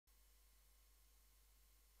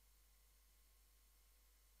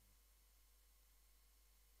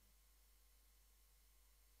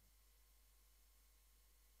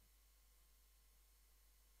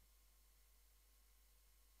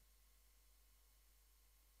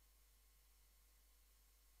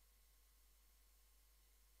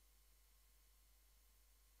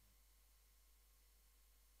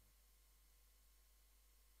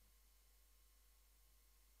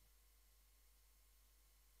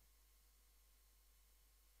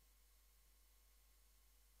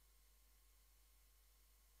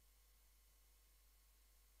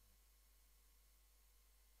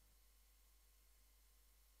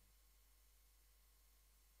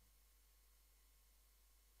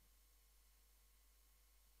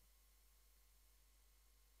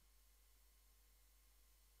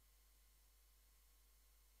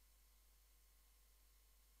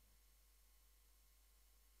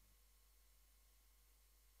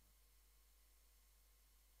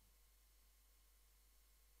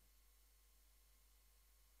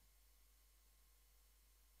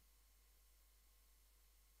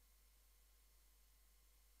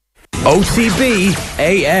OTB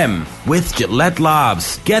AM with Gillette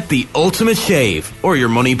Labs. Get the ultimate shave or your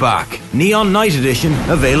money back. Neon Night Edition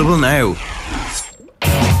available now.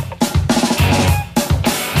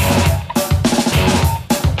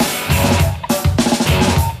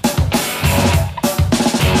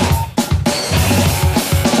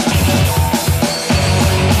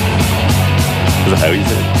 How are you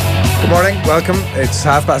doing? Good morning, welcome. It's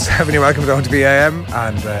 7:30. You're welcome to OTB AM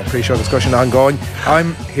and pre-show discussion ongoing.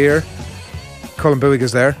 I'm here. Colm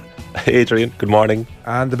is there. Adrian, good morning.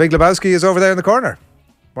 And the big Lebowski is over there in the corner.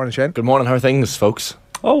 Morning, Shane. Good morning, how are things, folks?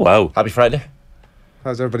 Oh, wow. Happy Friday.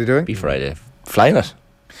 How's everybody doing? Happy Friday. Flying it.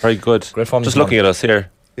 Very good. Great form. Just looking at us here.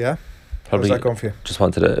 Yeah? Probably, how's that going for you? Just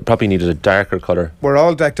probably needed a darker colour. We're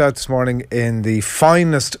all decked out this morning in the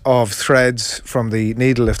finest of threads from the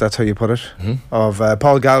needle, if that's how you put it, of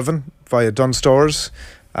Paul Galvin via Dunn Stores.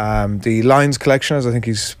 The Lines collection, as I think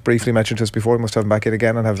he's briefly mentioned to us before, we must have him back in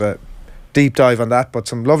again and have a deep dive on that, but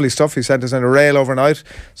some lovely stuff. He sent us in a rail overnight,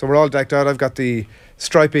 so we're all decked out. I've got the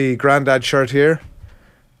stripy Grandad shirt here.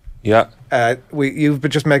 Yeah. You've been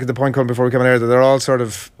just making the point, Colm, before we come in here, that they're all sort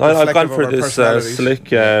of I've gone for this slick,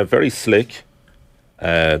 very slick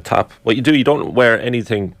top. What you do, you don't wear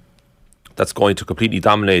anything that's going to completely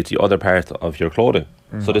dominate the other part of your clothing.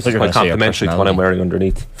 So this is quite complimentary to what I'm wearing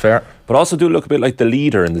underneath. Fair. But also do look a bit like the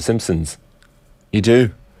leader in The Simpsons. You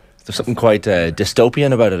do. There's something quite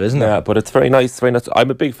dystopian about it, isn't there? Yeah, but it's very nice. Very nice.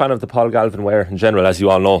 I'm a big fan of the Paul Galvin wear in general, as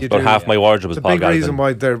you all know. About half my wardrobe is Paul Galvin. It's a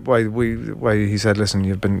big reason why he said, "Listen,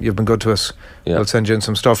 you've been good to us. Yeah. We'll send you in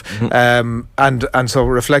some stuff." And so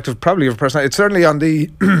reflective, probably of personality. It's certainly on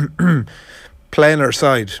the plainer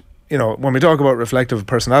side. You know, when we talk about reflective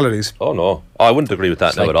personalities. Oh no, I wouldn't agree with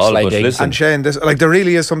that now at all. But listen, and Shane, there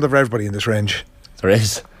really is something for everybody in this range. There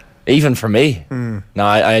is. Even for me. No,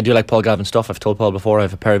 I do like Paul Galvin stuff. I've told Paul before I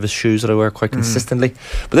have a pair of his shoes that I wear quite consistently.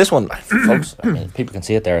 But this one, folks, I mean, people can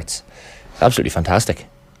see it there. It's absolutely fantastic.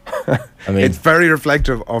 I mean, it's very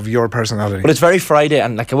reflective of your personality. But it's very Friday,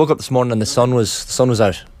 and like I woke up this morning and the sun was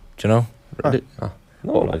out. Do you know?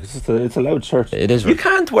 No, like it's a loud shirt. It is. You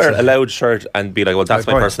can't wear a loud shirt and be like, well, that's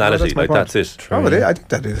my personality. That's it. Oh, I think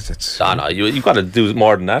that is. It's no, you've got to do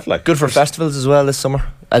more than that. Like, good for festivals as well this summer.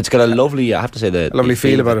 It's got a lovely, I have to say, lovely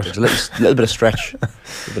feel about it. There's a little bit of stretch.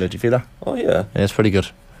 Do you feel that? Oh yeah, it's pretty good.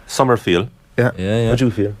 Summer feel. Yeah. What do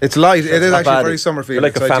you feel? It's light. It is actually very summer feel. You're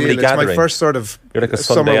like a family gathering. It's my first sort of. You're like a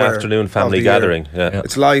Sunday afternoon family gathering. Yeah.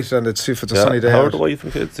 It's light and if it's a sunny day. How old are you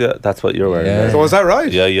from kids? Yeah, that's what you're wearing. Yeah. So is that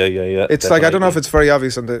right? Yeah. It's like, I don't know if it's very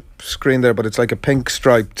obvious on the screen there, but it's like a pink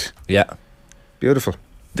striped. Yeah. Beautiful.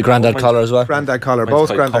 The Grandad collar as well. Grandad collar, both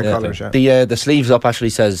Grandad collars. Yeah. The sleeves up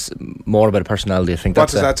actually says more about a personality. I think. What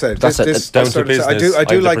does that say? That's down to business. I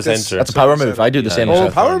do like this. That's a power move. I do the same. Oh,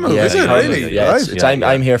 power move, is it really? Yeah,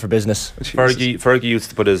 I'm here for business. Fergie used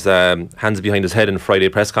to put his hands behind his head in Friday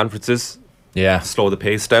press conferences. Yeah. Slow the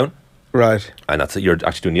pace down. Right. And that's it. You're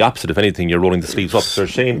actually doing the opposite. If anything, you're rolling the sleeves up. So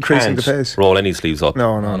Shane increasing can't the pace. roll any sleeves up.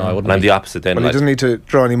 No, I wouldn't. And I'm the opposite then. Well, he doesn't need to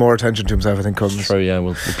draw any more attention to himself, I think, Colm. True, yeah.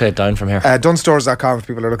 We'll play it down from here. Dunstores.com if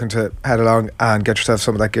people are looking to head along and get yourself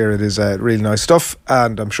some of that gear. It is really nice stuff,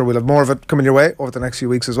 and I'm sure we'll have more of it coming your way over the next few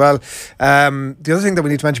weeks as well. The other thing that we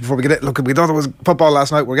need to mention before we get it, look, we thought it was football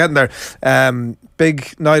last night. We're getting there.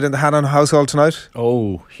 Big night in the Hannon household tonight.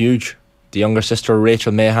 Oh, huge. The younger sister,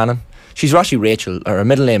 Rachel May Hannon. She's actually Rachel, or her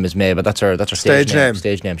middle name is May, but that's her stage name.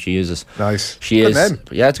 Stage name she uses. Nice. She good is. Name.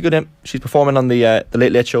 Yeah, it's a good name. She's performing on the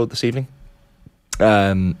Late Late Show this evening.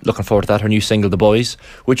 Looking forward to that. Her new single, The Boys,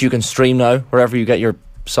 which you can stream now wherever you get your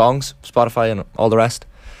songs, Spotify and all the rest.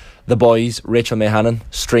 The Boys, Rachel May Hannon.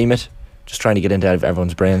 Stream it. Just trying to get into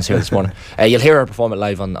everyone's brains here this morning. You'll hear her perform it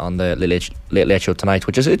live on the Late Late Show tonight,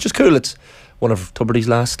 which is just cool. It's one of Tubridy's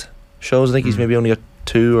last shows. I think he's maybe only at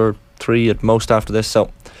 2 or 3 at most after this.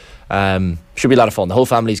 So. Should be a lot of fun. The whole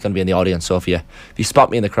family's going to be in the audience, so if you spot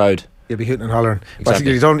me in the crowd, you'll be hooting and hollering.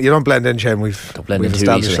 Exactly. But you don't blend in, Shane. We've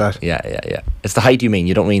established that. Yeah. It's the height you mean.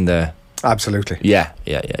 You don't mean the. Absolutely. Yeah.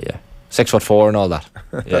 6'4" and all that.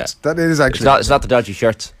 Yeah. That is actually. It's not the dodgy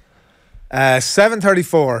shirts.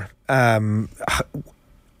 7:34.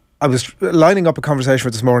 I was lining up a conversation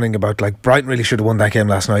for this morning about like Brighton really should have won that game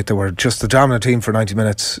last night. They were just the dominant team for 90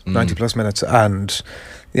 plus minutes, and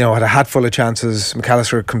had a hatful of chances.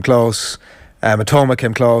 McAllister come close, Matoma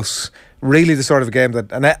came close. Really, the sort of a game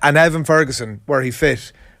that and Evan Ferguson, where he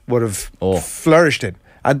fit, would have flourished in.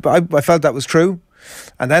 And I felt that was true.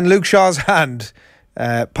 And then Luke Shaw's hand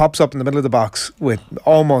pops up in the middle of the box with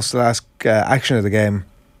almost the last action of the game.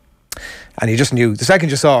 And you just knew, the second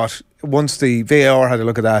you saw it, once the VAR had a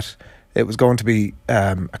look at that, it was going to be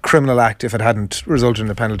a criminal act if it hadn't resulted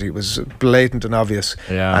in a penalty. It was blatant and obvious.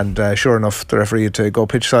 And sure enough, the referee had to go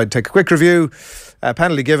pitch side, take a quick review.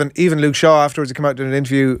 Penalty given. Even Luke Shaw afterwards, he came out in an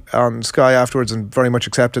interview on Sky afterwards and very much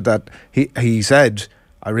accepted that. He said,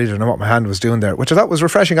 I really don't know what my hand was doing there, which I thought was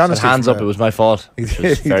refreshing honesty. Hands up, it was my fault. It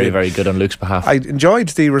was very, very good on Luke's behalf. I enjoyed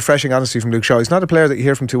the refreshing honesty from Luke Shaw. He's not a player that you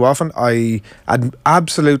hear from too often. I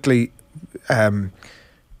absolutely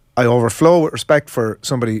I overflow with respect for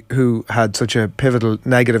somebody who had such a pivotal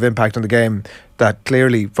negative impact on the game that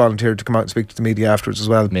clearly volunteered to come out and speak to the media afterwards as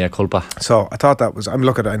well. Mea culpa. So I thought that was, I'm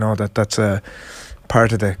looking at it, I know that's a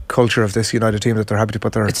part of the culture of this United team, that they're happy to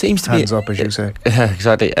put their hands up, as you say.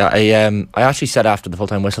 Exactly. I actually said after the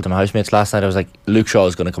full-time whistle to my housemates last night, I was like, Luke Shaw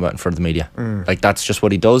is going to come out in front of the media. Like, that's just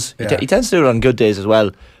what he does. He tends to do it on good days as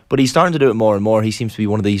well, but he's starting to do it more and more. He seems to be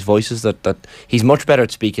one of these voices that he's much better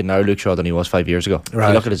at speaking now, Luke Shaw, than he was 5 years ago. If you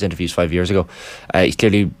look at his interviews 5 years ago, he's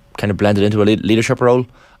clearly kind of blended into a leadership role.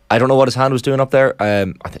 I don't know what his hand was doing up there.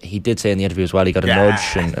 He did say in the interview as well, he got a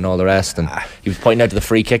nudge and all the rest, and he was pointing out to the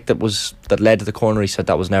free kick that led to the corner. He said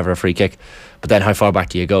that was never a free kick. But then how far back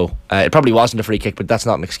do you go? It probably wasn't a free kick, but that's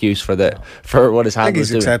not an excuse for what his hand was doing. I think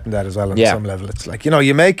he's accepting that as well on some level. It's like,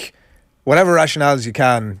 you make whatever rationales you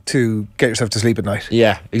can to get yourself to sleep at night.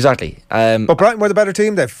 Yeah, exactly. But Brighton were the better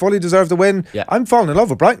team. They fully deserved the win. I'm falling in love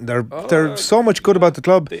with Brighton. They're so much good about the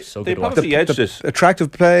club. They probably edged it.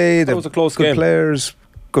 Attractive play. That was a close good game. Players.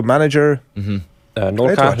 Good manager.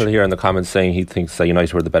 Noel Cahill here in the comments saying he thinks that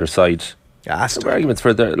United were the better side. Some arguments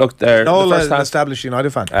for the an established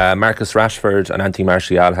United fan. Marcus Rashford and Anthony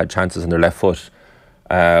Martial had chances on their left foot,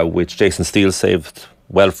 which Jason Steele saved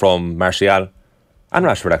well from Martial and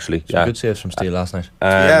Rashford, actually. Some good saves from Steele last night.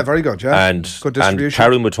 Very good. And good distribution.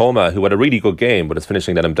 And Karu Matoma, who had a really good game, but his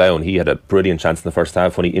finishing let him down. He had a brilliant chance in the first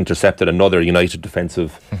half when he intercepted another United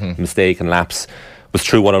defensive mistake and lapse. Was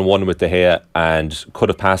through one-on-one with De Gea and could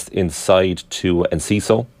have passed inside to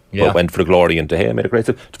Enciso, but went for the glory, and De Gea made a great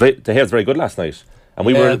save. De Gea was very good last night, and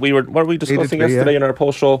we were discussing yesterday in our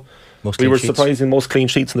post show. We were surprising most clean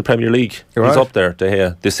sheets in the Premier League. He's up there, De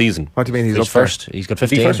Gea, this season. What do you mean he's up first? He's got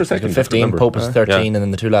 15. First or second? He's got 15. Pope is 13, and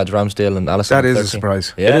then the two lads Ramsdale and Alisson. That is 13. a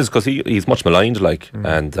surprise. It is, because he's much maligned,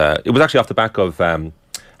 and it was actually off the back of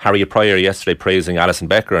Harriet Pryor yesterday praising Alisson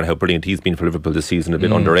Becker and how brilliant he's been for Liverpool this season, a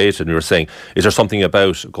bit underrated. And we were saying, is there something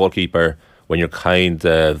about a goalkeeper when you're kind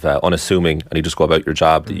of unassuming and you just go about your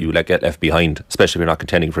job that you get left behind, especially if you're not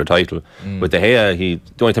contending for a title? With De Gea,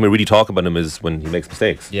 the only time we really talk about him is when he makes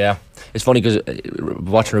mistakes. Yeah, it's funny because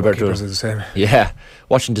watching Roberto, the same.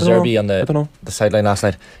 watching De Zerbi on the sideline last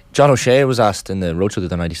night, John O'Shea was asked in the roadshow the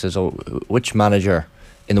other night. He says, which manager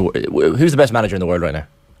who's the best manager in the world right now?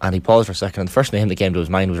 And he paused for a second, and the first name that came to his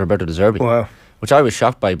mind was Roberto De Zerbi. Wow. Which I was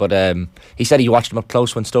shocked by, but he said he watched him up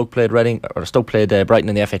close when Stoke played Brighton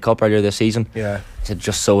in the FA Cup earlier this season. Yeah. He said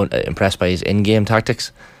just so impressed by his in-game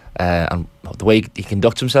tactics and the way he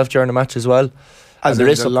conducts himself during the match as well. As there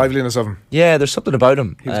is a liveliness of him. Yeah, there's something about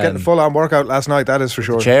him. He was getting a full-on workout last night, that is for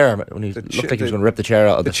sure. The chair, when he looked like he was going to rip the chair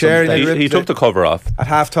out of the chair. He took the cover off. At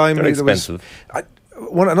half-time. Very expensive.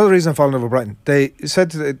 Another reason I'm falling in love with Brighton, they said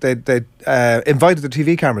they invited the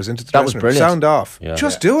TV cameras into the dressing room. Sound off. Yeah.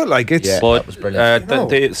 Just do it like it's. But that was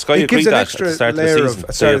brilliant. Sky agreed that at the start of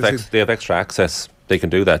the season they have extra access. They can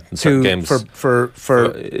do that in certain games for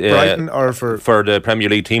Brighton or for the Premier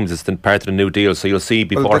League teams. It's part of the new deal. So you'll see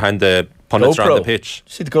beforehand the pundits are on the pitch.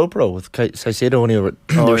 See the GoPro with Caicedo when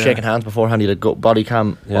they were shaking hands beforehand. He had a body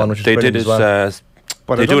cam on, which they did as well.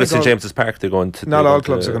 But they do it at St James's Park. They're going to. Not all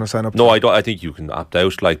clubs are going to sign up. No, I think you can opt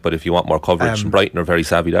out. But if you want more coverage, and Brighton are very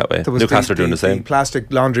savvy that way. Newcastle are doing the same. The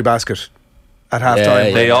plastic laundry basket at half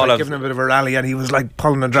time. They all have given a bit of a rally, and he was like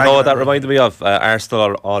pulling and dragging. Oh, that reminded me of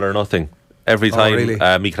Arsenal All or Nothing. Every time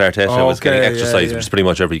Mikel Arteta was getting exercise, which is pretty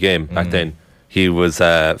much every game back then, he was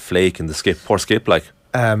flaking the Skip. Poor Skip,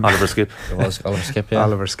 Oliver Skip. It was Oliver Skip, yeah.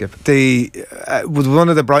 Oliver Skip. Was one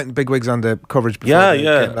of the Brighton bigwigs on the coverage before the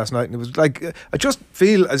game last night, and it was like, I just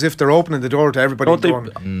feel as if they're opening the door to everybody.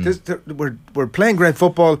 We're playing great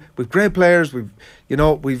football with great players. We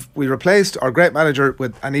replaced our great manager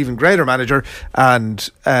with an even greater manager, and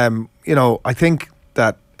I think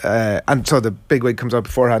that. And so the bigwig comes out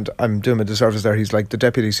beforehand. I'm doing a disservice there. He's like the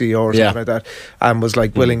deputy CEO or something like that, and was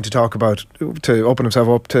willing to open himself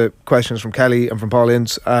up to questions from Kelly and from Paul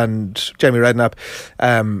Ince and Jamie Redknapp,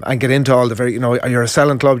 and get into all the very, you're a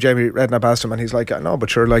selling club. Jamie Redknapp asked him, and he's like, no, but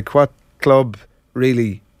sure, what club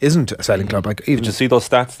really isn't a selling club? Did you see those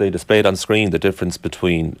stats they displayed on screen? The difference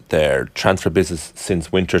between their transfer business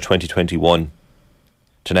since winter 2021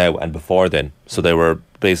 to now and before then. So they were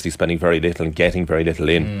basically spending very little and getting very little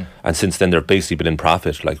in. And since then, they've basically been in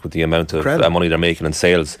profit, like with the amount of money they're making in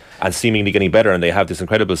sales, and seemingly getting better. And they have this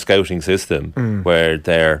incredible scouting system where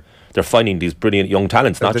they're finding these brilliant young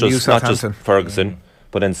talents, not just Ferguson.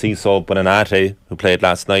 But then Ciso Bonanate, who played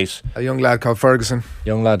last night. A young lad called Ferguson.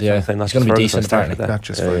 Young lad, yeah. He's going to be decent, apparently. Not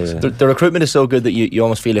just Ferguson. The recruitment is so good that you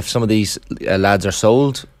almost feel if some of these lads are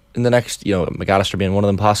sold in the next, McAllister being one of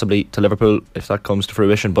them possibly to Liverpool, if that comes to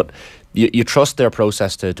fruition. But you trust their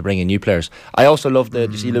process to bring in new players. I also love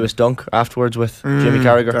did you see Lewis Dunk afterwards with Jimmy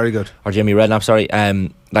Carragher? Very good. Or Jimmy Redknapp, sorry.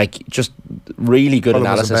 Just really good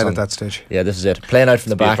analysis at that stage. Yeah, this is it. Playing out from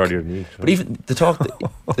the back. But even the talk,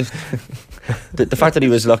 the fact that he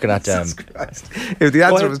was looking at if the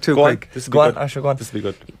answer was too quick, go on. This will be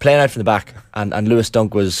good. Playing out from the back, and Lewis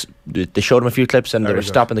Dunk was. They showed him a few clips, and they were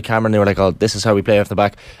stopping the camera, and they were like, "Oh, this is how we play out from the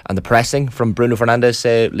back." And the pressing from Bruno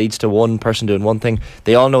Fernandes leads to one person doing one thing.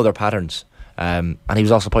 They all know their patterns, and he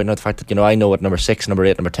was also pointing out the fact that I know at number 6, number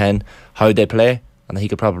 8, number 10 how they play, and he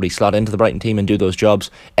could probably slot into the Brighton team and do those jobs.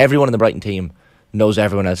 Everyone in the Brighton team knows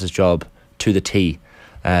everyone else's job to the T.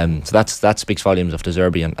 So that speaks volumes of De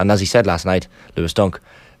Zerbi, and as he said last night, Lewis Dunk,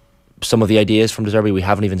 some of the ideas from De Zerbi we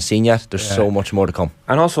haven't even seen yet. There's so much more to come.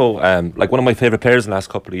 And also, like one of my favourite players in the last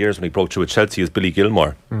couple of years when he broke through at Chelsea is Billy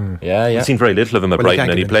Gilmore. Yeah. I've seen very little of him at Brighton,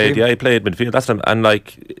 and he played midfield.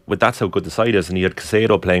 That's how good the side is. And he had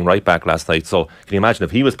Casado playing right back last night. So can you imagine if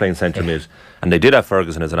he was playing centre mid, and they did have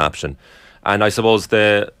Ferguson as an option? And I suppose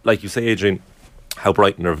like you say, Adrian, how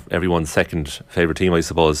Brighton are everyone's second favourite team, I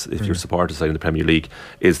suppose, if you're supporter side in the Premier League,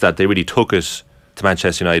 is that they really took it to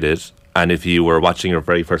Manchester United. And if you were watching your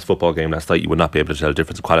very first football game last night, you would not be able to tell the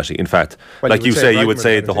difference in quality. In fact, like you would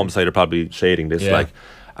say the home side are probably shading this.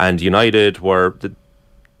 And United were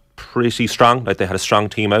pretty strong. Like they had a strong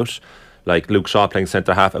team out. Like Luke Shaw playing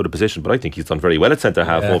centre half out of position, but I think he's done very well at centre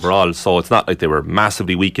half overall. So it's not like they were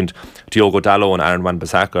massively weakened. Diogo Dalot and Aaron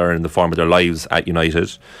Wan-Bissaka are in the form of their lives at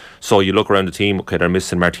United. So you look around the team, okay, they're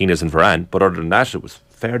missing Martinez and Varane, but other than that, it was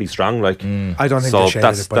fairly strong. Like I don't think they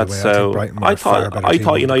shaded it, by the way. I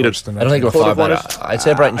thought United. I don't think they were far better. I'd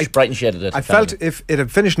say Brighton shaded it. I felt if it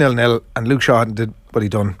had finished 0-0 and Luke Shaw hadn't did what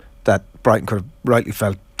he'd done, that Brighton could have rightly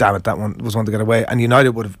felt, damn it, that one was one to get away, and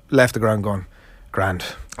United would have left the ground going grand.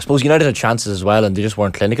 I suppose United had chances as well, and they just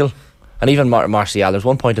weren't clinical. And even Martial, there's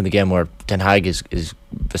one point in the game where Ten Hag is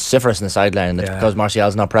vociferous in the sideline because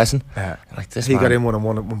Martial's not pressing. Like this, he got in one at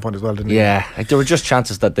one point as well, didn't he? Yeah, like there were just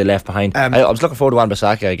chances that they left behind. I was looking forward to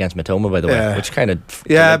Wan-Bissaka against Matoma, by the way, which kind of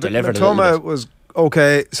but Matoma was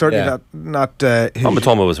okay. Certainly not.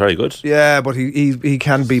 Matoma was very good. Yeah, but he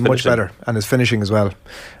can be much better, and his finishing as well.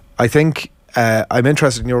 I think I'm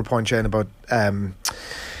interested in your point, Shane, about.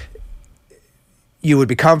 You would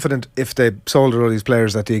be confident if they sold all these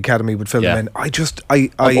players that the academy would fill them in. Or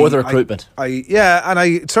the recruitment. And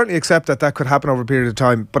I certainly accept that could happen over a period of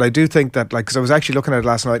time. But I do think that, because I was actually looking at it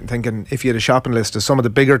last night and thinking, if you had a shopping list of some of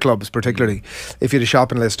the bigger clubs, particularly, if you had a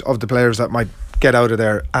shopping list of the players that might get out of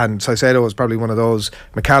there, and Caicedo is probably one of those,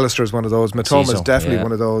 McAllister is one of those, Matoma is definitely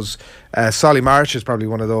one of those, Solly March is probably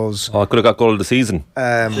one of those. Oh, could have got goal of the season.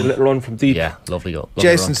 A little run from deep. Yeah, lovely goal.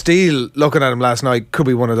 Jason Steele, looking at him last night, could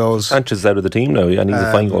be one of those. Sanchez is out of the team now, and he's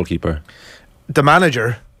a fine goalkeeper. The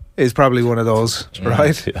manager is probably one of those,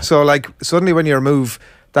 right? Yeah. So suddenly when you remove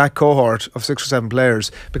that cohort of 6 or 7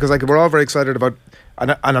 players, because we're all very excited about,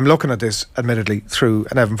 and I'm looking at this admittedly through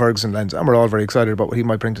an Evan Ferguson lens, and we're all very excited about what he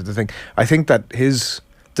might bring to the thing. I think that his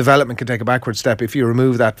development can take a backward step if you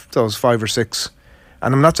remove those 5 or 6.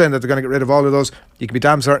 And I'm not saying that they're going to get rid of all of those. You can be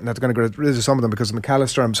damn certain that they're going to get rid of some of them, because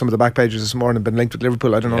McAllister and some of the back pages this morning have been linked with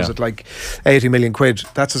Liverpool. I don't know, is it like 80 million quid?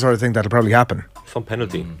 That's the sort of thing that'll probably happen. Some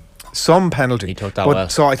penalty. He took that well.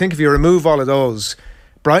 So I think if you remove all of those,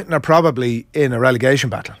 Brighton are probably in a relegation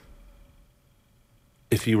battle.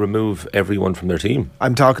 If you remove everyone from their team,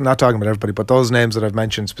 I'm not talking about everybody, but those names that I've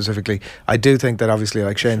mentioned specifically, I do think that obviously,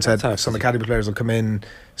 like Shane said, some academy players will come in.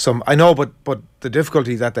 Some I know, but the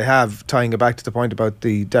difficulty that they have, tying it back to the point about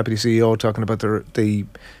the deputy CEO talking about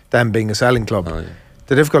them being a selling club,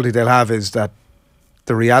 the difficulty they'll have is that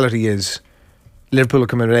the reality is Liverpool will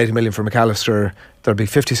come in at 80 million for McAllister. There'll be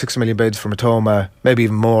 50-60 million bids for Matoma, maybe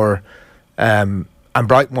even more, and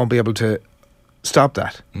Brighton won't be able to stop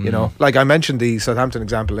that. Like I mentioned the Southampton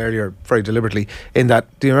example earlier very deliberately, in that,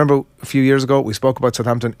 do you remember a few years ago we spoke about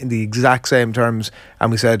Southampton in the exact same terms,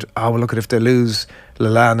 and we said, oh well, look at if they lose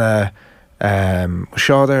Lallana,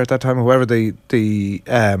 Shaw there at that time, whoever there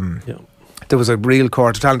was a real core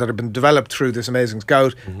of talent that had been developed through this amazing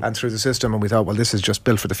scout and through the system, and we thought, well, this is just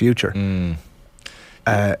built for the future. In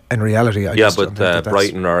reality, but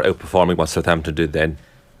Brighton are outperforming what Southampton did then.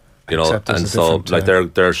 You know, and so like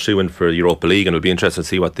they're shooing for Europa League, and it'll be interesting to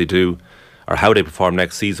see what they do or how they perform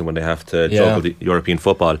next season when they have to juggle the European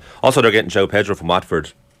football. Also, they're getting João Pedro from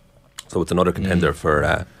Watford, so it's another contender for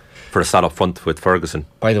a slot up front with Ferguson.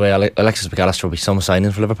 By the way, Alexis McAllister will be some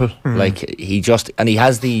signing for Liverpool. Like he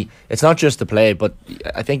has the. It's not just the play, but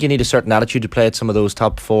I think you need a certain attitude to play at some of those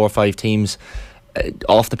top 4 or 5 teams.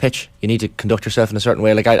 Off the pitch, you need to conduct yourself in a certain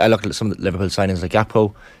way. Like I look at some of the Liverpool signings, like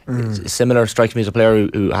Gakpo. Similar, strikes me as a player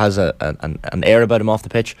who has an air about him off the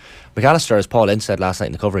pitch. McAllister, as Paul Ince said last night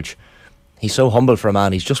in the coverage, he's so humble for a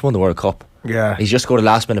man. He's just won the World Cup. Yeah, he's just scored a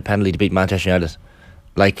last minute penalty to beat Manchester United,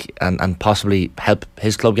 like and possibly help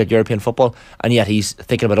his club get European football. And yet he's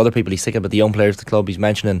thinking about other people. He's thinking about the young players at the club. He's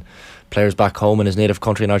mentioning players back home in his native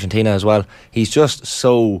country in Argentina as well. He's just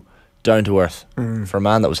so down to earth for a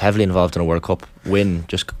man that was heavily involved in a World Cup win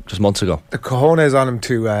just months ago. The cojones on him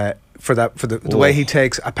to for the way he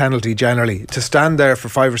takes a penalty generally, to stand there for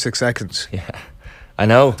 5 or 6 seconds. Yeah, I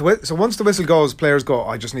know. So once the whistle goes, players go,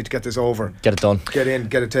 I just need to get this over, get it done, get in,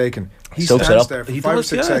 get it taken. He Soaks stands it up. there for He 5 or does,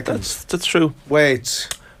 6 seconds. That's true. Waits.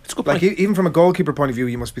 It's a good Like point. even from a goalkeeper point of view,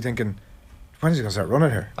 you must be thinking, when is he going to start running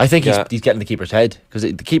here? I think he's getting the keeper's head, because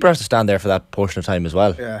the keeper has to stand there for that portion of time as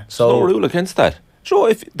well. Yeah. So no rule against that.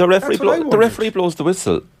 Sure, if the referee blows the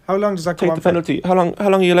whistle, how long does that go take on the for? penalty. How long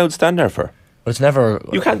are you allowed to stand there for? but it's never.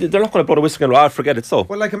 You can't. They're not going to blow the whistle and go, forget it. So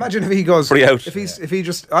Well, like imagine if he goes, Free out. if he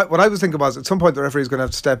just, what I was thinking was at some point the referee's going to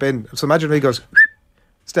have to step in. So imagine if he goes,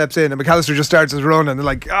 steps in, and McAllister just starts his run, and they're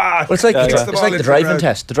like, Well, it's like the driving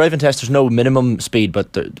test. The driving test, there's no minimum speed,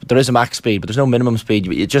 but there is a max speed, but there's no minimum speed.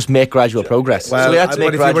 You just make gradual progress. Well, so we had to but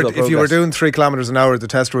make gradual progress. if you were doing 3 kilometres an hour, the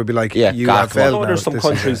tester would be like, you have failed. no, now. there's some This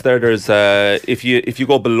countries is- there. There's if you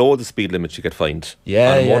go below the speed limit, you get fined. on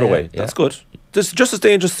a motorway. That's good. It's just as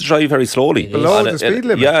dangerous to drive very slowly. Below the speed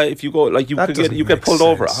limit? Yeah, if you go you That could doesn't you get make pulled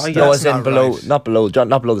over. sense. No, That's as in not below, right.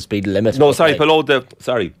 not below the speed limit. No, but sorry, like- below the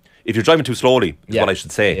If you're driving too slowly, is what I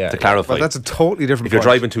should say to clarify. Well, that's a totally different If you're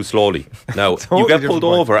point. driving too slowly, now Totally you get different pulled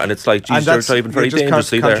point. over, and it's like, geez, you're driving very just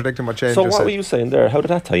dangerously there. contradicting what Shane So just what said. were you saying there? How did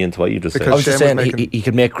that tie into what you just said? I was Shane just was saying making- he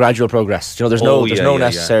could make gradual progress. You know, there's no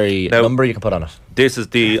necessary number you can put on it. This is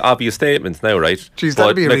the obvious statements now, right? Jeez,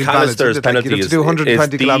 that'd be a rebalance. McAllister's penalty You'd have to do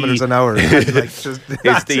 120 kilometres an hour.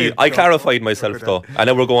 I clarified myself though, and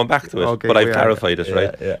now we're going back to it, Okay, but I've we are. clarified it,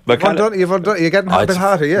 right? Yeah. You're getting a bit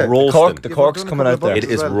hotter, yeah. Roasting. The cork's coming out there. It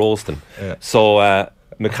is well. roasting. Yeah. So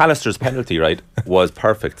McAllister's penalty, right, was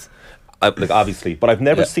perfect. Obviously, but I've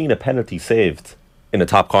never seen a penalty saved in a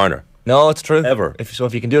top corner. No, it's true. Ever. If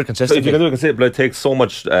you can do it So consistently. if you can do it consistently, but it takes so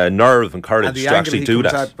much nerve and courage And the to angle actually he do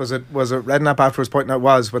comes that. at, was it Redknapp afterwards pointing out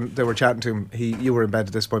when they were chatting to him, you were in bed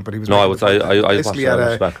at this point, but he was No, I making was- the point I that watched basically it, I at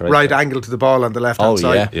watched a back, right angle to the ball on the left hand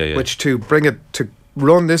side, Yeah. which to bring it to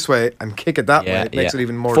run this way and kick it that way, it makes it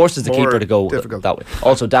even more forces the more keeper to go difficult. that way.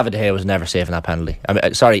 Also, David De Gea was never saving that penalty. I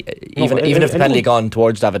mean, sorry, even if the penalty had gone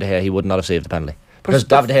towards David De Gea, he would not have saved the penalty. Because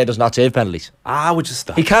David De Gea does not save penalties. Would you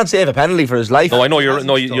stop? He can't save a penalty for his life. No, I know you're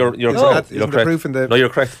correct. Isn't You're the correct. proof in the- No, you're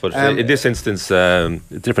correct. But in this instance,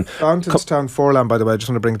 it's different. Fountainstown Forlan, by the way, I just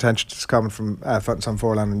want to bring attention to this comment from Fountainstown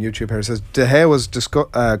Forlan on YouTube here. It says De Gea was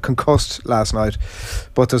concussed last night,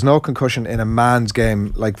 but there's no concussion in a man's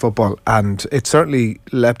game like football. And it certainly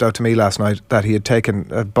leapt out to me last night that he had taken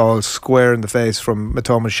a ball square in the face from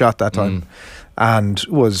Matoma's shot that time. And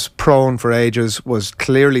was prone for ages, was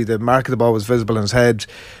clearly the mark of the ball was visible in his head.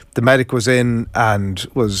 The medic was in and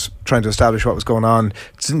was trying to establish what was going on. It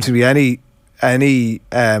didn't seem to be any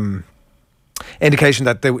indication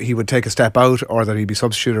that he would take a step out or that he'd be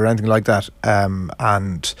substituted or anything like that.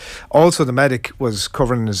 And also the medic was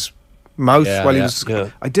covering his mouth while he was... Yeah.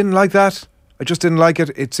 I didn't like that. I just didn't like it.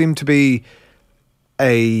 It seemed to be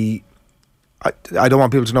I don't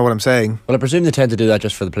want people to know what I'm saying. Well, I presume they tend to do that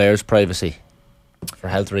just for the players' privacy, for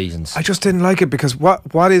health reasons. I just didn't like it because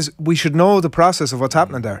we should know the process of what's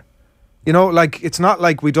happening there. You know, like it's not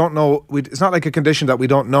like we don't know. It's not like a condition that we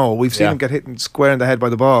don't know. We've seen him get hit square in the head by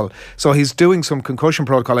the ball, so he's doing some concussion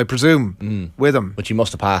protocol, I presume, with him. Which he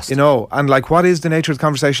must have passed. You know, and like, what is the nature of the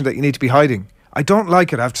conversation that you need to be hiding? I don't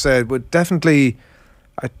like it. I have to say, it would definitely.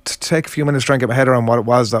 I'd take a few minutes to try and get my head around what it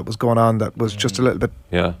was that was going on. That was just a little bit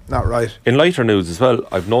not right. In lighter news as well,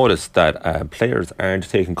 I've noticed that players aren't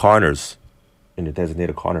taking corners in the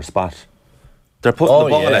designated corner spot. They're putting the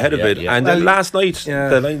ball ahead of it. And then last night,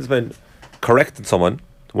 the linesman corrected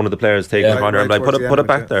one of the players taking the corner, and like, put it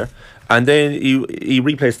back there. And then he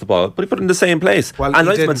replaced the ball, but he put it in the same place. Well, and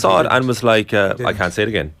linesman saw it and was like, I can't say it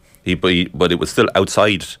again. But it was still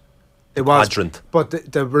outside. It was, quadrant.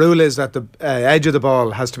 But the rule is that the edge of the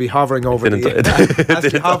ball has to be hovering over the edge.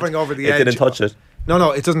 It didn't touch it.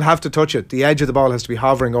 No, it doesn't have to touch it. The edge of the ball has to be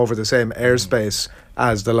hovering over the same airspace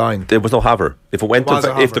as the line. There was no hover. If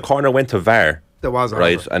the corner went to VAR, there was a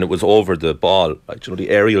right, hover. and it was over the ball. Like, the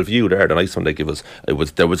aerial view there, the nice one they give us. It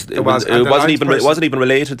wasn't even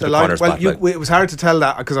related to the corner spot. Well, it was hard to tell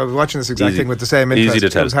that because I was watching this exact thing with the same interest. Easy to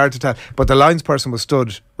tell. It was hard to tell, but the lines person was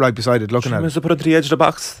stood right beside it, looking at it. To put it to the edge of the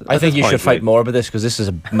box. I think you should fight more about this because this is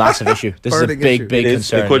a massive issue. This is a big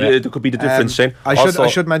concern. It could be the difference, Shane. I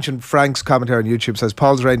should mention Frank's commentary on YouTube says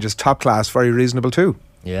Paul's range is top class, very reasonable too.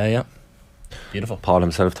 Yeah. Beautiful. Paul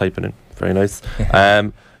himself typing in. Very nice. Do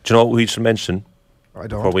you know what we should mention?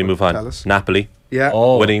 Before we move on, Napoli,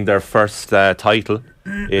 winning their first title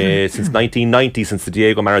since 1990, since the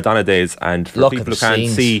Diego Maradona days. And for people who can't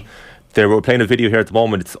see, we're playing a video here at the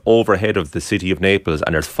moment. It's overhead of the city of Naples,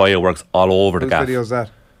 and there's fireworks all over the gaff. Whose video is that?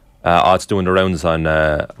 It's doing the rounds on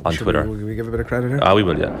Twitter. Will we give a bit of credit here? We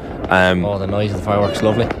will, yeah. The noise of the fireworks,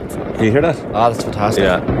 lovely. Can you hear that? That's fantastic.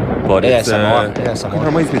 Yeah, but it's it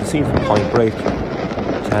reminds me of the scene from Point Break.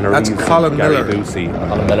 That's Colin Miller.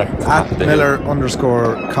 Colin Miller. At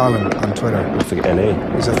Miller_Colin on Twitter. Looks like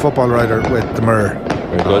LA. He's a football writer with the Mirror.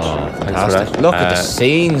 Very good. Thanks for that. Look at the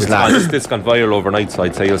scenes, lads. This gone viral overnight, so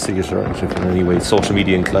I'd say you'll see it if in any way social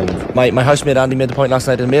media inclined. My housemate Andy made the point last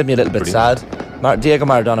night. It made me a little bit sad. Diego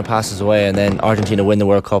Maradona passes away, and then Argentina win the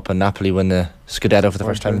World Cup, and Napoli win the Scudetto for the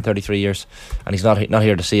first time in 33 years, and he's not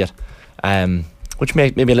here to see it. Which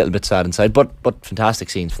made me a little bit sad inside, but fantastic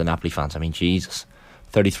scenes for the Napoli fans. I mean, Jesus.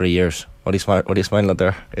 33 years. What are you smiling at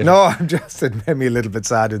there? No, I'm just, it made me a little bit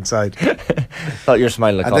sad inside. Thought you were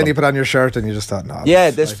smiling. And then you put on your shirt and you just thought, no.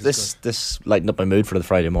 Yeah, this lightened up my mood for the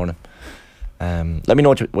Friday morning. Let me know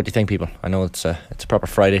what you think, people. I know it's a proper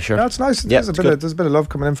Friday shirt. No, it's nice. There's a bit of love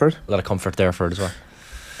coming in for it. A lot of comfort there for it as well.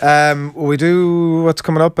 We do what's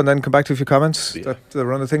coming up and then come back to a few comments. The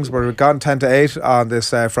run of things. We're gone 10 to 8 on this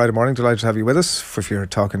Friday morning. Delighted to have you with us if you're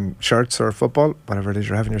talking shirts or football, whatever it is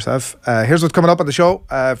you're having yourself. Here's what's coming up on the show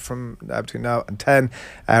from between now and 10.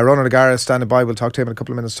 Ronan O'Gara is standing by. We'll talk to him in a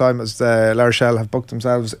couple of minutes' time as the La Rochelle have booked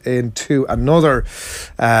themselves into another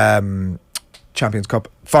Champions Cup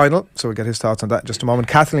final, so we'll get his thoughts on that in just a moment.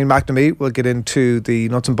 Kathleen McNamee will get into the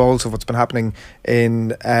nuts and bolts of what's been happening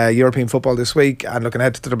in European football this week and looking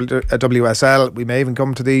ahead to the WSL. We may even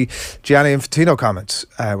come to the Gianni Infantino comments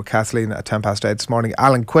with Kathleen at 8:10 this morning.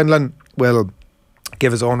 Alan Quinlan will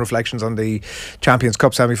give his own reflections on the Champions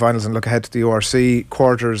Cup semi-finals and look ahead to the URC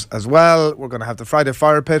quarters as well. We're going to have the Friday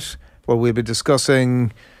Firepit where we'll be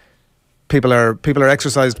discussing people are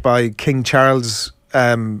exercised by King Charles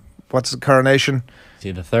what's the coronation?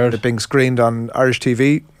 The third. Being screened on Irish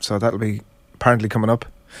TV, so that'll be apparently coming up.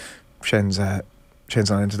 Shane's not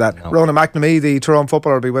into that. No. Ronan McNamee, the Tyrone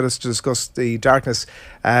footballer, will be with us to discuss the Darkness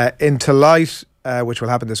into Light, which will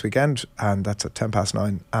happen this weekend, and that's at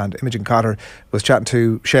 9:10. And Imogen Cotter was chatting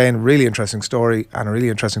to Shane. Really interesting story and a really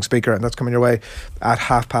interesting speaker, and that's coming your way at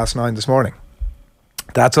 9:30 this morning.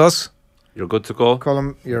 That's us. You're good to go,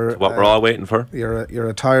 Colm. You're what we're all waiting for. You're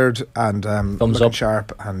attired and looking up,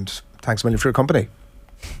 sharp, and thanks a million for your company.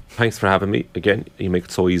 Thanks for having me again. You make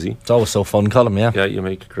it so easy. It's always so fun, Colm. Yeah, you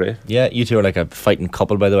make it great. Yeah, you two are like a fighting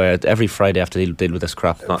couple, by the way. Every Friday I have to deal with this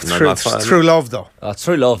crap. Through love, though. It's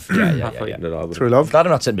through love. Yeah. Through love. Glad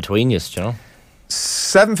I'm not sitting between you, you know.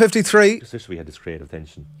 7:53. Just wish we had this creative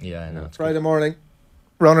tension. Yeah, I know. Friday morning.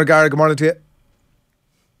 Ronan O'Gara, good morning to you.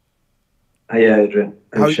 Hi, Adrian.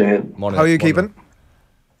 I'm Shane. How are you keeping?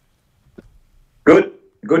 Good,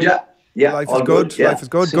 yeah. Life is good. Yeah. Life is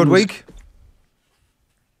good. Good week.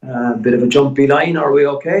 Bit of a jumpy line. Are we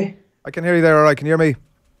okay? I can hear you there. All right. Can you hear me?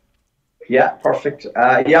 Yeah, perfect.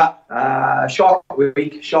 Short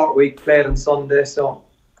week. Played on Sunday, so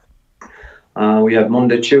we have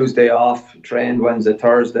Monday, Tuesday off. Trained Wednesday,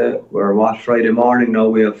 Thursday. We're Friday morning now.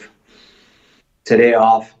 We have today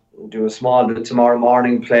off. We'll do a small bit tomorrow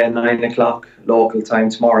morning. Play at 9 o'clock local time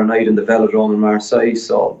tomorrow night in the Velodrome in Marseille.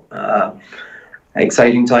 So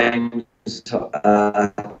exciting times this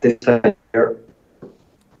time here.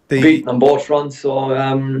 Beating on both fronts, so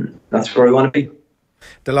that's where we want to be.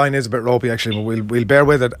 The line is a bit ropey actually, but we'll bear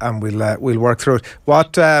with it and we'll work through it.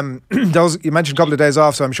 What you mentioned a couple of days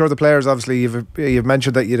off, so I'm sure the players, obviously you've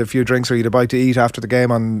mentioned that you had a few drinks or you had a bite to eat after the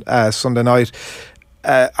game on Sunday night.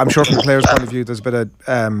 I'm sure from the players' point of view there's a bit of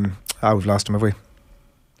we've lost him, have we? I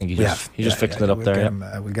think he's just fixing it up there.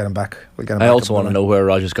 We'll get him back. I also want to know where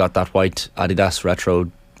Rogers got that white Adidas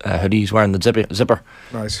retro hoodie he's wearing, the zipper.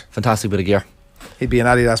 Nice. Fantastic bit of gear. He'd be an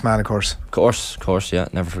Adidas man, of course. Of course, yeah,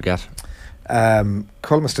 never forget.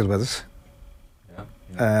 Colm is still with us.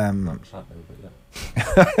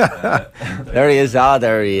 There he is.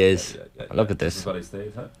 There he is. Look at this. This is what I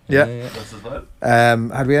stayed, huh? Yeah. This as well.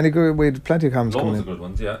 Had we any good? We had plenty of comments Loads coming of in. good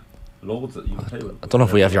ones, yeah. Loads that you can tell. I don't know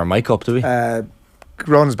if we have your mic up, do we?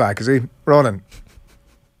 Ronan's back, is he? Ronan.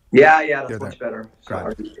 Yeah, that's You're much there. better.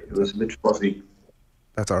 Sorry, it was a bit fuzzy.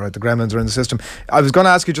 That's all right. The gremlins are in the system. I was going to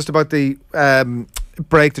ask you just about the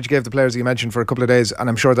break that you gave the players that you mentioned for a couple of days, and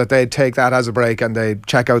I'm sure that they take that as a break and they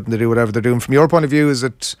check out and they do whatever they're doing. From your point of view, is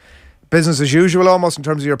it business as usual almost in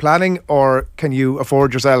terms of your planning, or can you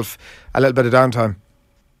afford yourself a little bit of downtime?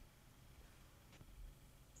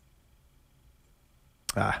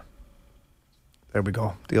 There we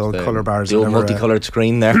go. The old colour bars. The old multicoloured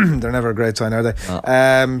screen there. They're never a great sign, are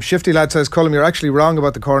they? Shifty Lad says, Colm, you're actually wrong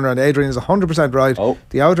about the corner, and Adrian is 100% right. Oh.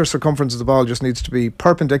 The outer circumference of the ball just needs to be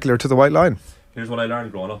perpendicular to the white line. Here's what I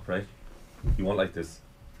learned growing up, right? You won't like this.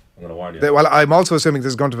 I'm going to warn you. Well, I'm also assuming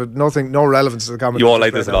there's going to be no relevance to the comment. You won't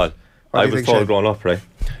like this at all. What I do you was think, told Shane? growing up, right?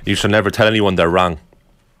 You should never tell anyone they're wrong.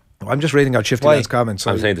 I'm just reading out Shifty Lad's comments.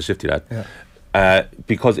 I'm saying to Shifty Lad. Yeah.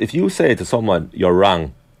 Because if you say to someone you're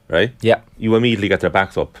wrong, right? Yeah. You immediately get their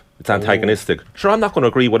backs up. It's antagonistic. Sure, I'm not going to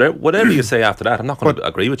agree with whatever you say after that. I'm not going to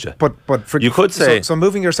agree with you. But you could say. So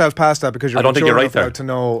moving yourself past that because you're. I don't think you're right there. To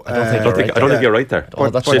know, I don't think you're right there.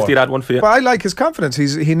 Shifty Lad, one for you. But I like his confidence.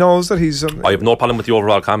 He knows that he's. I have no problem with the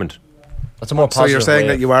overall comment. That's a more positive. So you're saying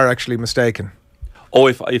that you are actually mistaken. Oh,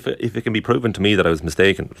 if it can be proven to me that I was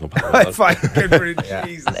mistaken, there's no problem.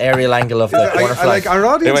 An aerial angle of the corner flag. Our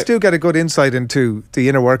audience do get a good insight into the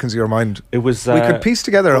inner workings of your mind. It was. We could piece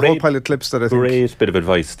together a whole pile of clips that I think. Great bit of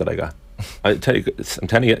advice that I got. I'm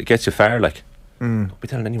telling you, it gets you far. Like, don't be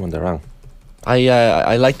telling anyone they're wrong.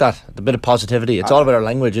 I like that. The bit of positivity. It's all about our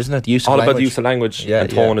language, isn't it? The use of language. All about the use of language. And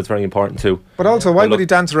tone is very important too. But also, why would he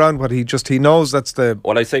dance around what he knows that's the.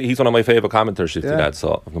 Well, I say he's one of my favourite commenters, Shifty Lad,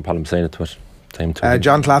 so I can problem saying it to it.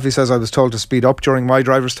 John Claffey says I was told to speed up during my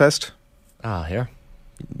driver's test. Here.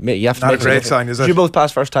 You have to Not make a great sign, is it? Did you both pass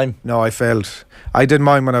first time? No, I failed. I did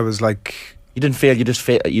mine when I was like. You didn't fail. You just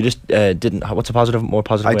didn't. What's a more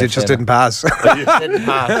positive? I just didn't pass. Didn't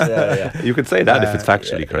pass. Yeah. You could say that if it's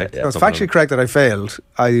factually correct. No, it's factually correct that I failed.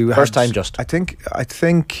 First time, just. I think.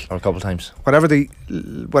 Or a couple of times. Whatever the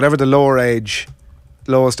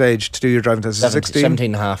lowest age to do your driving test is 16. 17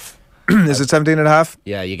 and a half. Is it 17 and a half?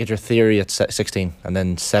 Yeah, you get your theory at 16 and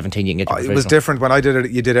then 17 you can get your provisional. It was different when I did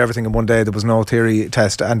it. You did everything in one day. There was no theory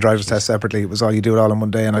test and driver's test separately. It was all you do it all in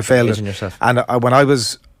one day, and I failed it. Yourself. And when I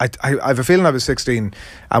was, I have a feeling I was 16,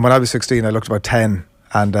 and when I was 16 I looked about 10,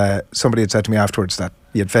 and somebody had said to me afterwards that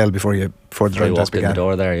you had failed before the driving test began. In the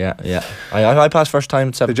door there, yeah. I passed first time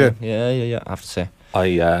at 17. Did you? Yeah, I have to say.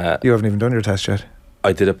 You haven't even done your test yet.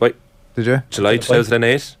 I did it by. Did you? July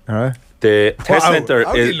 2008. All right. The test centre.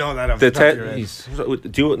 How do you know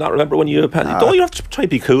that? Do you not remember when you? Don't you have to try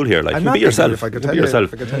and be cool here? Like, you be yourself. If I could tell you,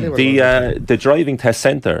 the driving test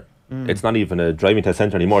centre. It's not even a driving test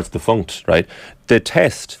centre anymore. It's defunct, right? The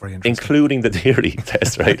test, including the theory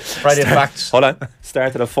test, right? Friday facts. Hold on.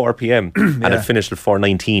 Started at 4 p.m. and it finished at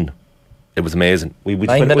 4:19. It was amazing. We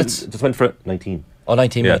 9 minutes. Just went for 19. Oh,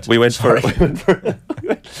 19 minutes. We went for a little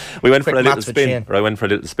spin. Or I went for a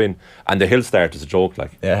little spin, and the hill start is a joke.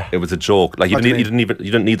 Like, it was a joke. Like, you didn't need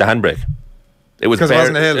the handbrake. It was because it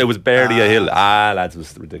wasn't a hill. It was barely a hill. Lads, it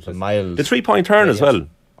was ridiculous. Miles. The 3-point turn as well.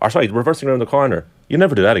 Or sorry, reversing around the corner. You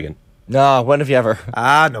never do that again. No, when have you ever?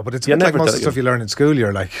 No, but it's like most of the stuff you learn in school.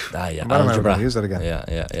 You're like, algebra. Use that again.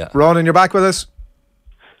 Yeah. Ronan, you're back with us.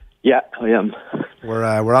 Yeah, I am.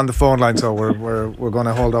 We're on the phone line, so we're going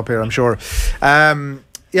to hold up here, I'm sure. I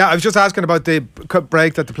was just asking about the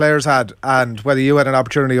break that the players had, and whether you had an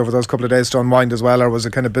opportunity over those couple of days to unwind as well, or was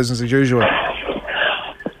it kind of business as usual?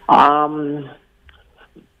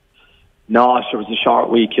 No, it was a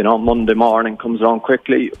short week, Monday morning comes around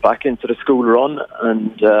quickly, back into the school run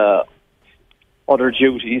and other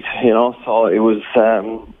duties, so it was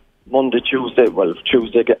Monday,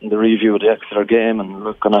 Tuesday getting the review of the Exeter game and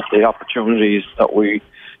looking at the opportunities that we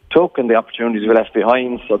took and the opportunities we left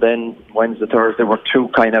behind. So then Wednesday, Thursday were two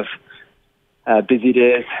kind of busy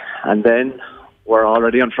days, and then we're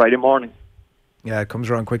already on Friday morning. Yeah, it comes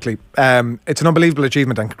around quickly. It's an unbelievable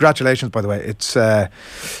achievement, and congratulations, by the way. It's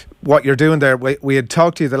what you're doing there. We had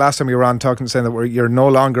talked to you the last time you were on, saying that you're no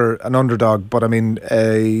longer an underdog, but I mean,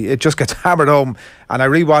 it just gets hammered home. And I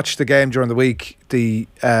rewatched the game during the week. The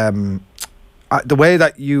way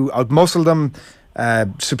that you outmuscled them,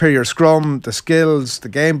 superior scrum, the skills, the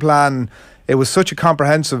game plan. It was such a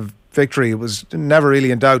comprehensive victory. It was never really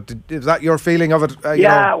in doubt. Is that your feeling of it? It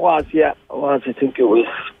was. Yeah, it was. I think it was.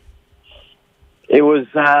 It was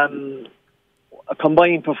a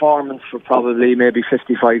combined performance for probably maybe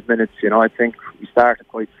 55 minutes. I think we started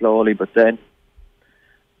quite slowly, but then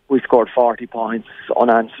we scored 40 points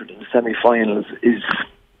unanswered in the semi-finals is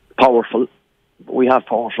powerful. We have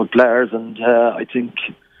powerful players, and I think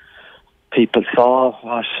people saw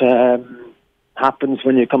what happens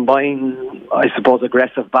when you combine, I suppose,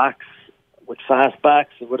 aggressive backs with fast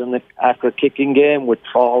backs, with an accurate kicking game, with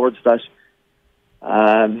forwards that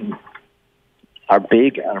are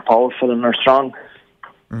big and are powerful and are strong.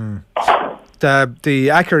 The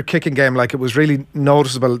accurate kicking game, like, it was really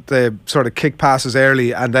noticeable, the sort of kick passes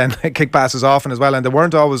early and then kick passes often as well, and there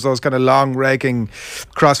weren't always those kind of long raking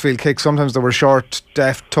crossfield kicks. Sometimes there were short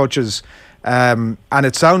deft touches, and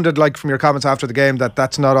it sounded like from your comments after the game that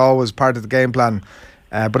that's not always part of the game plan,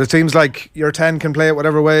 but it seems like your 10 can play it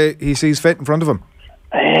whatever way he sees fit in front of him.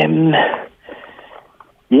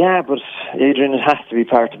 Yeah, but Adrian, it has to be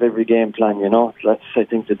part of every game plan, you know. That's, I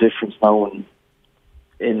think, the difference now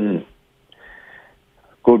in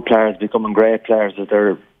good players becoming great players, is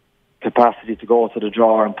their capacity to go to the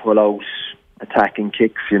draw and pull out attacking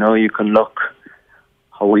kicks. You know, you can look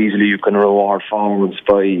how easily you can reward forwards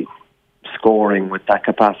by scoring with that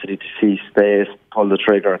capacity to see space, pull the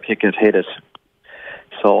trigger, kick it, hit it.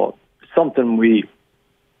 So something we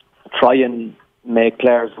try and make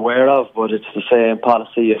players aware of, but it's the same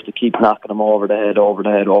policy. You have to keep knocking them over the head,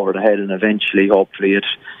 and eventually, hopefully, it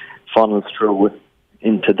funnels through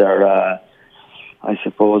into their I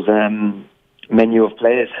suppose, menu of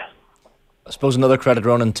plays. I suppose another credit,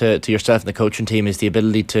 Ronan, to yourself and the coaching team is the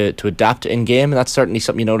ability to adapt in game, and that's certainly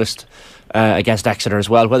something you noticed against Exeter as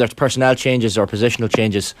well, whether it's personnel changes or positional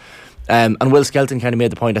changes. And Will Skelton kind of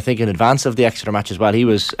made the point, I think, in advance of the Exeter match as well. He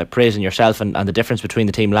was praising yourself and the difference between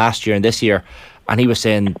the team last year and this year, and he was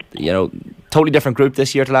saying, you know, totally different group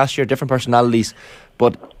this year to last year, different personalities,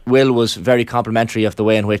 but Will was very complimentary of the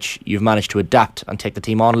way in which you've managed to adapt and take the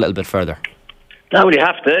team on a little bit further. Now you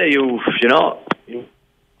have to, you know,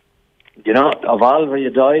 evolve or you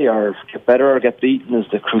die, or get better or get beaten, is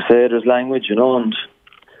the Crusaders' language, you know, and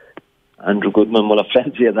Andrew Goodman will have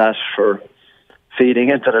plenty of that for feeding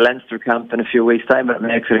into the Leinster camp in a few weeks' time. But it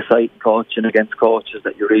makes it exciting, coaching against coaches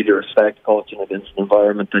that you really respect, coaching against an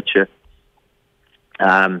environment that you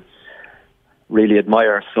really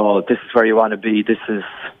admire. So this is where you want to be. This is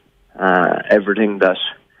everything that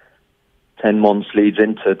 10 months leads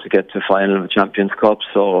into to get to the final of the Champions Cup.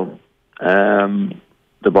 So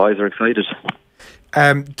the boys are excited.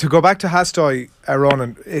 To go back to Hastoy,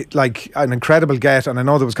 Ronan, like, an incredible get, and I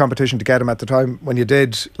know there was competition to get him at the time when you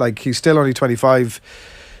did. Like, he's still only 25.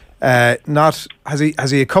 Has he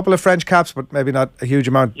a couple of French caps, but maybe not a huge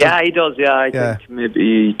amount? Yeah, he does. Yeah, I think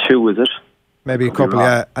maybe 2, is it? Maybe a couple,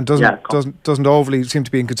 yeah, and doesn't overly seem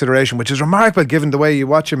to be in consideration, which is remarkable given the way you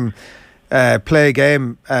watch him play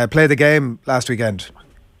the game last weekend.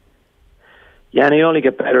 Yeah, and he only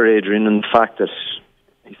get better, Adrian, and the fact that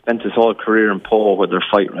he spent his whole career in Poe where they're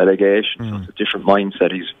fighting relegation, so it's a different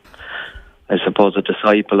mindset. He's, I suppose, a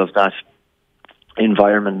disciple of that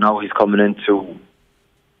environment. Now he's coming into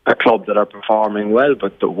a club that are performing well,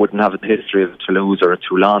 but that wouldn't have a history of a Toulouse or a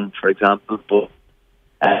Toulon, for example. But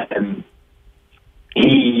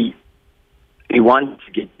he wants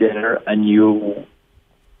to get there, and you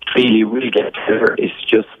really will get there. It's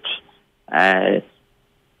just,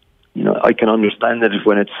 you know, I can understand that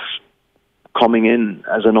when it's coming in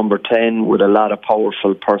as a number 10 with a lot of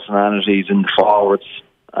powerful personalities in the forwards,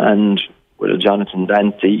 and with a Jonathan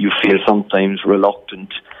Dante, you feel sometimes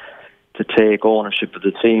reluctant to take ownership of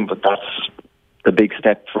the team, but that's the big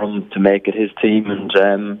step for him to make it his team.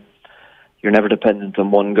 And you're never dependent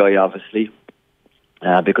on one guy, obviously,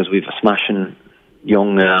 because we've a smashing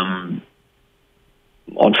young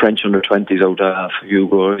on French under-20s out of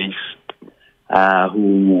Hugo Reis,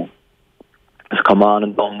 who has come on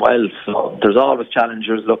and done well. So there's always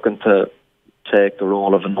challengers looking to take the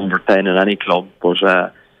role of a number 10 in any club, but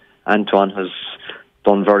Antoine has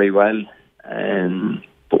done very well.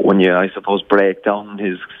 But when you, I suppose, break down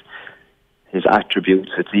his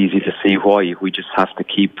attributes, it's easy to see why. We just have to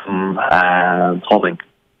keep him humming.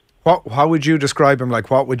 How would you describe him? Like,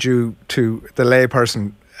 what would you, to the lay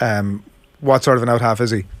person, what sort of an out half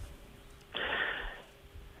is he?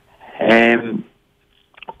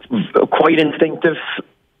 Quite instinctive,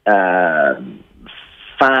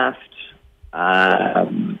 fast,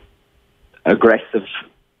 aggressive,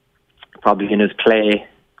 probably in his play.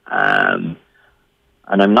 And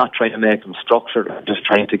I'm not trying to make him structured, I'm just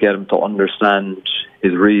trying to get him to understand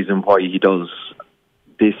his reason why he does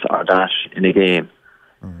this or that in a game.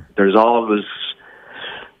 There's always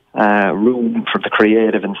room for the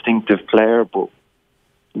creative, instinctive player, but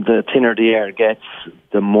the thinner the air gets,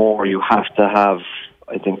 the more you have to have,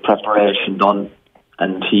 I think, preparation done.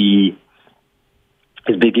 And he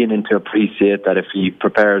is beginning to appreciate that if he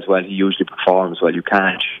prepares well, he usually performs well. You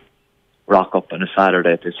can't rock up on a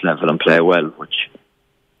Saturday at this level and play well, which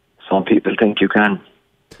some people think you can.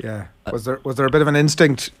 Yeah. Was there a bit of an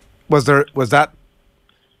instinct? Was that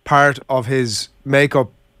part of his makeup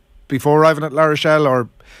before arriving at La Rochelle, or?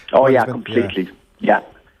 Oh yeah, completely. Yeah.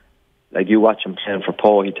 Like, you watch him playing for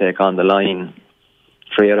Poe, he'd take on the line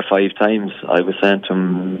 3 out of 5 times. I was saying to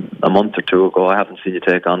him a month or 2 ago, I haven't seen you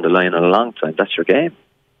take on the line in a long time. That's your game.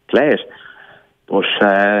 Play it. But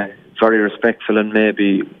very respectful, and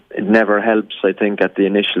maybe it never helps, I think, at the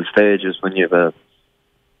initial stages when you have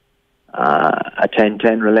a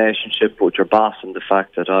 10-10 relationship with your boss, and the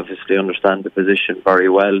fact that obviously understand the position very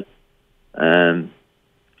well. And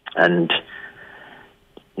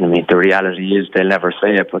I mean, the reality is they'll never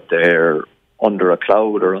say it, but they're under a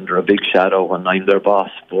cloud or under a big shadow when I'm their boss.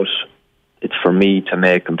 But it's for me to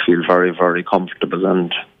make them feel very, very comfortable,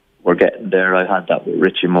 and we're getting there. I had that with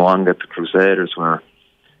Richie Moanga at the Crusaders, where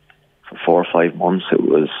for 4 or 5 months it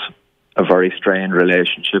was a very strained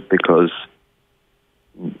relationship, because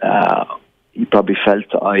he probably felt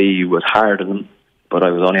I was hard on him, but I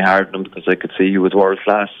was only hard on him because I could see he was world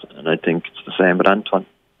class, and I think it's the same with Antoine.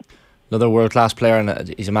 Another world-class player,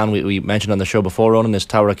 and he's a man we mentioned on the show before, Ronan, is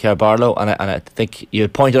Taura Care-Barlow, and I think you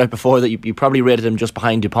had pointed out before that you probably rated him just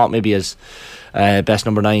behind DuPont, maybe as best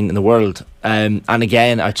number 9 in the world. And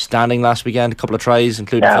again, outstanding last weekend, a couple of tries,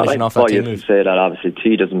 including finishing off that team move. Say that obviously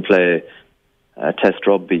T doesn't play test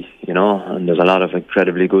rugby, and there's a lot of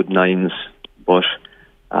incredibly good 9s, but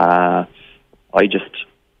I just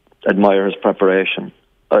admire his preparation,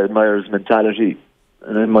 I admire his mentality,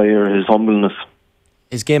 and I admire his humbleness.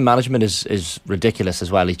 His game management is ridiculous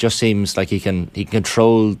as well. He just seems like he can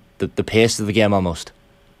control the pace of the game almost.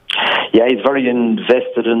 Yeah, he's very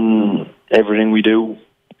invested in everything we do.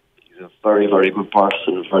 He's a very, very good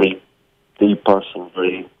person, very deep person,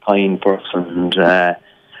 very kind person, and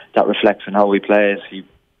that reflects in how he plays. He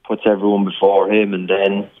puts everyone before him, and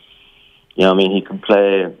then, he can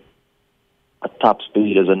play at top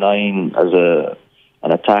speed as a 9, as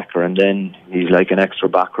an attacker, and then he's like an extra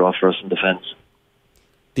back row for us in defence.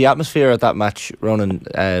 The atmosphere at that match, Ronan,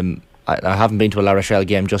 I haven't been to a La Rochelle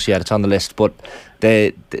game just yet, it's on the list, but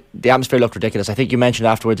the atmosphere looked ridiculous. I think you mentioned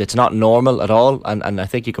afterwards it's not normal at all, and I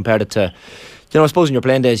think you compared it to, I suppose in your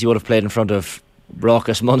playing days you would have played in front of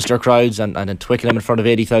raucous Munster crowds and in Twickenham in front of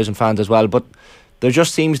 80,000 fans as well, but there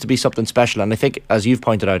just seems to be something special, and I think, as you've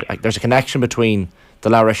pointed out, there's a connection between the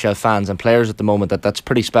La Rochelle fans and players at the moment that's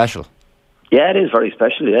pretty special. Yeah, it is very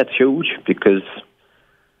special. Yeah, it's huge, because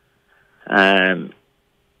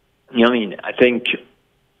I think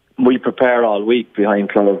we prepare all week behind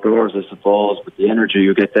closed doors, I suppose, but the energy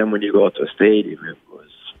you get then when you go to a stadium, it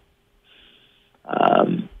was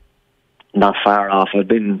not far off.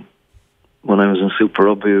 When I was in Super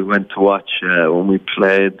Rugby, we went to watch, when we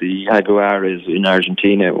played the Jaguares in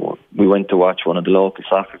Argentina, we went to watch one of the local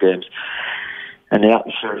soccer games, and the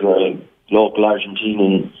atmosphere of a local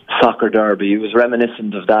Argentinian soccer derby, it was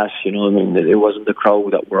reminiscent of that, It wasn't the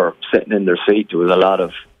crowd that were sitting in their seat. There was a lot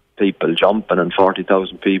of people jumping, and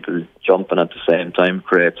 40,000 people jumping at the same time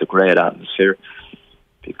creates a great atmosphere,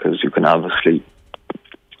 because you can obviously,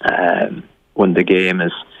 when the game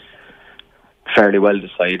is fairly well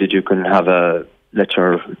decided, you can let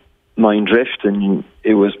your mind drift, and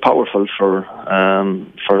it was powerful for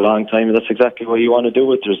a long time. That's exactly what you want to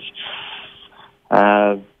do it. There's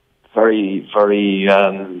very, very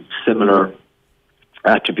similar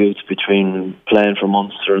attributes between playing for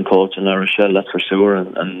Munster and coaching La Rochelle, that's for sure,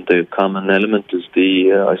 and the common element is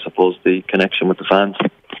I suppose the connection with the fans.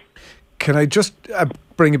 Can I just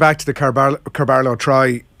bring you back to the Care-Barlow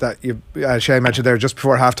try that Shane mentioned there just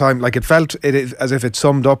before half time? Like, it felt as if it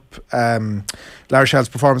summed up La Rochelle's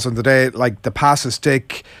performance on the day. Like, the pass of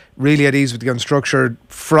stick, really at ease with the unstructured,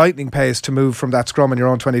 frightening pace to move from that scrum in your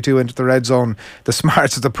own 22 into the red zone, the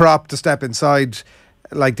smarts of the prop to step inside,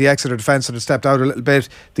 like the Exeter defence that had stepped out a little bit,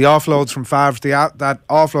 the offloads from Favre, that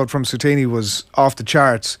offload from Soutini was off the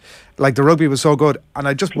charts. Like, the rugby was so good, and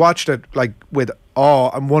I just watched it like with awe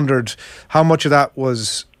and wondered how much of that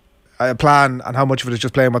was a plan and how much of it is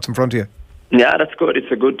just playing what's in front of you. Yeah, that's good.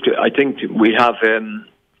 I think we have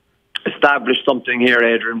established something here,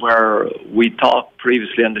 Adrian, where we talked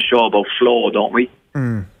previously on the show about flow, don't we?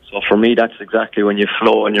 So for me, that's exactly when you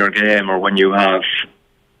flow in your game, or when you have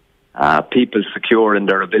people secure in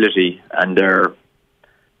their ability and they're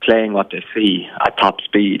playing what they see at top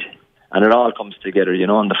speed, and it all comes together,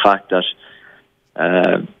 and the fact that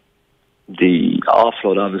the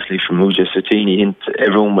offload obviously from Uja Soutini,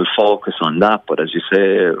 everyone will focus on that, but as you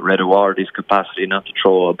say, Red Awardy's capacity not to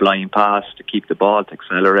throw a blind pass, to keep the ball, to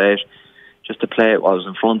accelerate, just to play what was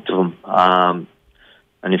in front of them.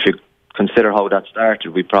 And if you consider how that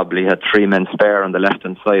started, we probably had 3 men spare on the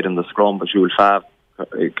left-hand side in the scrum, but Jules Fab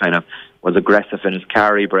kind of was aggressive in his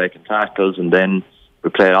carry, breaking tackles, and then we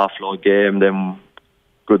played offload game. Then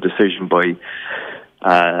good decision by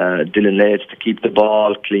Dylan Lates to keep the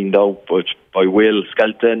ball cleaned out, but by Will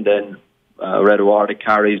Skelton, then Red Award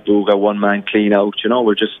carries, Booga, 1 man clean out. You know,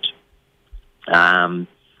 we're just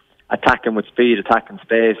attacking with speed, attacking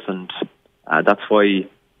space, and that's why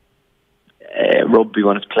rugby,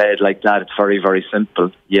 when it's played like that, it's very, very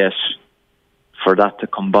simple. Yet for that to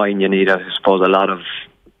combine, you need, I suppose, a lot of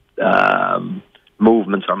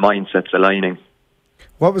movements or mindsets aligning.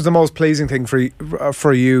 What was the most pleasing thing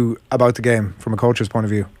for you about the game from a coach's point of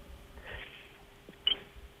view?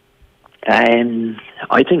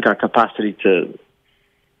 I think our capacity to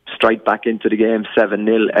strike back into the game.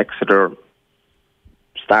 7-0, Exeter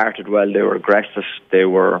started well. They were aggressive. They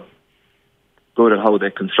were good at how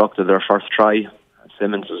they constructed their first try.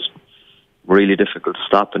 Simmons was really difficult to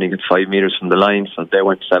stop, and he got 5 metres from the line, so they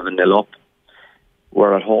went 7-0 up.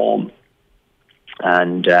 We're at home,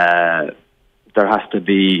 and there has to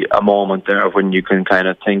be a moment there when you can kind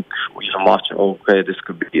of think, you can watch it, okay, this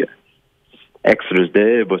could be Exeter's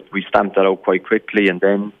day, but we stamped that out quite quickly and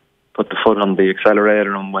then put the foot on the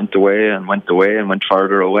accelerator and went away and went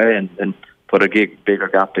further away, and then put a bigger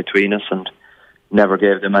gap between us and never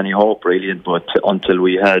gave them any hope, really, but until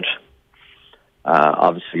we had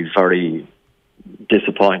obviously very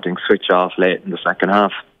disappointing switch off late in the second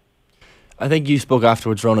half. I think you spoke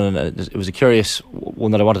afterwards, Ronan, and it was a curious one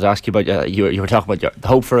that I wanted to ask you about. You were talking about the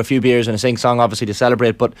hope for a few beers and a sing-song, obviously, to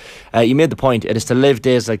celebrate, but you made the point, it is to live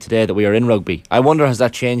days like today that we are in rugby. I wonder, has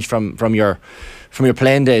that changed from your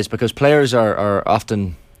playing days? Because players are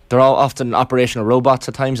often operational robots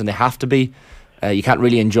at times, and they have to be. You can't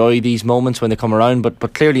really enjoy these moments when they come around,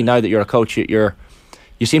 but clearly now that you're a coach, you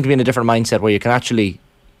seem to be in a different mindset where you can actually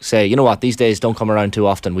say, you know what, these days don't come around too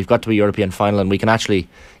often. We've got to a European final and we can actually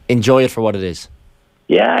enjoy it for what it is.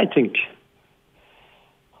 Yeah, I think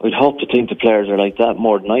I'd hope to think the players are like that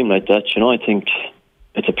more than I'm like that. You know, I think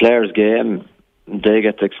it's a player's game. They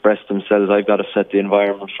get to express themselves. I've got to set the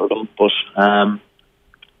environment for them. But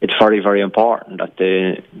it's very, very important that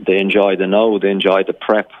they enjoy the now, they enjoy the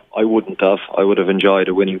prep. I wouldn't have. I would have enjoyed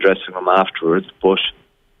a winning dressing room afterwards. But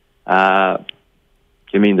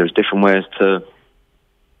you mean there's different ways to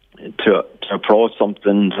approach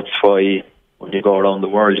something. That's why when you go around the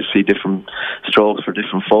world, you see different strokes for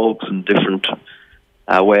different folks and different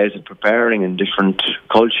ways of preparing and different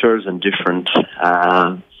cultures and different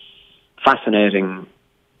fascinating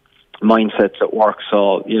mindsets at work.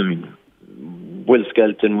 So, you know, Will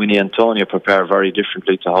Skelton, Winnie Antonio prepare very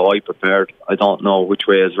differently to how I prepared. I don't know which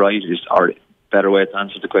way is right, or a better way to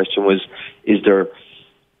answer the question was, is there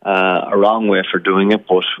a wrong way for doing it?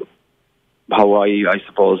 But how I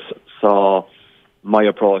suppose saw my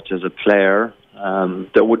approach as a player,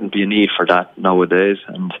 there wouldn't be a need for that nowadays,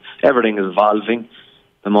 and everything is evolving.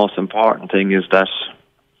 The most important thing is that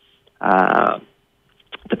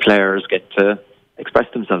the players get to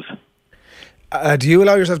express themselves. Do you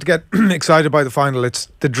allow yourself to get excited by the final? It's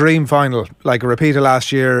the dream final, like a repeat of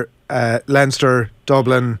last year, Leinster,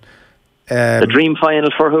 Dublin. The dream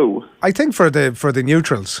final for who? I think for the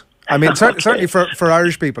neutrals. I mean, certainly for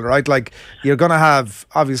Irish people, right? Like, you're going to have,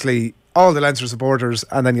 obviously, all the Leinster supporters,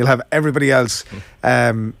 and then you'll have everybody else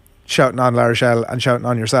shouting on La Rochelle and shouting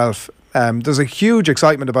on yourself. There's a huge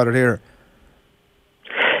excitement about it here.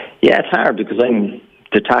 Yeah, it's hard because I'm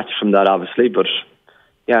detached from that, obviously, but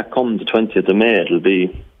yeah, come the 20th of May, it'll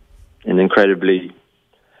be an incredibly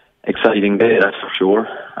exciting day, that's for sure.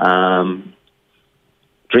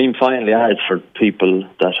 Dream final, yeah, it's for people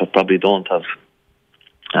that probably don't have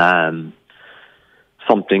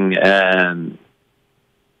something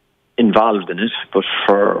involved in it, but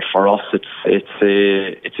for us, it's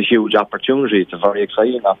a huge opportunity. It's a very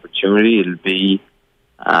exciting opportunity. It'll be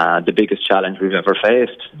the biggest challenge we've ever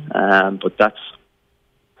faced, but that's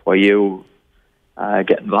why you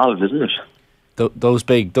get involved, isn't it? Those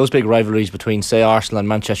big rivalries between, say, Arsenal and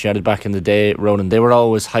Manchester United back in the day, Ronan, they were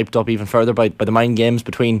always hyped up even further by the mind games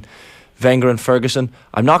between Wenger and Ferguson.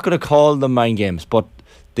 I'm not going to call them mind games, but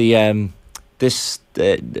this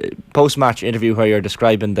post-match interview where you're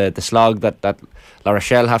describing the slog that La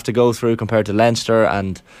Rochelle have to go through compared to Leinster,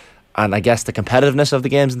 and I guess the competitiveness of the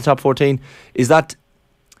games in the top 14, is that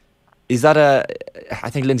I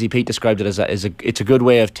think Lindsay Peat described it as it's a good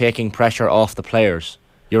way of taking pressure off the players,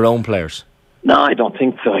 your own players. No, I don't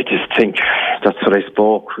think so. I just think that's what I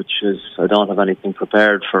spoke, which is I don't have anything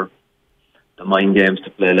prepared for the mind games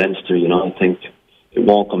to play Leinster. You know, I think it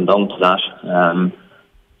won't come down to that.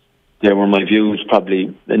 they were my views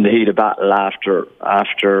probably in the heat of battle after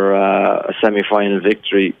a semi-final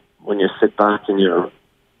victory. When you sit back and you're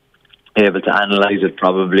able to analyse it,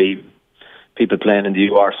 probably people playing in the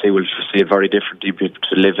URC will see it very differently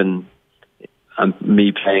to living and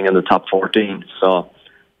me playing in the top 14. So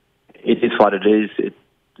it is what it is.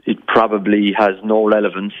 It probably has no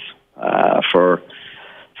relevance for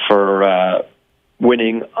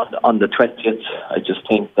winning on the 20th. I just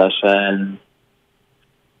think that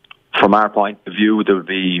from our point of view, there would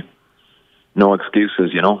be no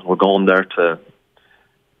excuses. We're going there to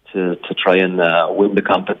try and win the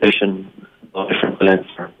competition. No different than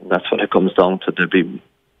Leinster. That's what it comes down to. There'll be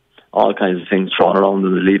all kinds of things thrown around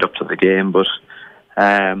in the lead up to the game, but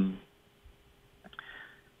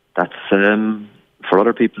that's for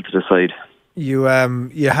other people to decide. You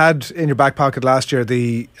had in your back pocket last year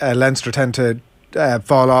the Leinster tend to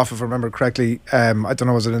fall off, if I remember correctly. I don't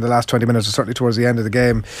know, was it in the last 20 minutes or certainly towards the end of the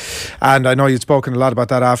game? And I know you'd spoken a lot about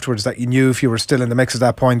that afterwards, that you knew if you were still in the mix at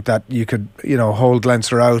that point that you could, hold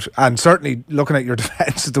Leinster out. And certainly looking at your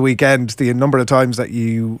defence at the weekend, the number of times that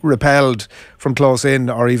you repelled from close in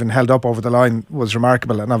or even held up over the line was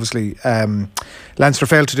remarkable. And obviously Leinster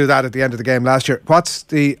failed to do that at the end of the game last year.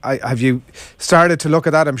 Have you started to look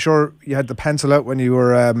at that? I'm sure you had the pencil out when you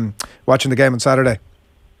were watching the game on Saturday.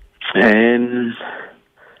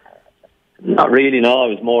 Not really, no. I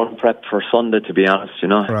was more in prep for Sunday, to be honest.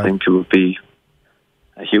 Right. I think it would be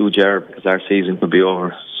a huge error because our season could be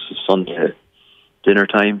over Sunday dinner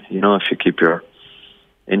time. If you keep your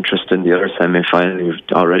interest in the other semi-final, you've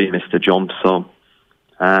already missed the jump. So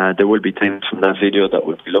there will be things from that video that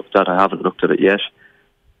would be looked at. I haven't looked at it yet.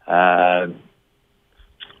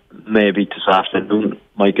 Maybe this afternoon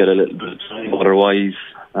might get a little bit of time. Otherwise,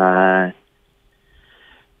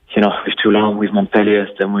 we've too long. We've Montpellier,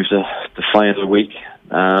 then we've the final week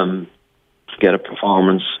to get a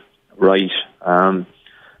performance right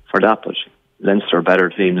for that. But Leinster are a better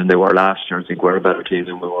team than they were last year. I think we're a better team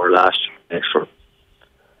than we were last year for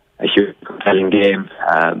a huge compelling game.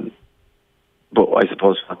 But I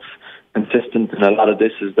suppose what's consistent in a lot of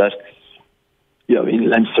this is that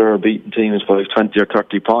Leinster are beating teams by 20 or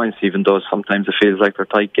 30 points, even though sometimes it feels like they're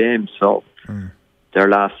tight games. So their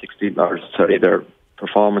last 60, or sorry, their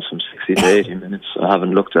performance from 60 to 80 minutes. I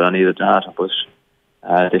haven't looked at any of the data, but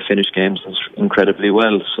they finish games incredibly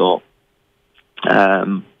well. So,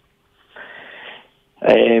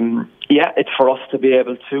 it's for us to be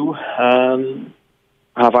able to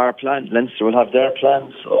have our plan. Leinster will have their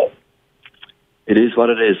plan. So it is what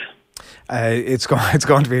it is. It's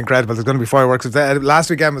going to be incredible. There's going to be fireworks. Last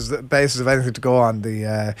weekend was the basis of anything to go on.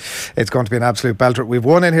 It's going to be an absolute belter. We've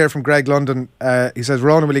one in here from Greg London. He says,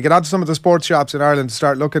 Ronan, will you get onto some of the sports shops in Ireland to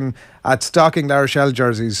start looking at stocking La Rochelle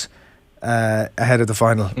jerseys ahead of the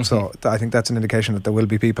final? So I think that's an indication that there will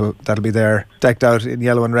be people that'll be there decked out in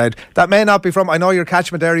yellow and red. That may not be from, I know your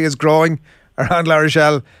catchment area is growing around La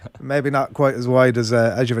Rochelle, maybe not quite as wide as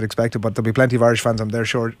you would expected, but there'll be plenty of Irish fans,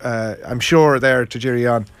 I'm sure there to cheer you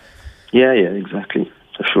on. Yeah, exactly.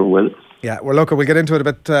 I sure will. Yeah, we'll get into it a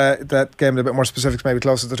bit, that game in a bit more specifics maybe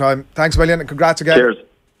closer to the time. Thanks a million and congrats again. Cheers.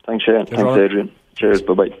 Thanks, Shane. Thanks, Adrian. Cheers,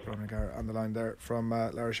 bye-bye. Ronan O'Gara on the line there from La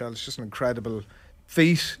Rochelle. It's just an incredible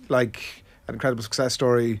feat, like an incredible success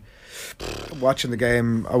story. Watching the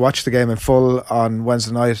game, I watched the game in full on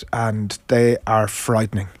Wednesday night and they are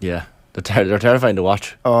frightening. Yeah, they're terrifying to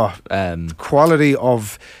watch. Quality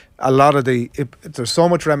of a lot of there's so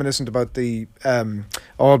much reminiscent about the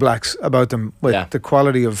All Blacks about them with the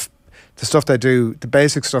quality of the stuff they do, the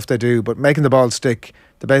basic stuff they do, but making the ball stick,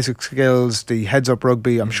 the basic skills, the heads up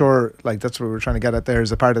rugby. I'm sure that's what we're trying to get at there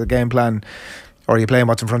as a part of the game plan, or you're playing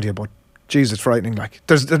what's in front of you. But geez, it's frightening. Like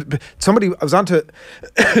there's somebody, I was on to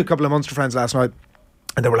a couple of Munster friends last night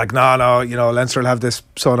and they were like, no, Leinster will have this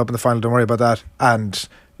sewn up in the final, don't worry about that. And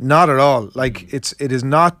not at all. Like it is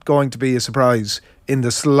not going to be a surprise in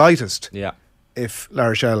the slightest if La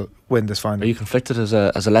Rochelle win this final. Are you conflicted as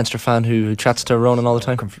a Leinster fan who chats to Ronan all the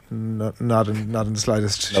time? Not in the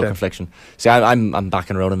slightest. No confliction. See, I'm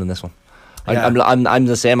backing Ronan in this one. I'm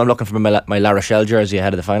the same. I'm looking for my La Rochelle jersey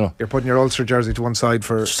ahead of the final. You're putting your Ulster jersey to one side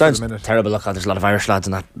for sounds a minute. Terrible. Look, there's a lot of Irish lads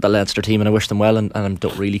in the Leinster team, and I wish them well, and I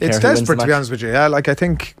don't really care. It's who wins desperate, to be honest with you. Yeah, like I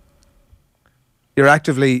think you're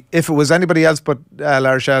actively. If it was anybody else but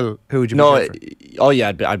La Rochelle, who would you?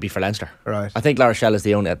 Be I'd be for Leinster. Right. I think La Rochelle is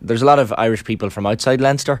the only. There's a lot of Irish people from outside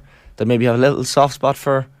Leinster that maybe have a little soft spot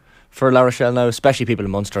for La Rochelle now, especially people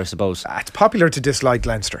in Munster, I suppose. It's popular to dislike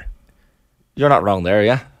Leinster. You're not wrong there,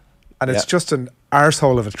 yeah. And it's just an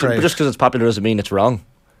arsehole of a trade. But just because it's popular doesn't mean it's wrong.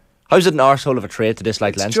 How's it an arsehole of a trait to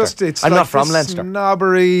dislike Leinster? I'm not from Leinster.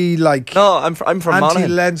 Snobbery, like no, I'm from Monaghan.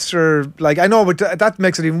 Anti-Leinster, like I know, but that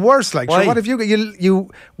makes it even worse. Like, why? So what if you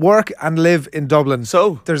work and live in Dublin?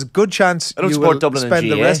 So there's a good chance I don't you support will Dublin spend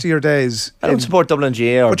the rest of your days. I don't support Dublin and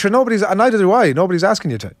GA. But nobody's, and neither do I. Nobody's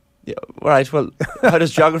asking you to. Yeah, right. Well, how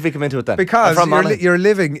does geography come into it then? Because you're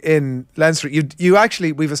living in Leinster. You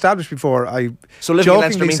actually, we've established before. So living in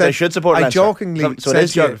Leinster means I should support Leinster. So it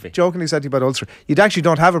is geography. Jokingly said to you about Ulster. You actually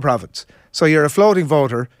don't have a province, so you're a floating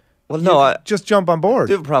voter. Well, no, just jump on board.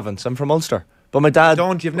 I do have a province. I'm from Ulster, but my dad.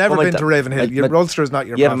 You've never been to Ravenhill. Ulster is not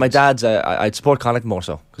your. Yeah, province. but my dad's. I'd support Connacht more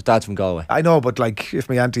so because dad's from Galway. I know, but like if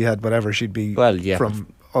my auntie had whatever, she'd be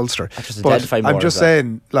from Ulster. I just identify more. I'm just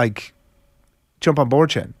saying, like. Jump on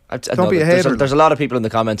board, Shane. Don't be a hater. There's a lot of people in the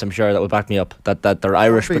comments, I'm sure, that will back me up that they're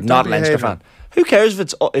Irish but not Leinster fan. Who cares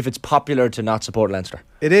if it's popular to not support Leinster?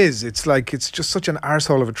 It is. It's like it's just such an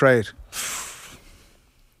arsehole of a trade.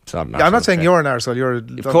 It's not an I'm not saying you're an arsehole. You're a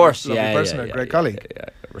lovely person, a great colleague. Yeah.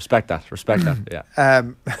 Respect that.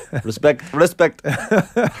 Yeah. Respect.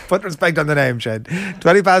 Put respect on the name, Shane.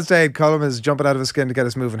 8:20. Colm is jumping out of his skin to get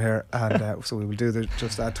us moving here, and so we will do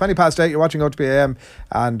just that. 8:20. You're watching OTB AM,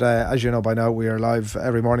 and as you know by now, we are live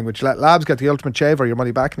every morning with Gillette Labs. Get the ultimate shave or your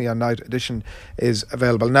money back. Neon Night edition is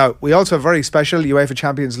available now. We also have a very special UEFA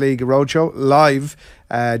Champions League roadshow live.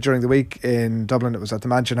 During the week in Dublin. It was at the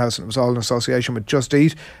Mansion House, and it was all in association with Just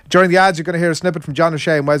Eat. During the ads, you're going to hear a snippet from John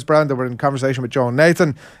O'Shea and Wes Brown that were in conversation with Joe and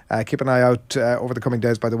Nathan. Keep an eye out over the coming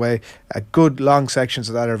days, by the way. Good long sections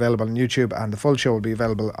of that are available on YouTube, and the full show will be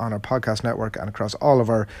available on our podcast network and across all of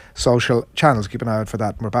our social channels. Keep an eye out for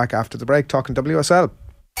that. And we're back after the break talking WSL.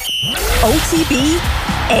 OTB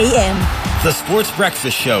AM. The Sports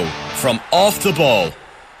Breakfast Show from Off the Ball.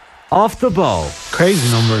 Off the Ball. Crazy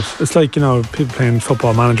numbers. It's like, people playing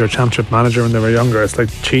Football Manager, Championship Manager when they were younger. It's like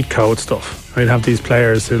cheat code stuff. You'd have these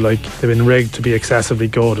players who they've been rigged to be excessively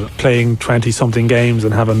good, playing 20-something games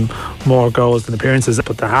and having more goals than appearances.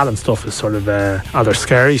 But the Haaland stuff is sort of other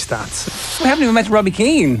scary stats. We haven't even met Robbie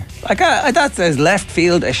Keane. That's as left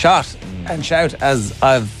field a shot and shout as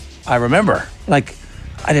I remember.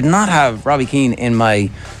 I did not have Robbie Keane in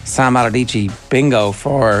my Sam Allardyce bingo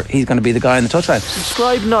for he's going to be the guy in the touchline.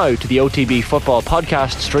 Subscribe now to the OTB Football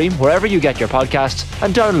Podcast stream wherever you get your podcasts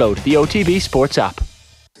and download the OTB Sports app.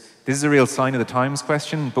 This is a real sign of the times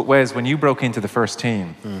question, but Wes, when you broke into the first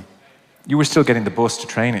team, you were still getting the bus to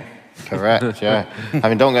training. Correct, yeah. I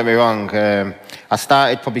mean, don't get me wrong. I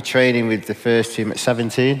started probably training with the first team at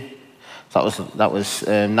 17. That was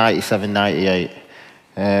 97, 98.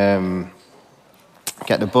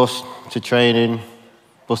 Get the bus to training,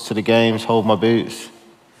 bus to the games, hold my boots.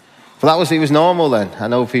 But it was normal then. I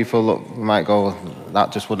know people might go,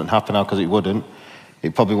 that just wouldn't happen now, because it wouldn't.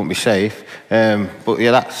 It probably wouldn't be safe. But yeah,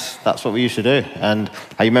 that's what we used to do. And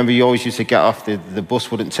I remember you always used to get off, the bus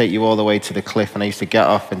wouldn't take you all the way to the cliff, and I used to get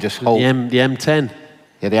off and just hope. The M10?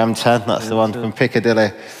 Yeah, the M10, that's the one from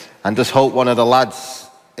Piccadilly. And just hope one of the lads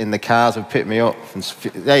in the cars would pick me up. And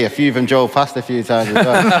a few of them drove past a few times as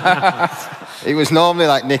well. It was normally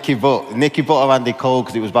like Nicky Butt or Andy Cole,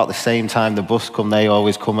 because it was about the same time the bus come. They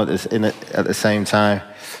always come at the same time.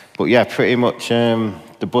 But yeah, pretty much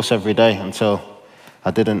the bus every day until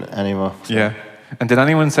I didn't anymore. So. Yeah. And did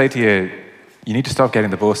anyone say to you, you need to stop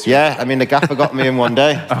getting the bus? Yeah, I mean, the gaffer got me in one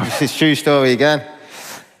day. It's a true story again.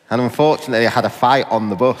 And unfortunately, I had a fight on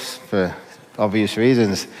the bus for obvious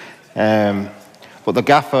reasons. But the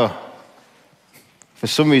gaffer, for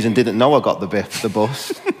some reason, didn't know I got the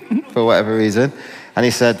bus for whatever reason. And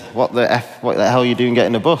he said, what the hell are you doing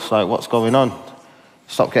getting the bus? Like, what's going on?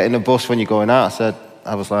 Stop getting the bus when you're going out.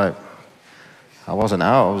 I was like, I wasn't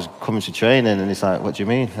out. I was coming to training. And he's like, what do you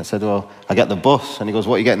mean? I said, well, I get the bus. And he goes,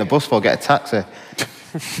 what are you getting the bus for? Get a taxi.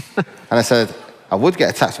 And I said, I would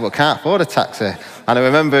get a taxi, but I can't afford a taxi. And I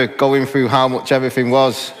remember going through how much everything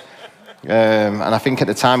was. And I think at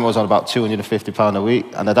the time I was on about £250 a week,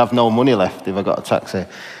 and I'd have no money left if I got a taxi.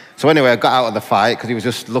 So anyway, I got out of the fight because he was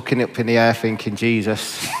just looking up in the air thinking,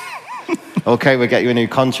 Jesus, okay, we'll get you a new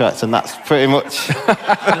contract. And that's pretty much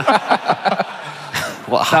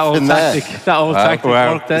what happened there. That old tactic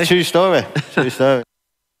worked, eh? True story.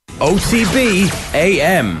 OTB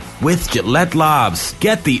AM with Gillette Labs.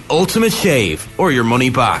 Get the ultimate shave or your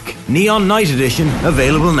money back. Neon Night edition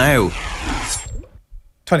available now.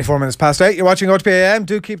 8:24. You're watching OTB AM.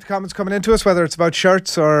 Do keep the comments coming into us, whether it's about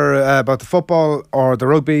shirts or about the football or the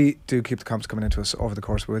rugby. Do keep the comments coming into us over the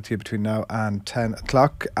course. We're with you between now and 10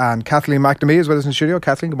 o'clock. And Kathleen McNamee is with us in the studio.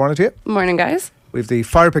 Kathleen, good morning to you. Morning, guys. We have the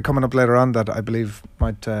Firepit coming up later on that I believe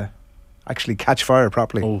might actually catch fire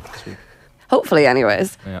properly. Oh, sweet. Hopefully,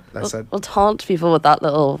 anyways. Yeah. We'll taunt people with that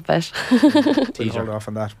little bit. We'll hold off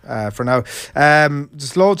on that for now.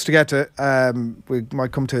 There's loads to get to. We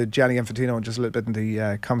might come to Gianni Infantino in just a little bit in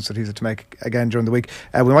the comments that he's had to make again during the week.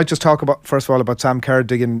 We might just talk about, first of all, about Sam Kerr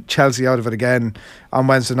digging Chelsea out of it again on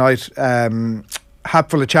Wednesday night.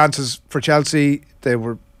 Hatful of chances for Chelsea. They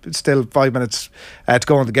were still 5 minutes to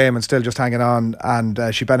go in the game and still just hanging on,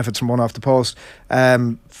 and she benefits from one off the post.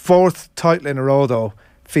 Fourth title in a row though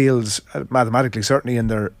feels mathematically certainly in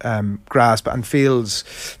their grasp, and feels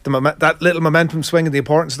that little momentum swing and the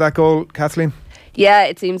importance of that goal, Kathleen. Yeah,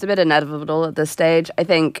 it seems a bit inevitable at this stage. I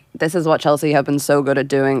think this is what Chelsea have been so good at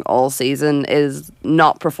doing all season, is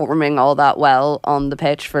not performing all that well on the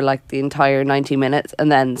pitch for like the entire 90 minutes,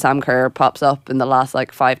 and then Sam Kerr pops up in the last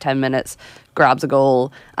like 5-10 minutes, grabs a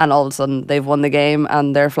goal, and all of a sudden they've won the game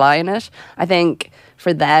and they're flying it. I think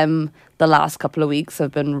for them, the last couple of weeks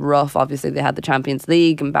have been rough. Obviously they had the Champions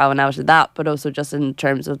League and bowing out of that, but also just in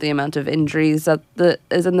terms of the amount of injuries that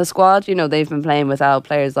is in the squad. You know, they've been playing without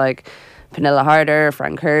players like Pernilla Harder,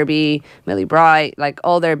 Frank Kirby, Millie Bright, like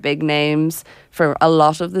all their big names for a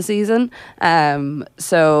lot of the season.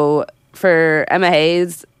 So for Emma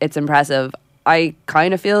Hayes, it's impressive. I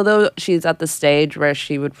kind of feel though she's at the stage where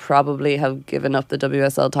she would probably have given up the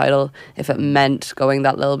WSL title if it meant going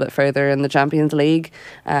that little bit further in the Champions League.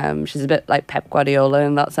 She's a bit like Pep Guardiola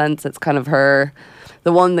in that sense. It's kind of her,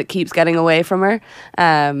 the one that keeps getting away from her.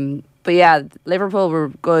 But yeah, Liverpool were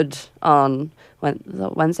good on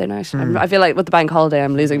Wednesday night. I feel like with the bank holiday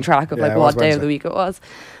I'm losing track of like what day of the week it was.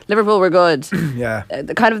 Liverpool were good. Yeah.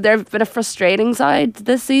 They've been a frustrating side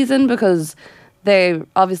this season because they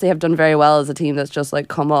obviously have done very well as a team that's just like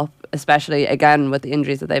come up, especially again with the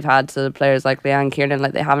injuries that they've had to players like Leanne Kiernan.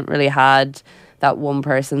 Like they haven't really had that one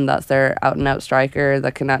person that's their out and out striker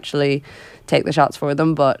that can actually take the shots for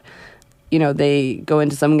them. But you know, they go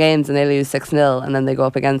into some games and they lose 6-0, and then they go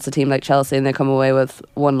up against a team like Chelsea and they come away with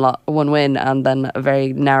one win and then a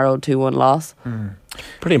very narrow 2-1 loss.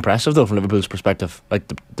 Pretty impressive though from Liverpool's perspective.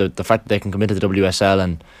 Like the fact that they can come into the WSL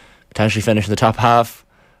and potentially finish in the top half.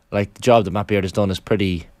 Like the job that Matt Beard has done is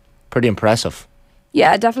pretty impressive.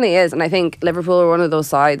 Yeah, it definitely is. And I think Liverpool are one of those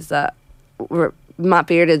sides that Matt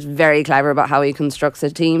Beard is very clever about how he constructs a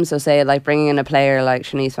team. So say like bringing in a player like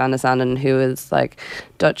Shanice van der Sanden, who is like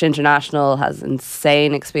Dutch international, has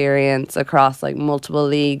insane experience across like multiple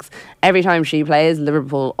leagues. Every time she plays,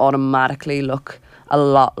 Liverpool automatically look a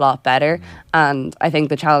lot better. And I think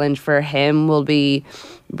the challenge for him will be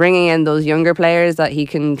bringing in those younger players that he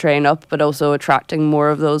can train up, but also attracting more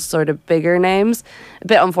of those sort of bigger names. A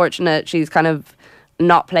bit unfortunate she's kind of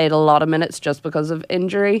not played a lot of minutes just because of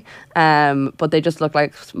injury, but they just look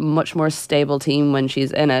like a much more stable team when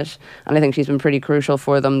she's in it, and I think she's been pretty crucial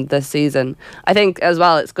for them this season. I think as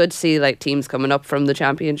well it's good to see like teams coming up from the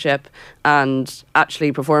championship and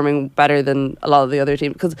actually performing better than a lot of the other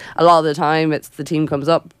teams, because a lot of the time it's the team comes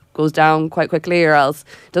up, goes down quite quickly, or else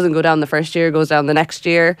doesn't go down the first year, goes down the next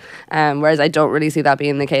year. Whereas I don't really see that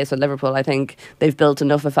being the case with Liverpool. I think they've built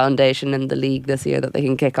enough a foundation in the league this year that they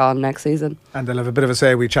can kick on next season. And they'll have a bit of a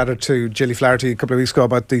say. We chatted to Gilly Flaherty a couple of weeks ago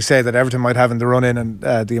about the say that Everton might have in the run in, and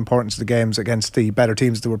the importance of the games against the better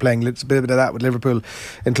teams that were playing. It's a bit of that with Liverpool,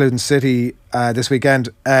 including City this weekend.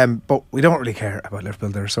 But we don't really care about Liverpool.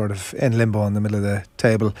 They're sort of in limbo in the middle of the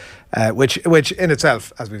table, which in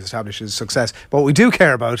itself, as we've established, is success. But what we do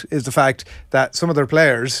care about is the fact that some of their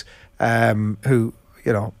players who,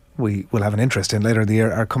 you know, we will have an interest in later in the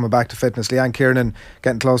year are coming back to fitness. Leanne Kiernan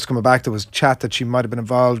getting close to coming back. There was chat that she might have been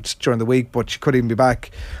involved during the week, but she could even be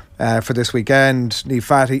back for this weekend.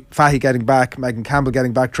 Niamh Fahy getting back, Megan Campbell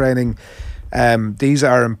getting back training. These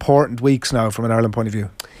are important weeks now from an Ireland point of view.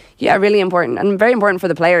 Yeah, really important, and very important for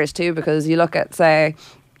the players too, because you look at, say,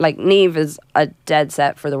 like Niamh is a dead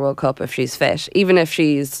set for the World Cup if she's fit. Even if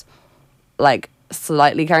she's like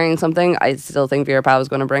slightly carrying something, I still think Vera Pauw is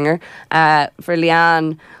going to bring her. For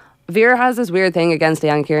Leanne, Vera has this weird thing against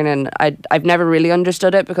Leanne Kiernan. I've never really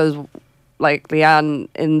understood it, because like Leanne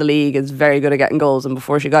in the league is very good at getting goals, and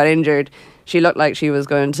before she got injured she looked like she was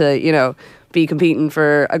going to, you know, be competing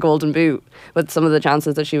for a golden boot with some of the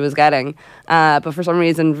chances that she was getting. But for some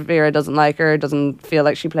reason Vera doesn't like her, doesn't feel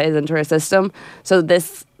like she plays into her system. So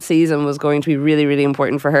this season was going to be really, really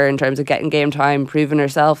important for her in terms of getting game time, proving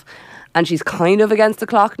herself. And she's kind of against the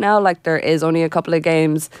clock now. Like there is only a couple of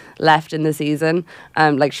games left in the season.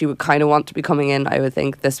 Like she would kind of want to be coming in, I would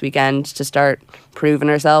think, this weekend to start proving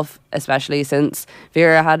herself, especially since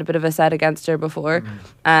Vera had a bit of a set against her before.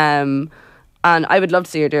 And I would love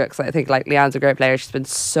to see her do it, because I think like Leanne's a great player. She's been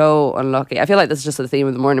so unlucky. I feel like this is just the theme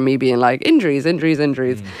of the morning, me being like injuries.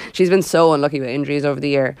 She's been so unlucky with injuries over the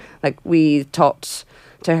year. Like we talked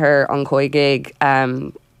to her on Koi Gig.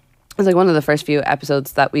 It was like one of the first few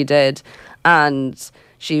episodes that we did, and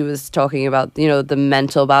she was talking about, you know, the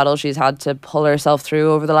mental battle she's had to pull herself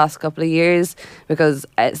through over the last couple of years, because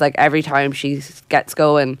it's like every time she gets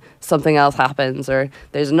going, something else happens or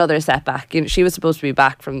there's another setback. You know, she was supposed to be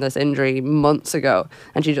back from this injury months ago,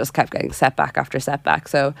 and she just kept getting setback after setback.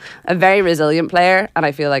 So a very resilient player, and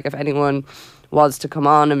I feel like if anyone was to come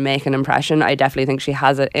on and make an impression, I definitely think she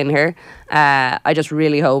has it in her. I just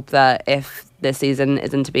really hope that if this season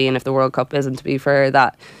isn't to be, and if the World Cup isn't to be for her,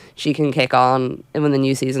 that she can kick on when the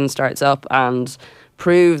new season starts up and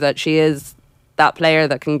prove that she is that player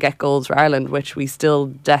that can get goals for Ireland, which we still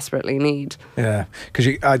desperately need. Yeah,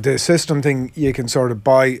 because the system thing you can sort of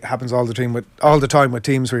buy happens all the time with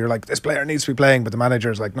teams where you're like, this player needs to be playing, but the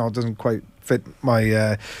manager's like, no, it doesn't quite fit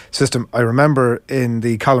my system. I remember in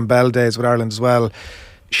the Colm Bell days with Ireland as well,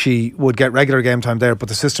 she would get regular game time there, but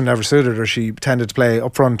the system never suited her. She tended to play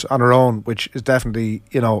up front on her own, which is definitely,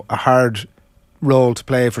 you know, a hard role to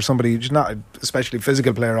play for somebody who's not especially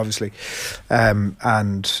physical player, obviously.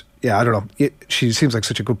 And yeah, I don't know. She seems like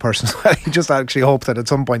such a good person. You just actually hope that at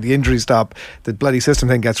some point the injuries stop, the bloody system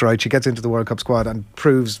thing gets right, she gets into the World Cup squad and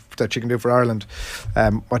proves that she can do for Ireland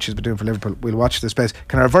what she's been doing for Liverpool. We'll watch this space.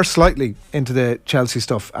 Can I reverse slightly into the Chelsea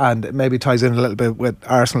stuff, and it maybe ties in a little bit with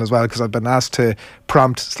Arsenal as well, because I've been asked to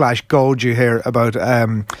prompt/goad you here about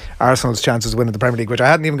Arsenal's chances of winning the Premier League, which I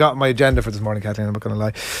hadn't even got on my agenda for this morning, Kathleen, I'm not going to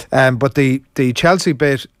lie. But the Chelsea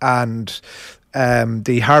bit and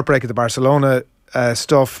the heartbreak of the Barcelona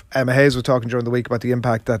stuff, Emma Hayes was talking during the week about the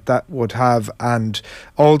impact that would have, and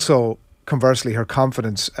also conversely her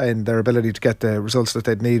confidence in their ability to get the results that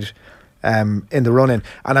they'd need in the run-in.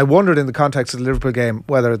 And I wondered, in the context of the Liverpool game,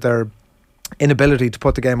 whether their inability to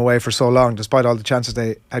put the game away for so long, despite all the chances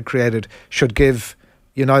they had created, should give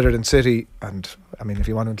United and City, and I mean, if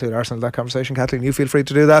you want to include Arsenal in that conversation, Kathleen, you feel free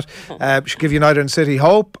to do that, should give United and City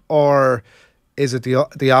hope, or is it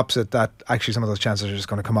the opposite, that actually some of those chances are just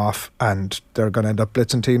going to come off and they're going to end up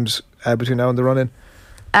blitzing teams between now and the run-in?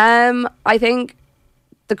 I think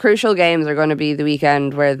the crucial games are going to be the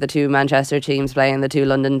weekend where the two Manchester teams play and the two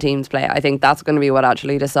London teams play. I think that's going to be what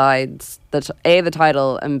actually decides A, the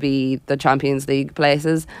title, and B, the Champions League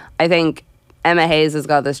places. I think Emma Hayes has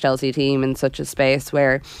got this Chelsea team in such a space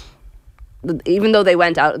where, even though they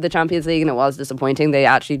went out of the Champions League and it was disappointing, they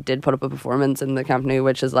actually did put up a performance in the Camp Nou,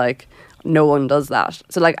 which is like, no one does that.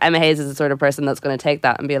 So like, Emma Hayes is the sort of person that's going to take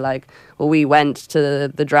that and be like, well, we went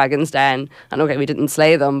to the Dragon's Den and okay, we didn't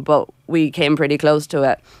slay them, but we came pretty close to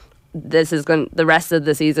it. The rest of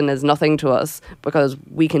the season is nothing to us because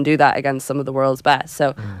we can do that against some of the world's best.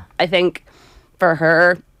 So I think for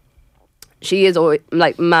her, she is always,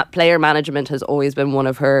 like, player management has always been one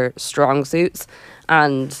of her strong suits,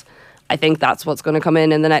 and I think that's what's going to come in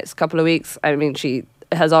the next couple of weeks. I mean, she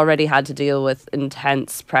has already had to deal with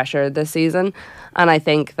intense pressure this season, and I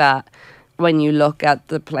think that when you look at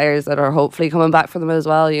the players that are hopefully coming back for them as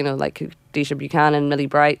well, you know, like Deisha Buchanan, Millie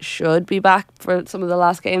Bright should be back for some of the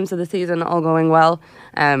last games of the season, all going well.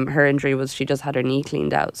 Her injury was she just had her knee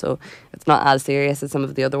cleaned out, so it's not as serious as some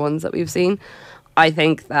of the other ones that we've seen. I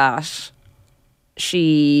think that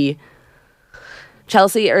Chelsea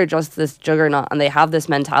are just this juggernaut, and they have this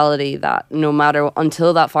mentality that no matter,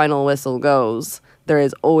 until that final whistle goes, there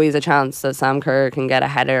is always a chance that Sam Kerr can get a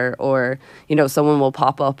header, or, you know, someone will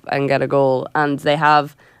pop up and get a goal. And they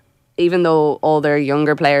have, even though all their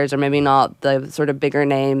younger players are maybe not the sort of bigger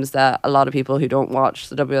names that a lot of people who don't watch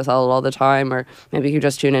the WSL all the time, or maybe who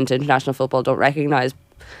just tune into international football, don't recognise,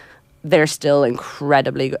 they're still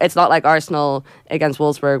incredibly good. It's not like Arsenal against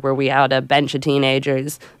Wolfsburg, where we had a bench of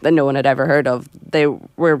teenagers that no one had ever heard of. They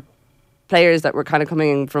were players that were kind of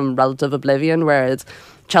coming from relative oblivion, whereas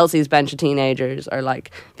Chelsea's bench of teenagers are like,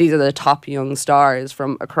 these are the top young stars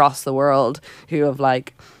from across the world who have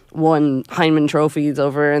like won Heinemann trophies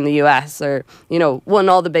over in the US, or, you know, won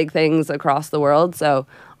all the big things across the world. So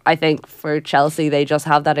I think for Chelsea, they just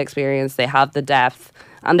have that experience, they have the depth,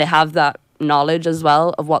 and they have that knowledge as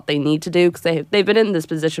well of what they need to do, because they've been in this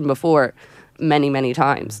position before many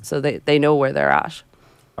times, so they know where they're at.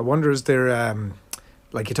 I wonder, is there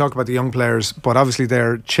like, you talk about the young players, but obviously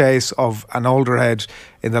their chase of an older head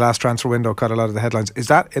in the last transfer window caught a lot of the headlines. Is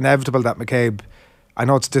that inevitable that McCabe, I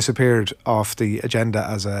know it's disappeared off the agenda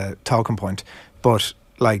as a talking point, but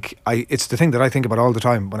like, it's the thing that I think about all the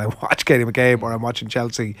time when I watch Katie McCabe or I'm watching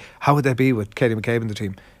Chelsea. How would they be with Katie McCabe in the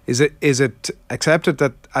team? Is it accepted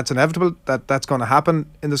that that's inevitable, that that's going to happen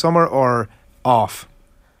in the summer, or off?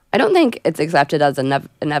 I don't think it's accepted as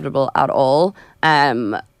inevitable at all.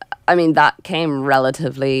 I mean, that came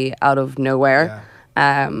relatively out of nowhere.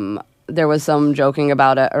 Yeah. there was some joking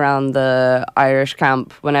about it around the Irish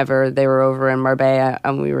camp whenever they were over in Marbella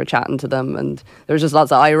and we were chatting to them, and there was just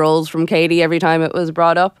lots of eye rolls from Katie every time it was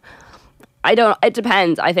brought up. It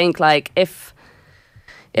depends. I think like if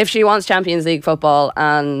she wants Champions League football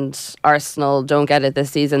and Arsenal don't get it this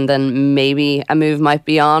season, then maybe a move might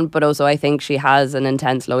be on. But also I think she has an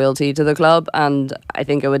intense loyalty to the club, and I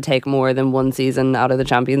think it would take more than one season out of the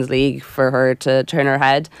Champions League for her to turn her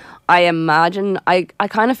head. I imagine, I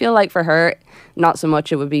kind of feel like for her, not so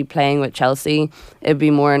much it would be playing with Chelsea. It'd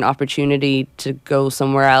be more an opportunity to go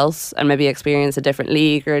somewhere else and maybe experience a different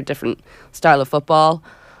league or a different style of football.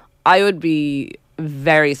 I would be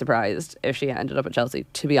very surprised if she ended up at Chelsea,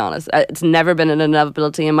 to be honest. It's never been an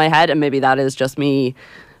inevitability in my head, and maybe that is just me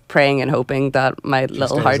praying and hoping that my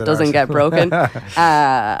little heart doesn't get broken.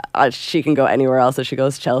 She can go anywhere else if she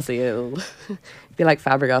goes to Chelsea. It'll be like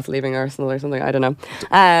Fabregas leaving Arsenal or something. I don't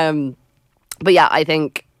know. But yeah, I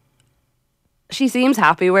think she seems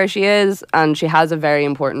happy where she is, and she has a very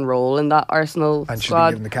important role in that Arsenal and squad. And she's been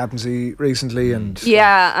given the captaincy recently, and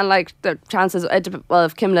yeah, and like the chances. Well,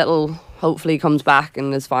 if Kim Little hopefully comes back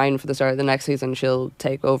and is fine for the start of the next season, she'll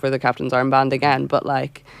take over the captain's armband again. But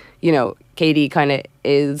like, you know, Katie kind of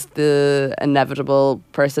is the inevitable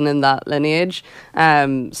person in that lineage.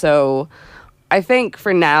 So I think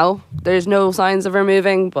for now there's no signs of her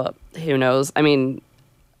moving, but who knows? I mean,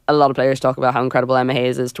 a lot of players talk about how incredible Emma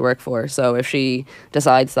Hayes is to work for. So if she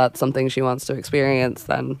decides that's something she wants to experience,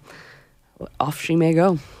 then off she may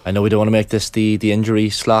go. I know we don't want to make this the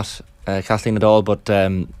injury slot, Kathleen, at all, but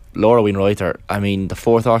Laura Wainwrighter, I mean, the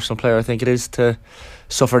fourth Arsenal player I think it is to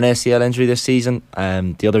suffer an ACL injury this season.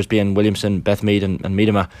 The others being Williamson, Beth Mead and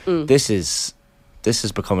Miedema. This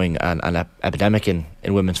is becoming an epidemic in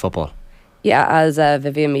women's football. Yeah, as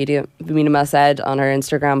Vivian Miedema said on her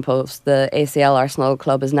Instagram post, the ACL Arsenal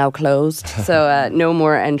club is now closed. So no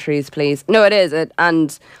more entries, please. No, it is.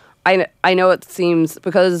 And I know it seems,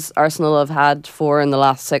 because Arsenal have had 4 in the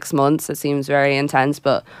last 6 months, it seems very intense.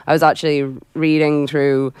 But I was actually reading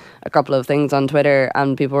through a couple of things on Twitter,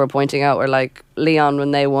 and people were pointing out where, like, Lyon,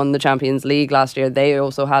 when they won the Champions League last year, they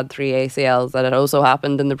also had 3 ACLs that had also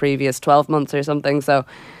happened in the previous 12 months or something. So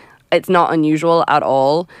it's not unusual at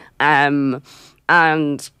all. And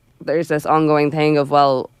there's this ongoing thing of,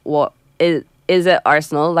 well, what is it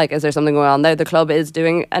Arsenal? Like, is there something going on there? The club is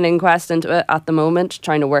doing an inquest into it at the moment,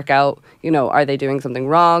 trying to work out, you know, are they doing something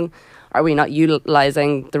wrong? Are we not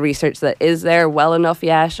utilising the research that is there well enough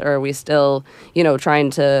yet? Or are we still, you know,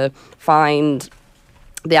 trying to find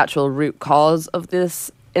the actual root cause of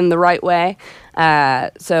this in the right way?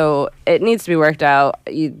 So it needs to be worked out.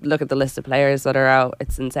 You look at the list of players that are out,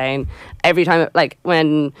 it's insane. Every time, like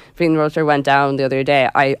when Fiona Rocher went down the other day,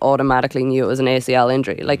 I automatically knew it was an ACL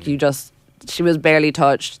injury. Like, she was barely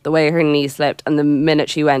touched, the way her knee slipped, and the minute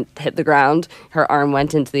she hit the ground, her arm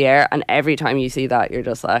went into the air, and every time you see that, you're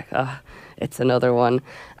just like, oh, it's another one.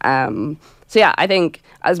 So yeah, I think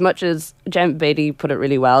as much as Jen Beatty put it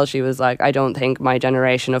really well, she was like, I don't think my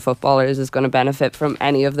generation of footballers is going to benefit from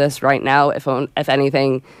any of this right now. If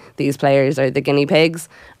anything, these players are the guinea pigs,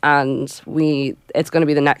 and it's going to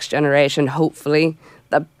be the next generation, hopefully,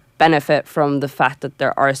 that benefit from the fact that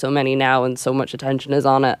there are so many now and so much attention is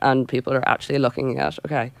on it, and people are actually looking at,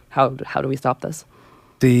 okay, how do we stop this?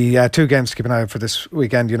 The 2 games to keep an eye out for this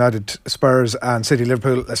weekend: United Spurs and City